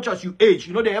 in as much as you age,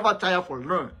 you know they ever tire for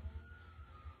learn.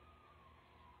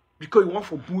 Because you want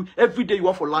to move, every day you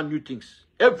want to learn new things.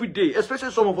 Every day,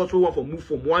 especially some of us who want to move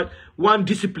from one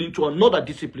discipline to another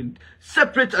discipline.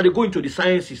 Separate and they go into the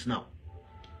sciences now.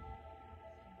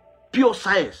 Pure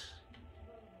science.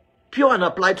 Pure and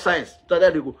applied science. There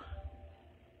they go.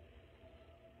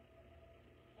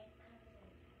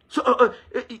 So,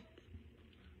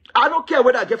 I don't care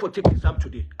whether I get for take exam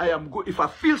today. I am good. If I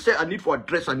feel say I need to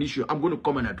address an issue, I'm going to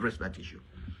come and address that issue.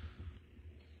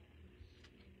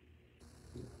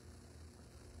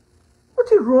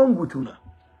 What is wrong with Una?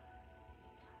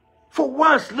 For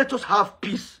once, let us have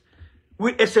peace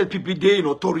with SLPP Day in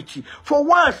authority. For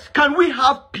once, can we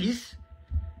have peace?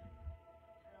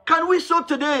 Can we say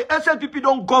today SLPP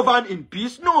don't govern in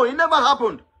peace? No, it never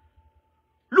happened.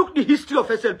 Look the history of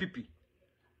SLPP.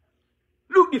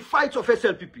 Look the fights of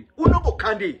SLPP. Uno go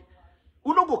Kande.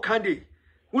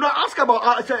 Una ask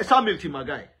about Samuel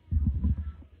Timagai.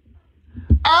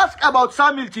 Ask about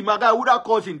Samuel Timagai who that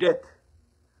causing death.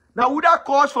 Now who that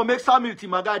cause for make Samuel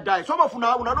Timagai die? Some of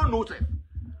una don't know that.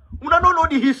 Una don't know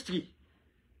the history.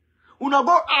 Una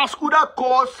go ask who that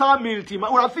cause Samuel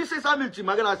Timagai. Una feel say Samuel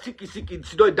Timagai na sick,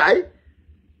 she don't die.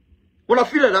 Una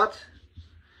feel like that?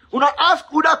 Una ask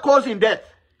who that causing death.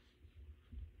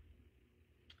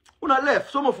 Una left.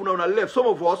 Some of una left. Some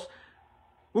of us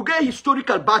who get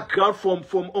historical background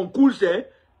from uncles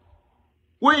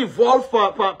we involved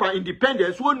for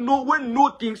independence. We know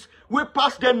things. We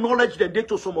pass their knowledge then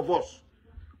to some of us.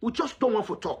 We just don't want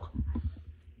to talk.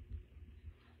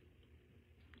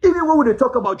 Even when they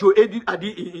talk about your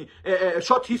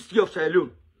short history of Sierra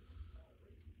Leone,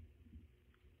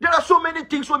 there are so many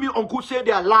things when my uncle say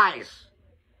they are lies.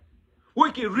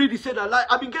 We can read, he said that lie.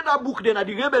 I mean, get that book then, and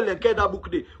the rebel and get that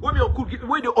book there. When my uncle,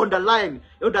 when they underline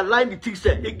the things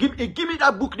there, he give me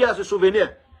that book there as a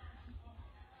souvenir.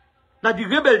 Now the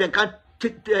rebel then can't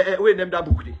take away them that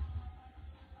book there.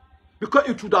 Because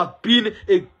it would have been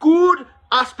a good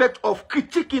aspect of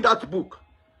critiquing that book.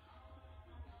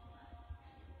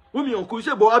 When my uncle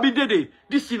said, but I mean,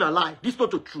 this thing a lie, this is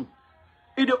not true.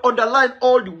 He underlined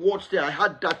all the words there. I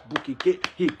had that book.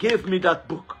 He gave me that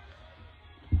book.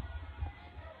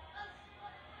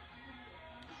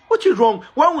 What is wrong?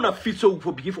 Why would I feel so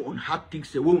for begin for unhard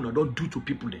things that we don't do to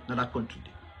people there in that country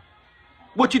there?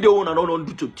 What did they want to don't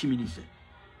do to Timini say?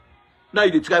 Now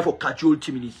they try for casual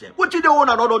Timini say. What did they want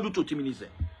to don't do to Timini say?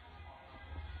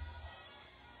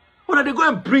 When they go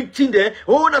and bring things there,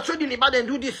 oh, that's so the Limba then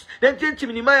do this, then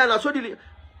Timini Maya, that's so the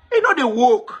it's not the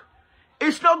work.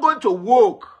 It's not going to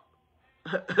work.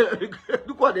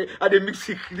 Look what they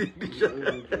mixing.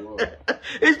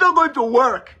 It's not going to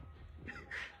work.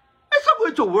 It's not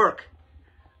going to work.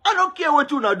 I don't care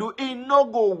what you do. It's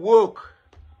not going to work.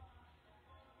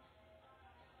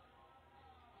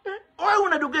 Why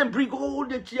want to go and bring all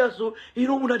the tears? So you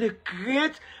know, when they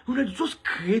just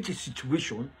create a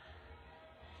situation.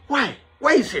 Why?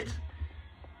 Why is it?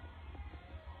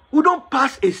 We don't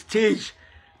pass a stage.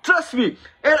 Trust me.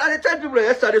 And I tell people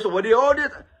yesterday, somebody all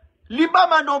this Limba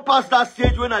man don't pass that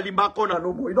stage when a Limba corner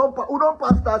no more. We don't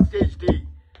pass that stage day.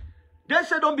 They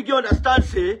say don't begin understand.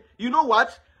 Say you know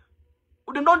what?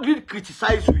 They don't need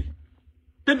criticize we.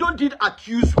 They don't need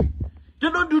accuse we. They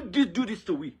don't do this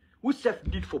to we. We self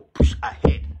need for push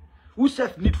ahead. We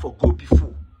self need for go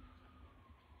before.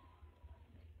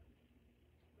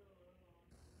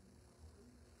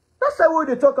 That's why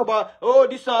they talk about, oh,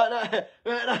 this na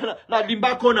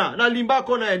Limba corner,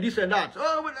 and this and that.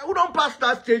 Oh, we don't pass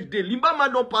that stage day. Limba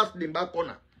man don't pass Limba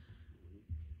corner.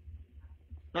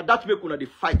 Now that make una the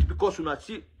fight because una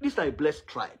see this is a blessed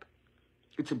tribe.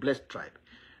 It's a blessed tribe.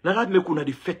 Now that make una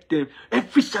defect them.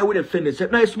 Every side will defend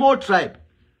themselves. Now a small tribe.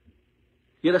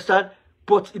 You understand?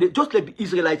 But just like the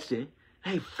Israelites say,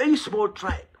 a very small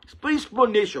tribe, it's a very small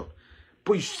nation.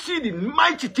 But you see the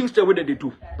mighty things that they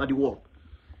do at the world.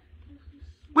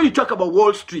 When you talk about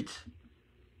Wall Street,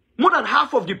 more than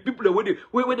half of the people that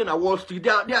were in Wall Street, they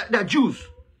are Jews.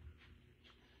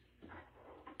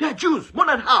 They are Jews. More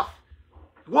than half.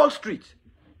 Wall Street,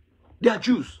 they are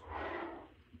Jews.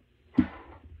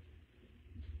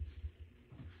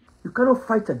 You cannot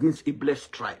fight against a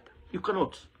blessed tribe. You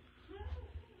cannot.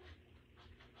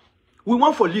 We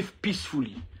want to live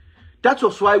peacefully. That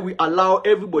was why we allow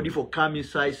everybody to come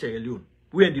inside Sierra Leone.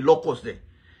 We're in the locals there.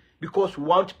 Because we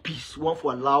want peace. We want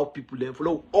to allow people there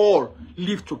to all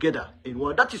live together in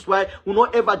one. That is why we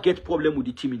don't ever get problem with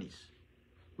the Timinis.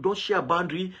 We don't share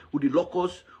boundary with the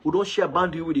locals. We don't share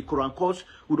boundary with the Korankos.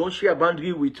 We don't share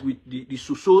boundary with the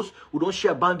Susos. We don't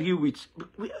share boundary with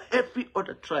every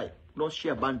other tribe. We don't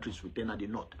share boundaries with them at the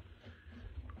north.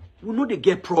 We know they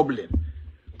get problem.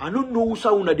 I don't know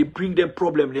how they bring them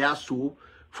problem there so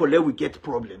for let we get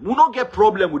problem. We don't get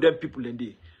problem with them people in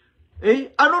there. Eh?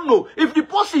 I don't know. If the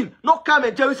person not come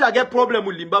and tell you say I get problem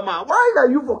with Limba man, why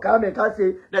are you for come and can't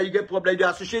say that you get problem? You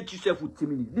associate yourself with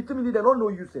Timini. The Timini, they don't know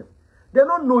you, sir. They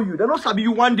don't know you. They don't sabi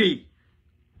you one day.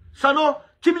 SANNOH,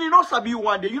 Timini not sabi you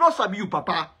one day. You not sabi you,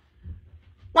 Papa.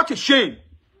 What a shame.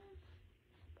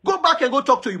 Go back and go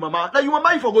talk to your mama. Now your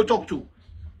mama if you go talk to.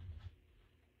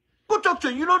 Go talk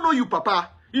to you. You don't know you,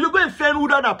 Papa. You don't go and find who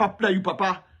that you,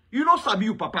 Papa. You don't sabi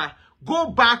you, Papa. Go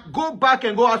back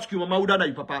and go ask your mama who that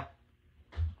you, Papa.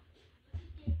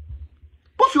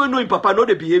 But you know him, Papa, not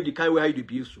they behave the kind way they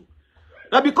behave so.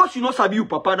 Now because you know sabi you,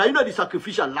 Papa, now you know the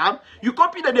sacrificial lamb, you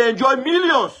copy that they enjoy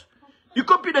millions. You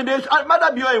copy that they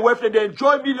mother be and wife that they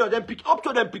enjoy millions, then pick up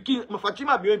to them picking,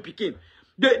 Fatima be picking.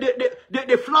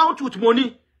 They flaunt with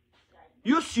money.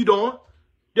 You sit down,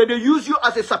 then they use you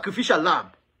as a sacrificial lamb.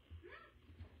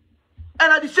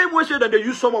 And at the same way say that they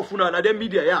use some of una and then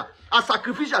media, yeah, as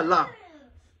sacrificial lamb.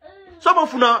 Some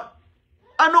of una,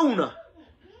 I know una.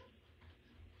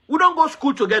 We don't go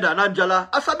school together, Nanjala.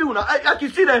 I sabi una. I can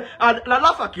see that and la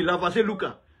laugh at you, I say,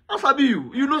 Luca. I sabi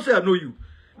you. You know say I know you.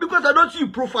 Because I don't see your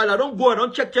profile. I don't go, I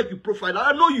don't check your profile.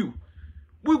 I know you.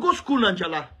 We go school in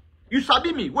Njala. You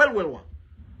sabi me well.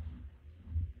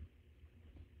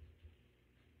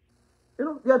 You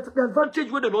know, the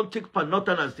advantage where they don't take per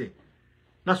northerners there.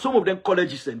 Now some of them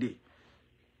colleges and they.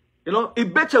 You know, a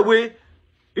better way,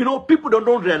 you know, people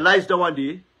don't realize that one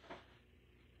day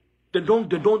they don't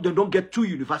get 2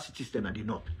 universities then at the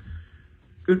north.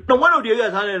 Now one of the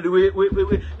areas the way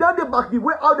then they back the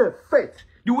way how they fight,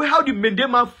 the way how the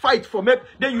Mendema fight for make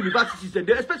their universities and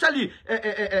they, especially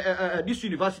this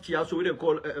university also what they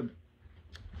call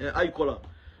how you call it,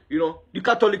 you know, the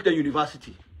Catholic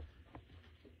university.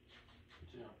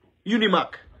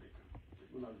 Unimac.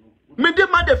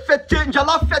 Mendema they fight change a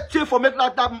lot fight for make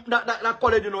that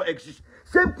college you know exist.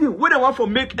 Same thing when they want to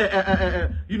make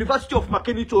University of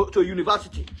Makeni to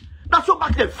university. That's what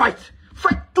back then fight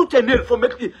tooth and nail for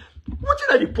make it. What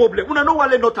is the problem? We don't know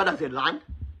what not as a land.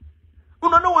 We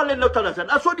don't know what not as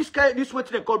a. I saw this way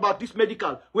they call back this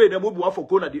medical where they move for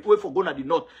go the way for go na the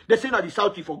north. They say na the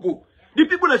south for go. The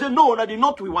people they say no na the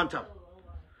north we want them.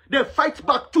 They fight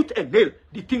back tooth and nail.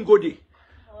 The thing go there.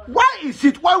 Why is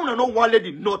it? Why we don't know why let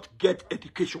the north get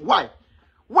education? Why?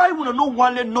 Why we don't know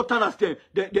why let northerners they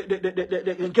get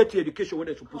the education when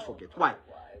they're supposed to get? Why?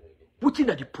 What is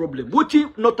the problem? What is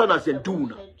northerners they do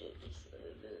now?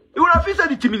 You wanna feel say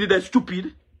the timid they're stupid?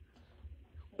 You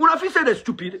wanna feel say they're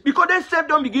stupid? Because they self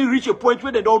don't begin reach a point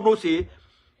where they don't know say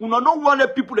we don't know why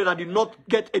let people that did not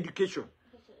get education.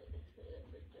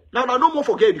 Now no more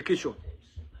forget education.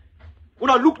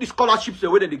 When I look the scholarships the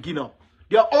way they give now,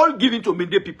 they are all given to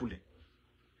Mende people.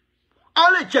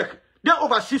 I'll check. They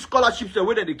overseas scholarships the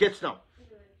way that they get now.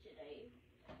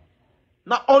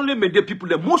 Not only Mende people,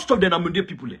 most of them are Mende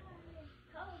people.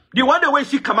 The one that way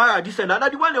see Kamara this and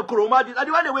that, the one that Koroma this,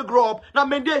 the one that way grow up. Now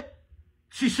Mende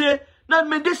Sise, now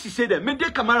Mende Sise there,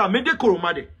 Mende Kamara, Mende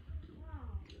Koroma there.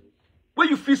 When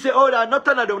you feel say, oh, they are not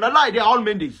another, they lie, they are all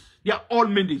Mendes. They are all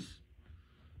Mendes.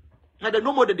 And they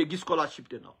no more than they give scholarship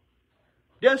there now.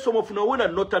 Then some of you know when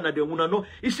are not another, know.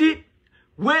 You see,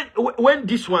 when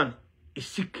this one is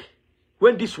sick,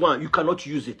 when this one you cannot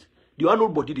use it, the one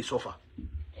old body they suffer.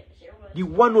 The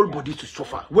one old body to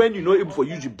suffer. When you know able for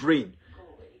use your brain.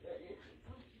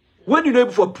 When you know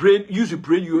able for use your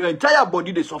brain, your entire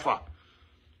body they suffer.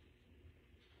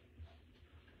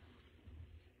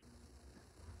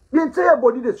 The entire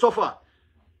body they suffer.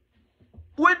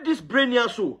 When this brain here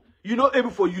so, you know able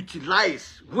for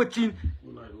utilize waiting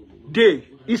day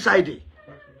inside it.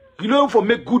 You know for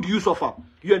make good use of her.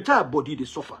 Your entire body they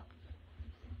suffer.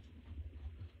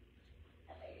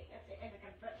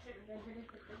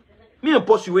 Me and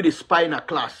Posse where they spy in a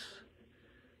class.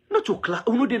 Not your class,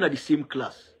 we know they're not the same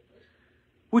class.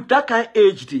 With that kind of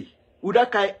age, you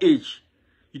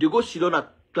they go sit down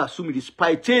at classroom, you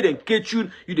spy, tell them, catch you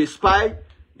they spy,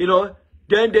 you know,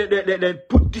 then they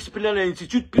put disciplinary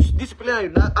institute,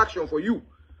 disciplinary action for you.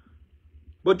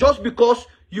 But just because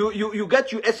you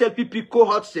get your SLPP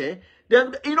cohorts there,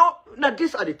 then, you know, now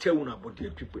these are the tell about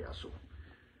the people here, so.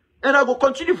 And I will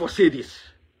continue to say this.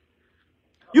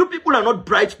 You people are not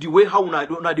bright the way how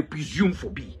they presume for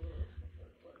be.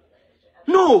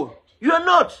 No, you are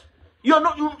not. You are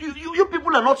not. You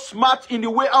people are not smart in the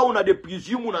way how they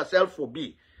presume yourself for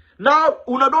be. Now,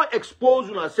 we don't expose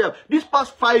yourself. This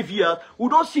past 5 years, we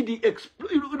don't see the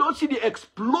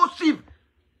explosive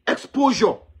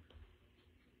exposure.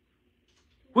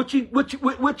 What you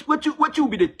will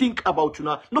be the think about you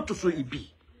now? Not to so it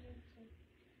be.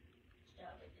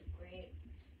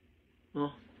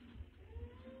 No.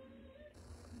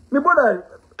 My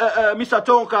brother, Mr.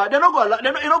 Tonka, they're not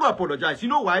gonna apologize. You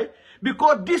know why?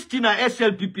 Because this thing are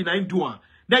SLPP na doing.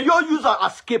 Then you use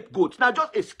a scapegoat. Now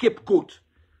just a scapegoat.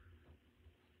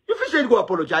 You feel say you go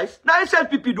apologize? Now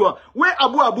SLPP do. Where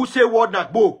Abu say word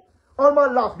like bo. All my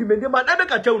laugh, the man. I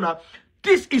can tell you now.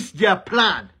 This is their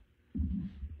plan.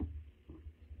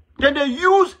 Then they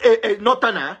use a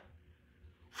Northerner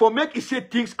for make it say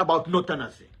things about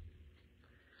Northerners.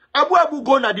 Abu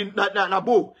go na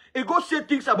bo. He go say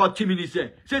things about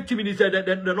Timinize. Say Timinize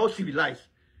they're not civilized.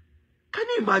 Can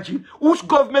you imagine whose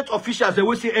government officials they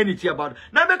will say anything about it?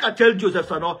 Now I can tell Joseph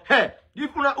SANNOH, hey,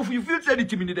 if you feel say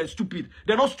anything they're stupid,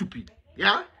 they're not stupid.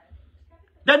 Yeah?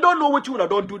 They don't know what you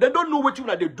don't do. They don't know what you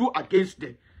they do against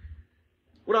them.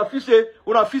 When I feel say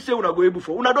go able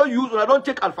for. When I don't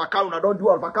take Alpha Can, when I don't do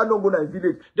Alpha Can, don't go to the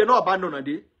village. They're not abandoned a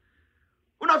day.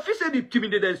 When I feel say the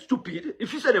timid they're stupid,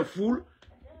 if you say they're fool,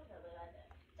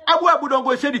 Abu don't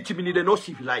go say the timid they're not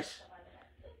civilized.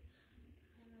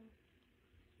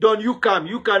 Don't you come,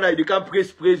 they can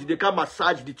praise, they can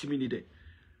massage the timid.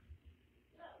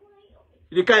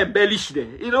 They can embellish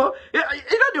them. You know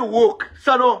they work.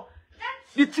 SANNOH,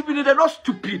 the timid they're not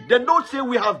stupid. They don't say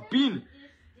we have been.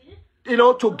 you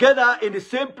know, together in the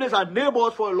same place and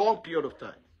neighbors for a long period of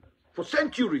time. For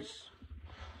centuries.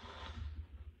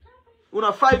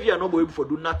 Una 5 years, not be able to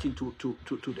do nothing to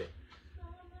them.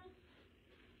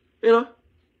 You know?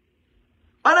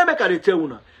 And I make a tell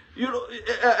una, you know,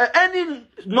 any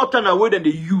northern way that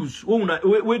they use,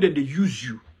 way that they use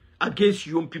you against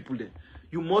young people, then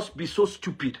you must be so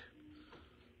stupid.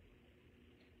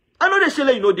 I know they say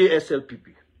like, you know, the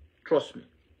SLPP. Trust me.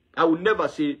 I will never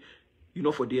say, you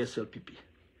know, for the SLPP.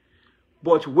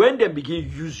 But when they begin to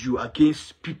use you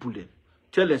against people, then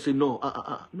tell them, say, no,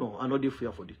 no, I'm not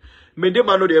fair for this.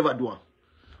 Mendema no they ever do.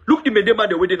 Look the Mendema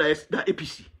the way they na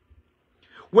APC.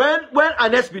 When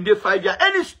Anes been there 5 years,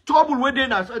 any trouble when they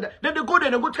then they go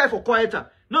there and go try for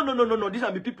quieter. No. These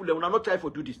are the people that will not try for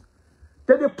do this.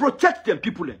 Then they protect them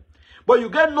people. But you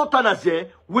get northerners there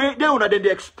where then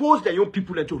they expose their young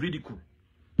people to ridicule.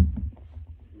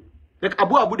 Like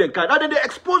Abu then can. And then they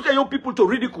expose their young people to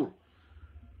ridicule.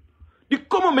 The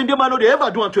common Mendema no they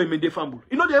ever do unto a Mende family.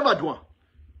 You know they ever do.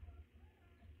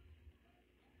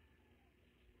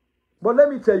 But let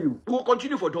me tell you, we will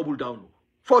continue for double down.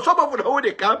 For some of them, when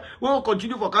they come, we will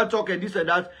continue for can't talk and this and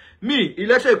that. Me,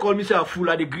 let's say you call me say a fool,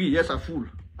 I agree. Yes, a fool.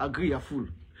 Agree, a fool.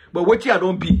 But what I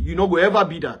don't be, you know, will ever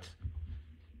be that.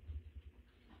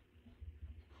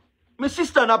 My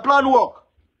sister, na plan work.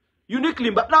 Uniquely,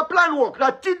 but na plan work.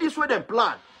 Now, think this way them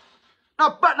plan.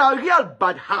 Now, real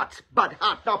bad heart.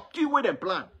 Now, think way them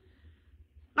plan.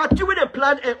 Now, think way them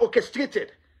plan and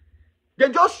orchestrated. They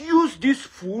just use this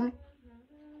fool.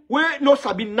 We no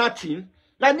sabi nothing.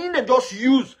 Now, they just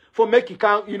use for making,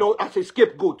 you know, as a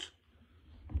scapegoat.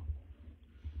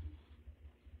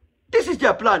 This is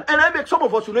their plan. And I make some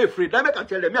of us who are not afraid. I make I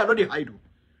tell them, I know they hide.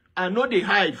 I know they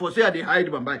hide. For say they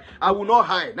hide, but I will not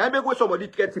hide. Now I make when somebody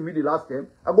threatened me the last time,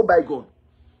 I go buy gun.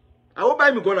 I will buy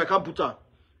me gun, I can't put her.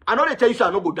 I know they tell you, so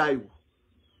I no go die.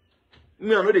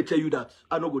 Me, I know they tell you that.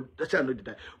 I no go, that's I know they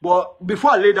die. But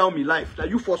before I lay down my life, that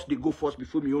you first, they go first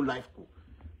before my own life go.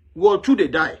 Well, two, they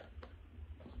die.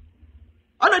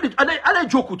 I don't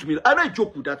joke with me. I don't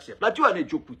joke with that stuff. That's you I don't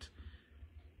joke with.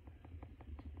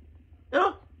 You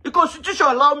know? The Constitution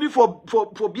allow me for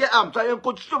bear arms. The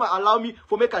Constitution allow me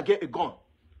for make I get a gun.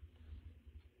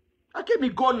 I get me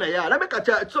gun now,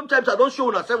 yeah. Sometimes I don't show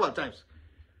una several times.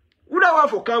 Who that one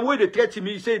for come where they threaten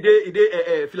me, say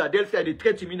they Philadelphia, they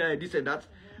threaten me and this and that.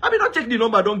 I mean, don't check the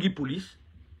number, don't give police.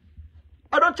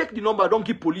 I don't check the number, don't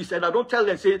give police, and I don't tell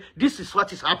them, say, this is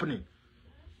what is happening.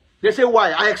 They say,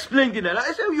 why? I explained it, and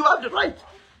I say, you have the right.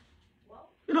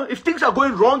 You know, if things are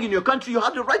going wrong in your country, you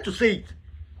have the right to say it.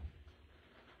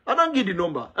 I don't give the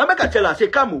number. I make a tell her, say,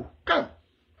 come. I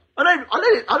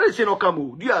don't say no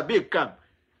come. Do you a big come?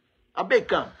 A big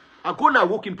come. I go now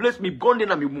walk in place, me gun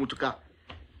in and me mutuka.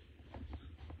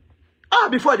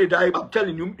 Before they die, I'm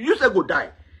telling you, you say go die.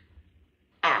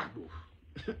 I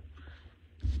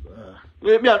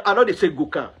know they say go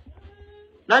come.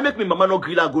 Now make me mama no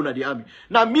grilla go na the army.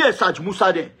 Now me and Saj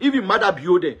Musa there, even Mother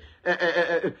Bio there.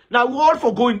 Now we all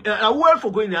for going in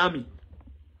the army.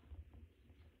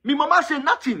 Me mama say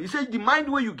nothing. He said the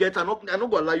mind where you get, I'm not gonna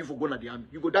allow you for going to the army.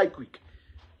 You go die quick.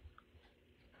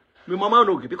 Me mama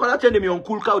no get because I tell them me on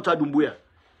cool couch at Dumbuya.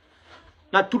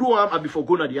 Now through I be for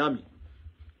going to the army.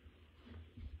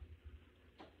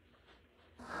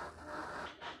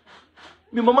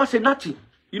 Me mama say nothing.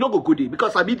 You not go there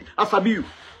because I sabi you.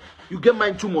 You get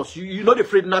mine too much. You're not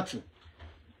afraid nothing.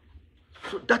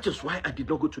 So that is why I did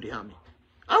not go to the army.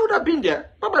 I would have been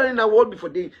there. Probably in the world before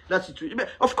doing that situation.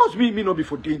 Of course, me not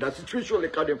before doing that situation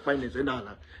like how them finance and all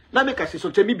that. Now make I say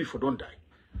so tell me before don't die.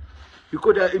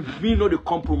 Because me not the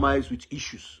compromise with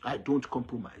issues. I don't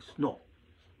compromise. No.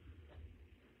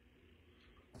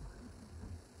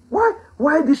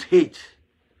 Why this hate?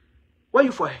 Why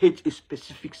you for hate a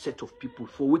specific set of people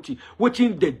for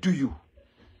waiting they do you?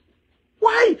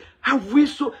 Why have we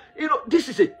so, you know, this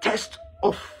is a test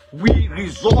of we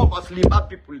resolve as Limba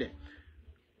people then.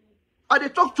 And they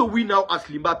talk to we now as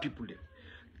Limba people then.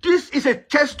 This is a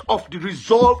test of the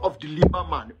resolve of the Limba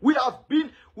man. We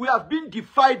have been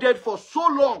divided for so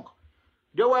long.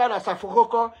 They were in a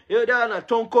Safokoko, they were in a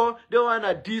Tonko, they were in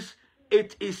a this.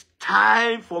 It is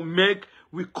time for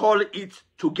we call it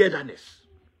togetherness.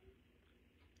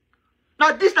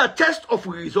 Now this is a test of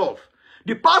resolve.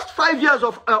 The past 5 years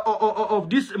of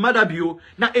this Madabio,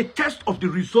 now a test of the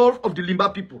resolve of the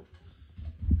Limba people.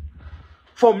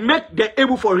 For make them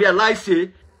able to realize,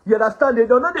 say, you understand, they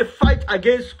don't know they fight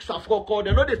against Safroko,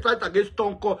 they know they fight against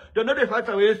Tonko, they know they fight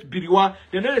against Biriwa,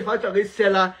 they know they fight against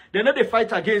Sela, they know they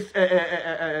fight against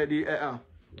the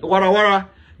Warawara.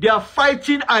 They are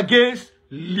fighting against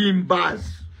Limbas.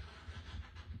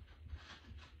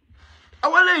 I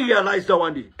want to realize that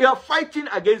one day. They are fighting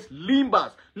against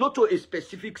limbas, not to a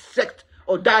specific sect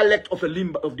or dialect of the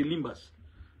limbas.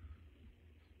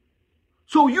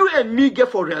 So you and me get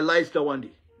for realize that one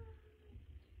day.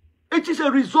 It is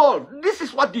a resolve. This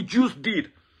is what the Jews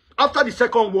did after the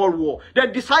Second World War. They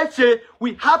decide, say,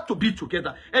 we have to be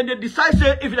together. And they decide,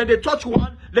 say, if they touch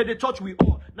one, then they touch we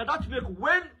all. Now that's make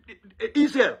when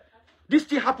Israel, this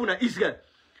thing happened in Israel,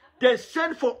 they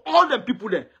send for all the people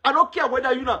there. I don't care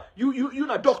whether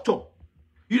you're a doctor.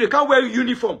 You can't wear a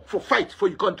uniform for fight for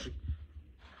your country.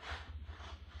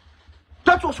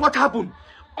 That was what happened.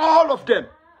 All of them.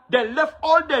 They left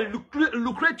all their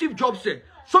lucrative jobs there.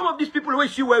 Some of these people who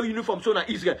see wear uniforms in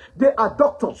Israel, they are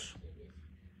doctors.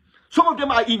 Some of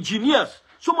them are engineers.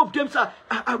 Some of them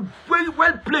are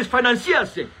well placed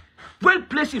financiers, well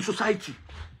placed in society.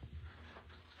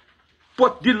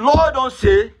 But the Lord don't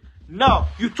say, now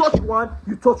you touch one,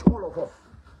 you touch all of us.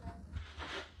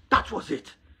 That was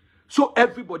it. So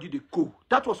everybody they go.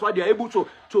 That was why they are able to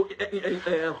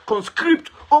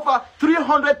conscript over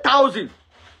 300,000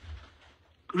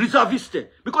 reservists,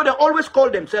 because they always call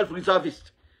themselves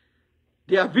reservists.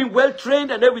 They have been well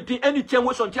trained and everything. Anytime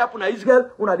when something happen in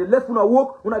Israel, when they left, when they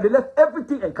walk, when they left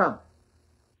everything and come.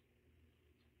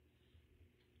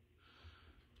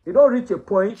 It don't reach a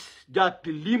point that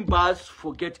the limbas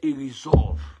forget a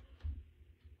resolve.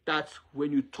 That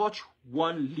when you touch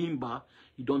one limba,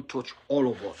 you don't touch all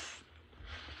of us.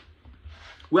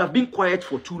 We have been quiet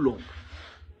for too long.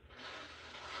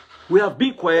 We have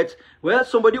been quiet. Well,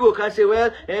 somebody will can say,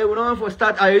 well, hey, we don't want to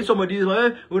start. I hear somebody,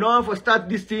 well, we don't want to start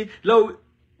this thing. No,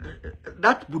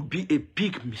 that would be a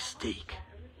big mistake.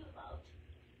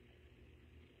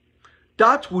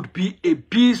 That would be a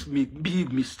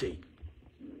big mistake.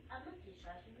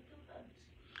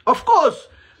 Of course,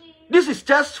 this is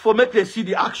just for make them see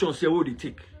the actions they will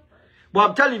take. But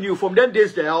I'm telling you, from them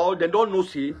days they don't know,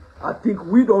 see, I think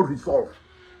we don't resolve.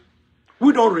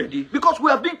 We don't ready. Because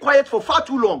we have been quiet for far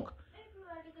too long.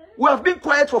 We have been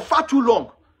quiet for far too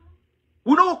long.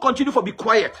 We not go continue for be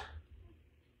quiet.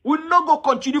 We not go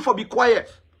continue for be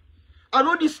quiet. I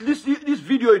know this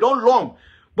video is don't long,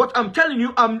 but I'm telling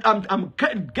you, I'm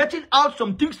getting out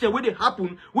some things that when they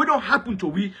happen, we don't happen to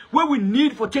we, where we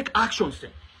need for take actions.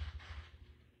 Then.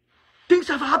 Things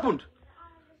have happened,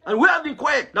 and we have been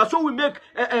quiet. That's why we make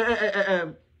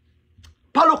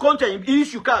palo content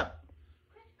if you can.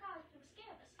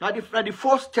 Now the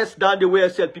first test down the way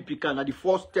SLPP can. Now the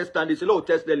first test down they say, "Lo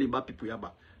test the limba people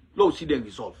yaba, lo see them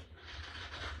resolve."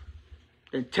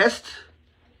 Then test,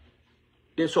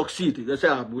 then succeed. They say,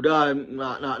 "Ah, Buddha,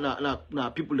 na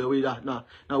people the way that na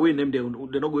we name them,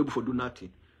 they not go able to do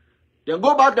nothing." Then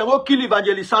go back, then go kill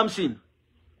Evangelist Samson.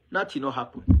 Nothing not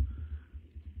happen.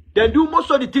 Then do most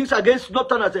of the things against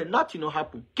Northerners, and nothing not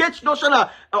happen. Catch national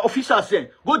officers, then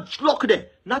go lock them.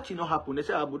 Nothing not happen. They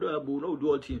say, "Abu, no do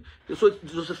all things." So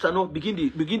Joseph SANNOH begin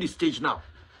the stage now.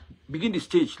 Begin the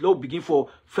stage. Low begin for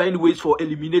find ways for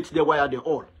eliminate the wire they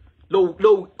all.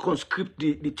 Low conscript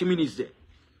the Timinis there.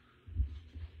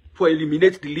 For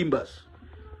eliminate the limbas.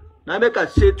 Now I make I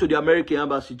say to the American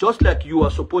embassy, just like you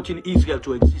are supporting Israel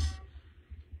to exist.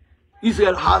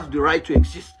 Israel has the right to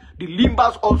exist. The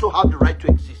limbas also have the right to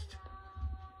exist.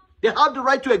 They have the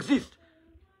right to exist.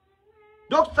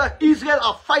 Doctors Israel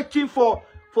are fighting for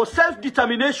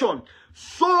self-determination.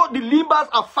 So the limbas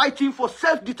are fighting for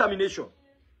self-determination.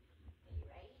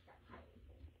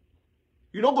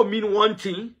 You don't go mean one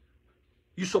thing.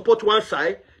 You support one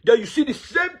side. Then you see the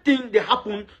same thing that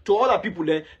happen to other people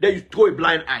there. Then you throw a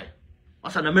blind eye.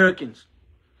 As an American.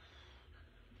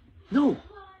 No.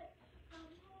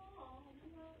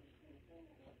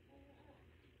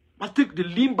 I think the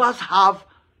limbas have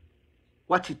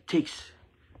what it takes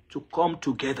to come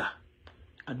together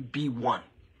and be one.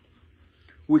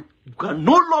 We can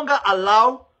no longer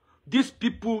allow these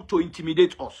people to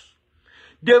intimidate us.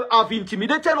 They have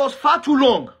intimidated us far too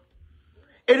long.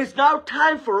 It is now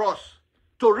time for us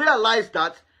to realize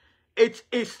that it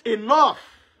is enough.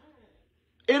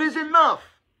 It is enough.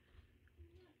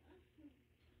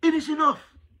 It is enough.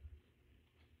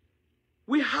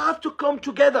 We have to come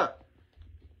together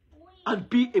and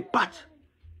be a part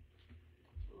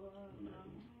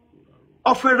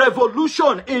of a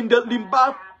revolution in the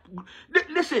Limba.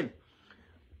 Listen,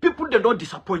 people, they don't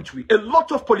disappoint me. A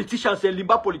lot of politicians and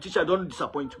Limba politicians don't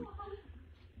disappoint me.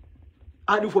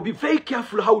 And we will be very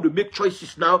careful how we make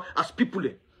choices now as people.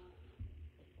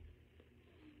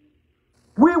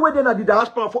 We were then at the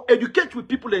diaspora for educate with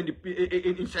people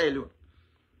in Sierra Leone.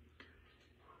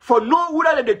 For know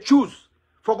whether they choose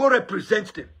for go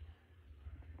represent them.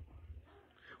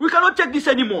 We cannot take this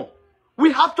anymore.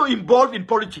 We have to involve in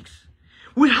politics.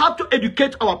 We have to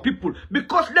educate our people.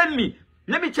 Because let me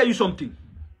tell you something.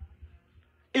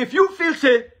 If you feel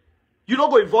say you don't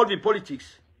go involved in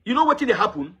politics, you know what will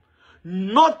happen?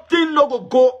 Nothing no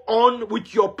go on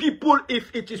with your people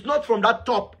if it is not from that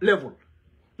top level.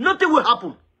 Nothing will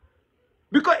happen.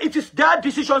 Because it is their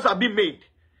decisions are being made.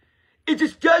 It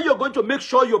is there you're going to make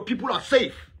sure your people are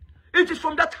safe. It is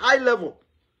from that high level.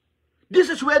 This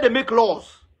is where they make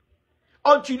laws.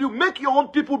 Until you make your own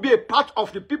people be a part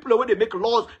of the people where they make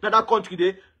laws in that country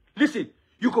there, listen,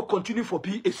 you could continue for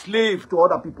be a slave to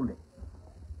other people there.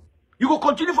 You could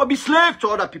continue for be slave to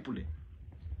other people there.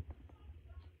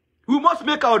 We must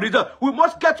make our result. We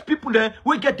must get people there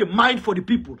who get the mind for the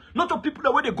people. Not the people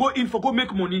that when they go in for go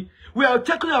make money. We are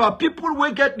taking our people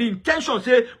who get the intention,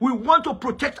 say, we want to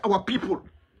protect our people.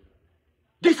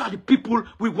 These are the people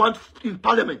we want in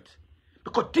parliament.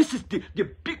 Because this is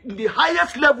the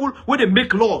highest level where they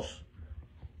make laws.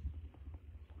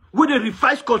 Where they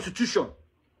revise constitution.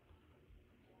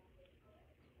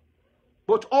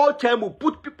 But all time we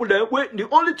put people there where the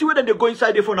only thing that they go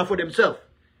inside there for themselves.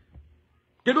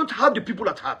 They don't have the people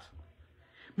at heart.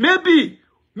 Maybe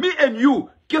me and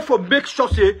you get for make sure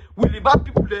say we Limba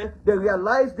people there, they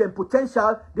realize their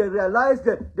potential, they realize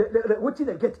what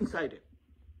they get inside them.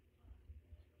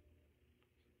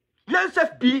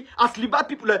 Let be as Limba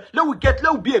people there, let we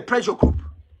be a pressure group.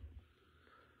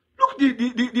 Look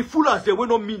the foolers they will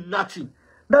not mean nothing.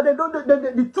 Now they don't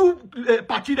the two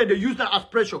parties that they use that as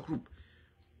pressure group.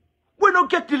 We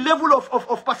don't get the level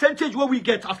of percentage where we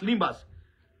get as Limbas.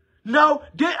 Now,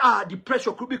 they are the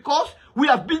pressure group because we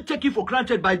have been taken for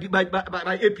granted by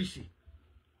APC.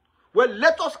 Well,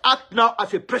 let us act now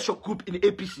as a pressure group in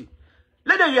APC.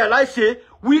 Let them realize, say,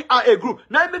 we are a group.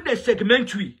 Now, make the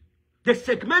segment we. The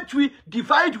segment we,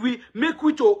 divide we, make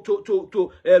we to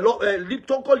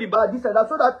Limba, this and that,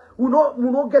 so that we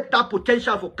not get that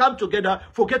potential for come together,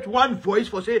 for get one voice,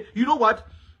 for say, you know what?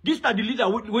 These are the leader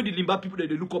where the Limba people that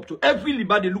they look up to. Every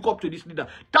Limba they look up to this leader.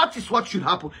 That is what should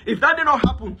happen. If that did not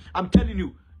happen, I'm telling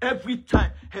you, every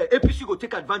time APC go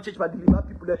take advantage by the Limba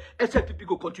people, SLPP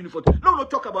go continue for. No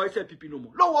talk about SLPP no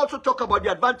more. No also talk about the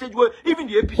advantage where even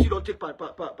the APC don't take by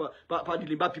the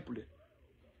Limba people.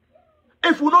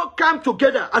 If we not come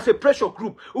together as a pressure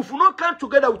group, if we not come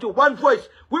together with one voice,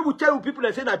 we will tell people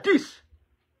and say that this,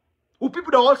 who people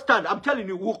that all stand, I'm telling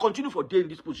you, we will continue for day in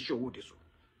this position with this one.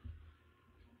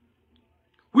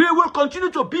 We will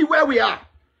continue to be where we are.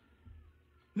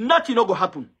 Nothing not going to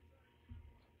happen.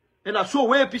 And I saw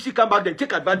where APC come back, then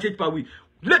take advantage by we.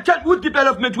 Let's tell what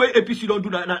development where APC don't do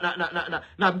na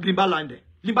Limba line there.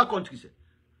 Limba countries.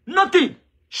 Nothing.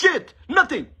 Shit.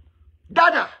 Nothing.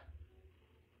 Dada.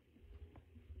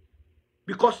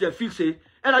 Because they feel say,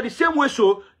 and at the same way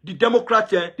so, the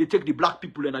Democrats, they take the black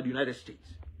people in the United States.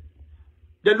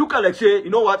 They look at like say, you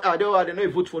know what, they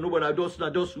don't vote for nobody,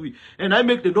 those we. And I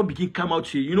make them don't begin come out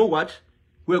say, you know what,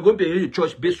 we're going to make a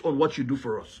choice based on what you do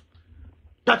for us.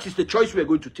 That is the choice we're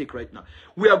going to take right now.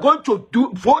 We are going to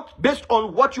vote based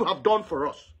on what you have done for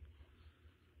us.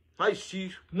 I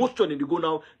see most of them, they go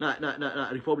now,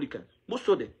 Republican. Most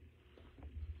of them.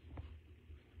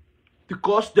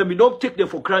 Because they may not take them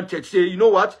for granted. Say, you know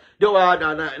what? They are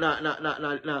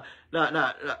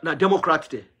Democrats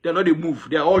there. They're not a move.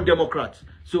 They are all Democrats.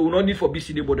 So we don't need for BC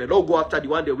anybody. Don't go after the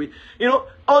one they way. You know,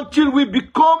 until we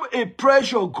become a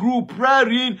pressure group,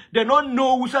 wherein they don't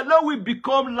know. We said, now we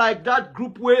become like that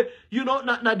group where, you know,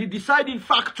 the deciding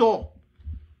factor.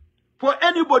 For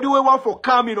anybody who want for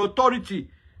calm in authority.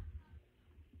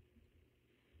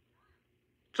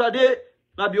 So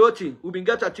we've been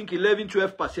get I think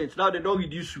 11-12%. Now they don't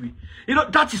reduce we. You know,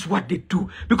 that is what they do.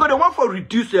 Because they want for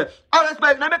reduce now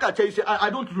make I tell you, say, I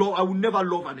will never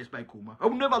love Ernest Kuma. I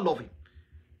will never love him.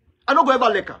 I don't go ever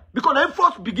like her. Because they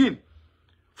first begin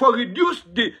for reduce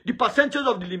the percentage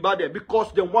of the Limba there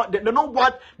because they don't want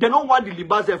the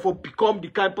Limbas there for become the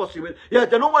kind possible. Yeah,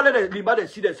 they don't want the Limba there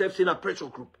see themselves in a pressure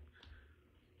group.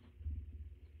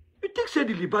 You think say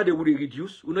the Limba they will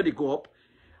reduce? Will not they go up?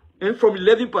 And from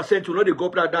 11% to not they go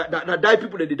up that die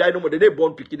people that they die no more, they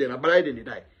born picking them, and then they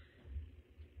die.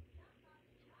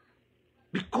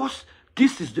 Because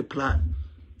this is the plan.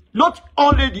 Not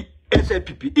only the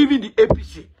SLPP, even the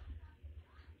APC.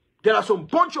 There are some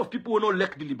bunch of people who don't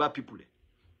like the Limba people.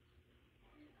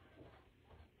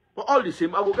 But all the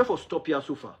same, I will go for stop here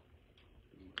so far.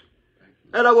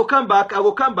 And I will come back,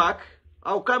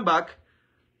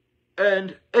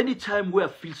 and anytime where I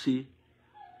feel say,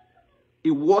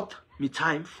 it worth me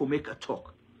time for make a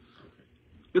talk.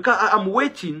 Because I'm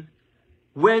waiting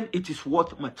when it is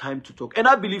worth my time to talk. And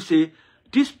I believe, say,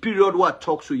 this period where I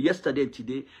talked to yesterday and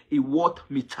today, it worth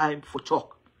me time for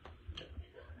talk.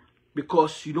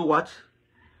 Because, you know what?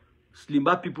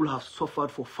 Limba people have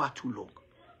suffered for far too long.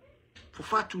 For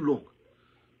far too long.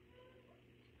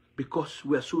 Because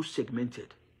we are so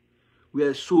segmented. We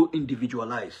are so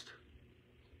individualized.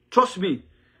 Trust me.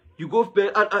 You go,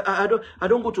 I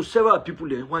don't go to several people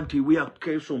there one day. We have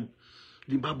carried some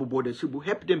Limba bobo. They say,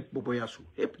 help them, boboyasu.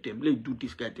 Help them. Let's do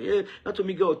this guy. Hey, not to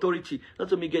me get authority. Not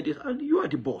to me get this. And you are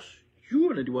the boss.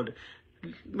 You are the one.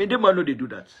 May them know they do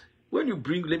that. When you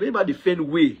bring, remember the fend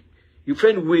way. You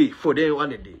fend way for them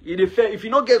one day. If you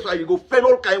don't get so, you go fend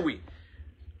all kind of way.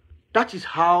 That is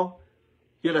how,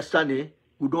 you understand,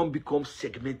 we don't become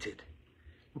segmented.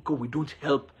 Because we don't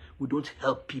help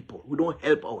people. We don't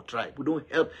help our tribe. We don't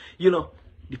help,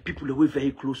 the people that we're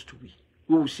very close to.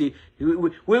 We will say,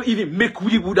 we'll even make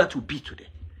we that to be today.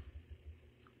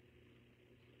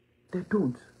 They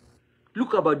don't.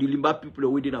 Look about the Limba people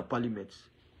within our parliaments.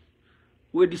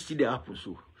 Where this thing happen,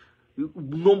 so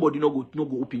nobody no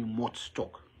go open mouth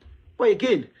talk. But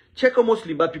again, check almost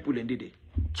Limba people and did it.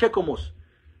 Check almost.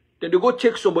 Then they go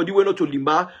check somebody went out to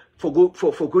Limba for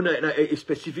going a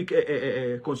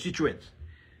specific constituent.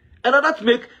 And that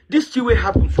make this thing will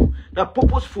happen so. Now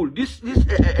purposeful. This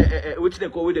what they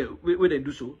call when they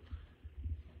do so.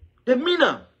 They mean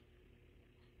now.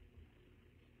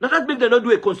 Now that make them not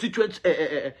do a constituent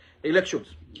elections.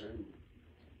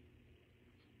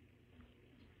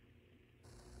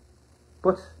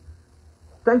 But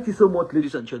thank you so much,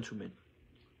 ladies and gentlemen,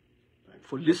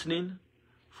 for listening,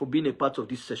 for being a part of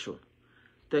this session.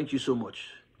 Thank you so much.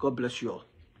 God bless you all.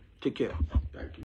 Take care. Thank you.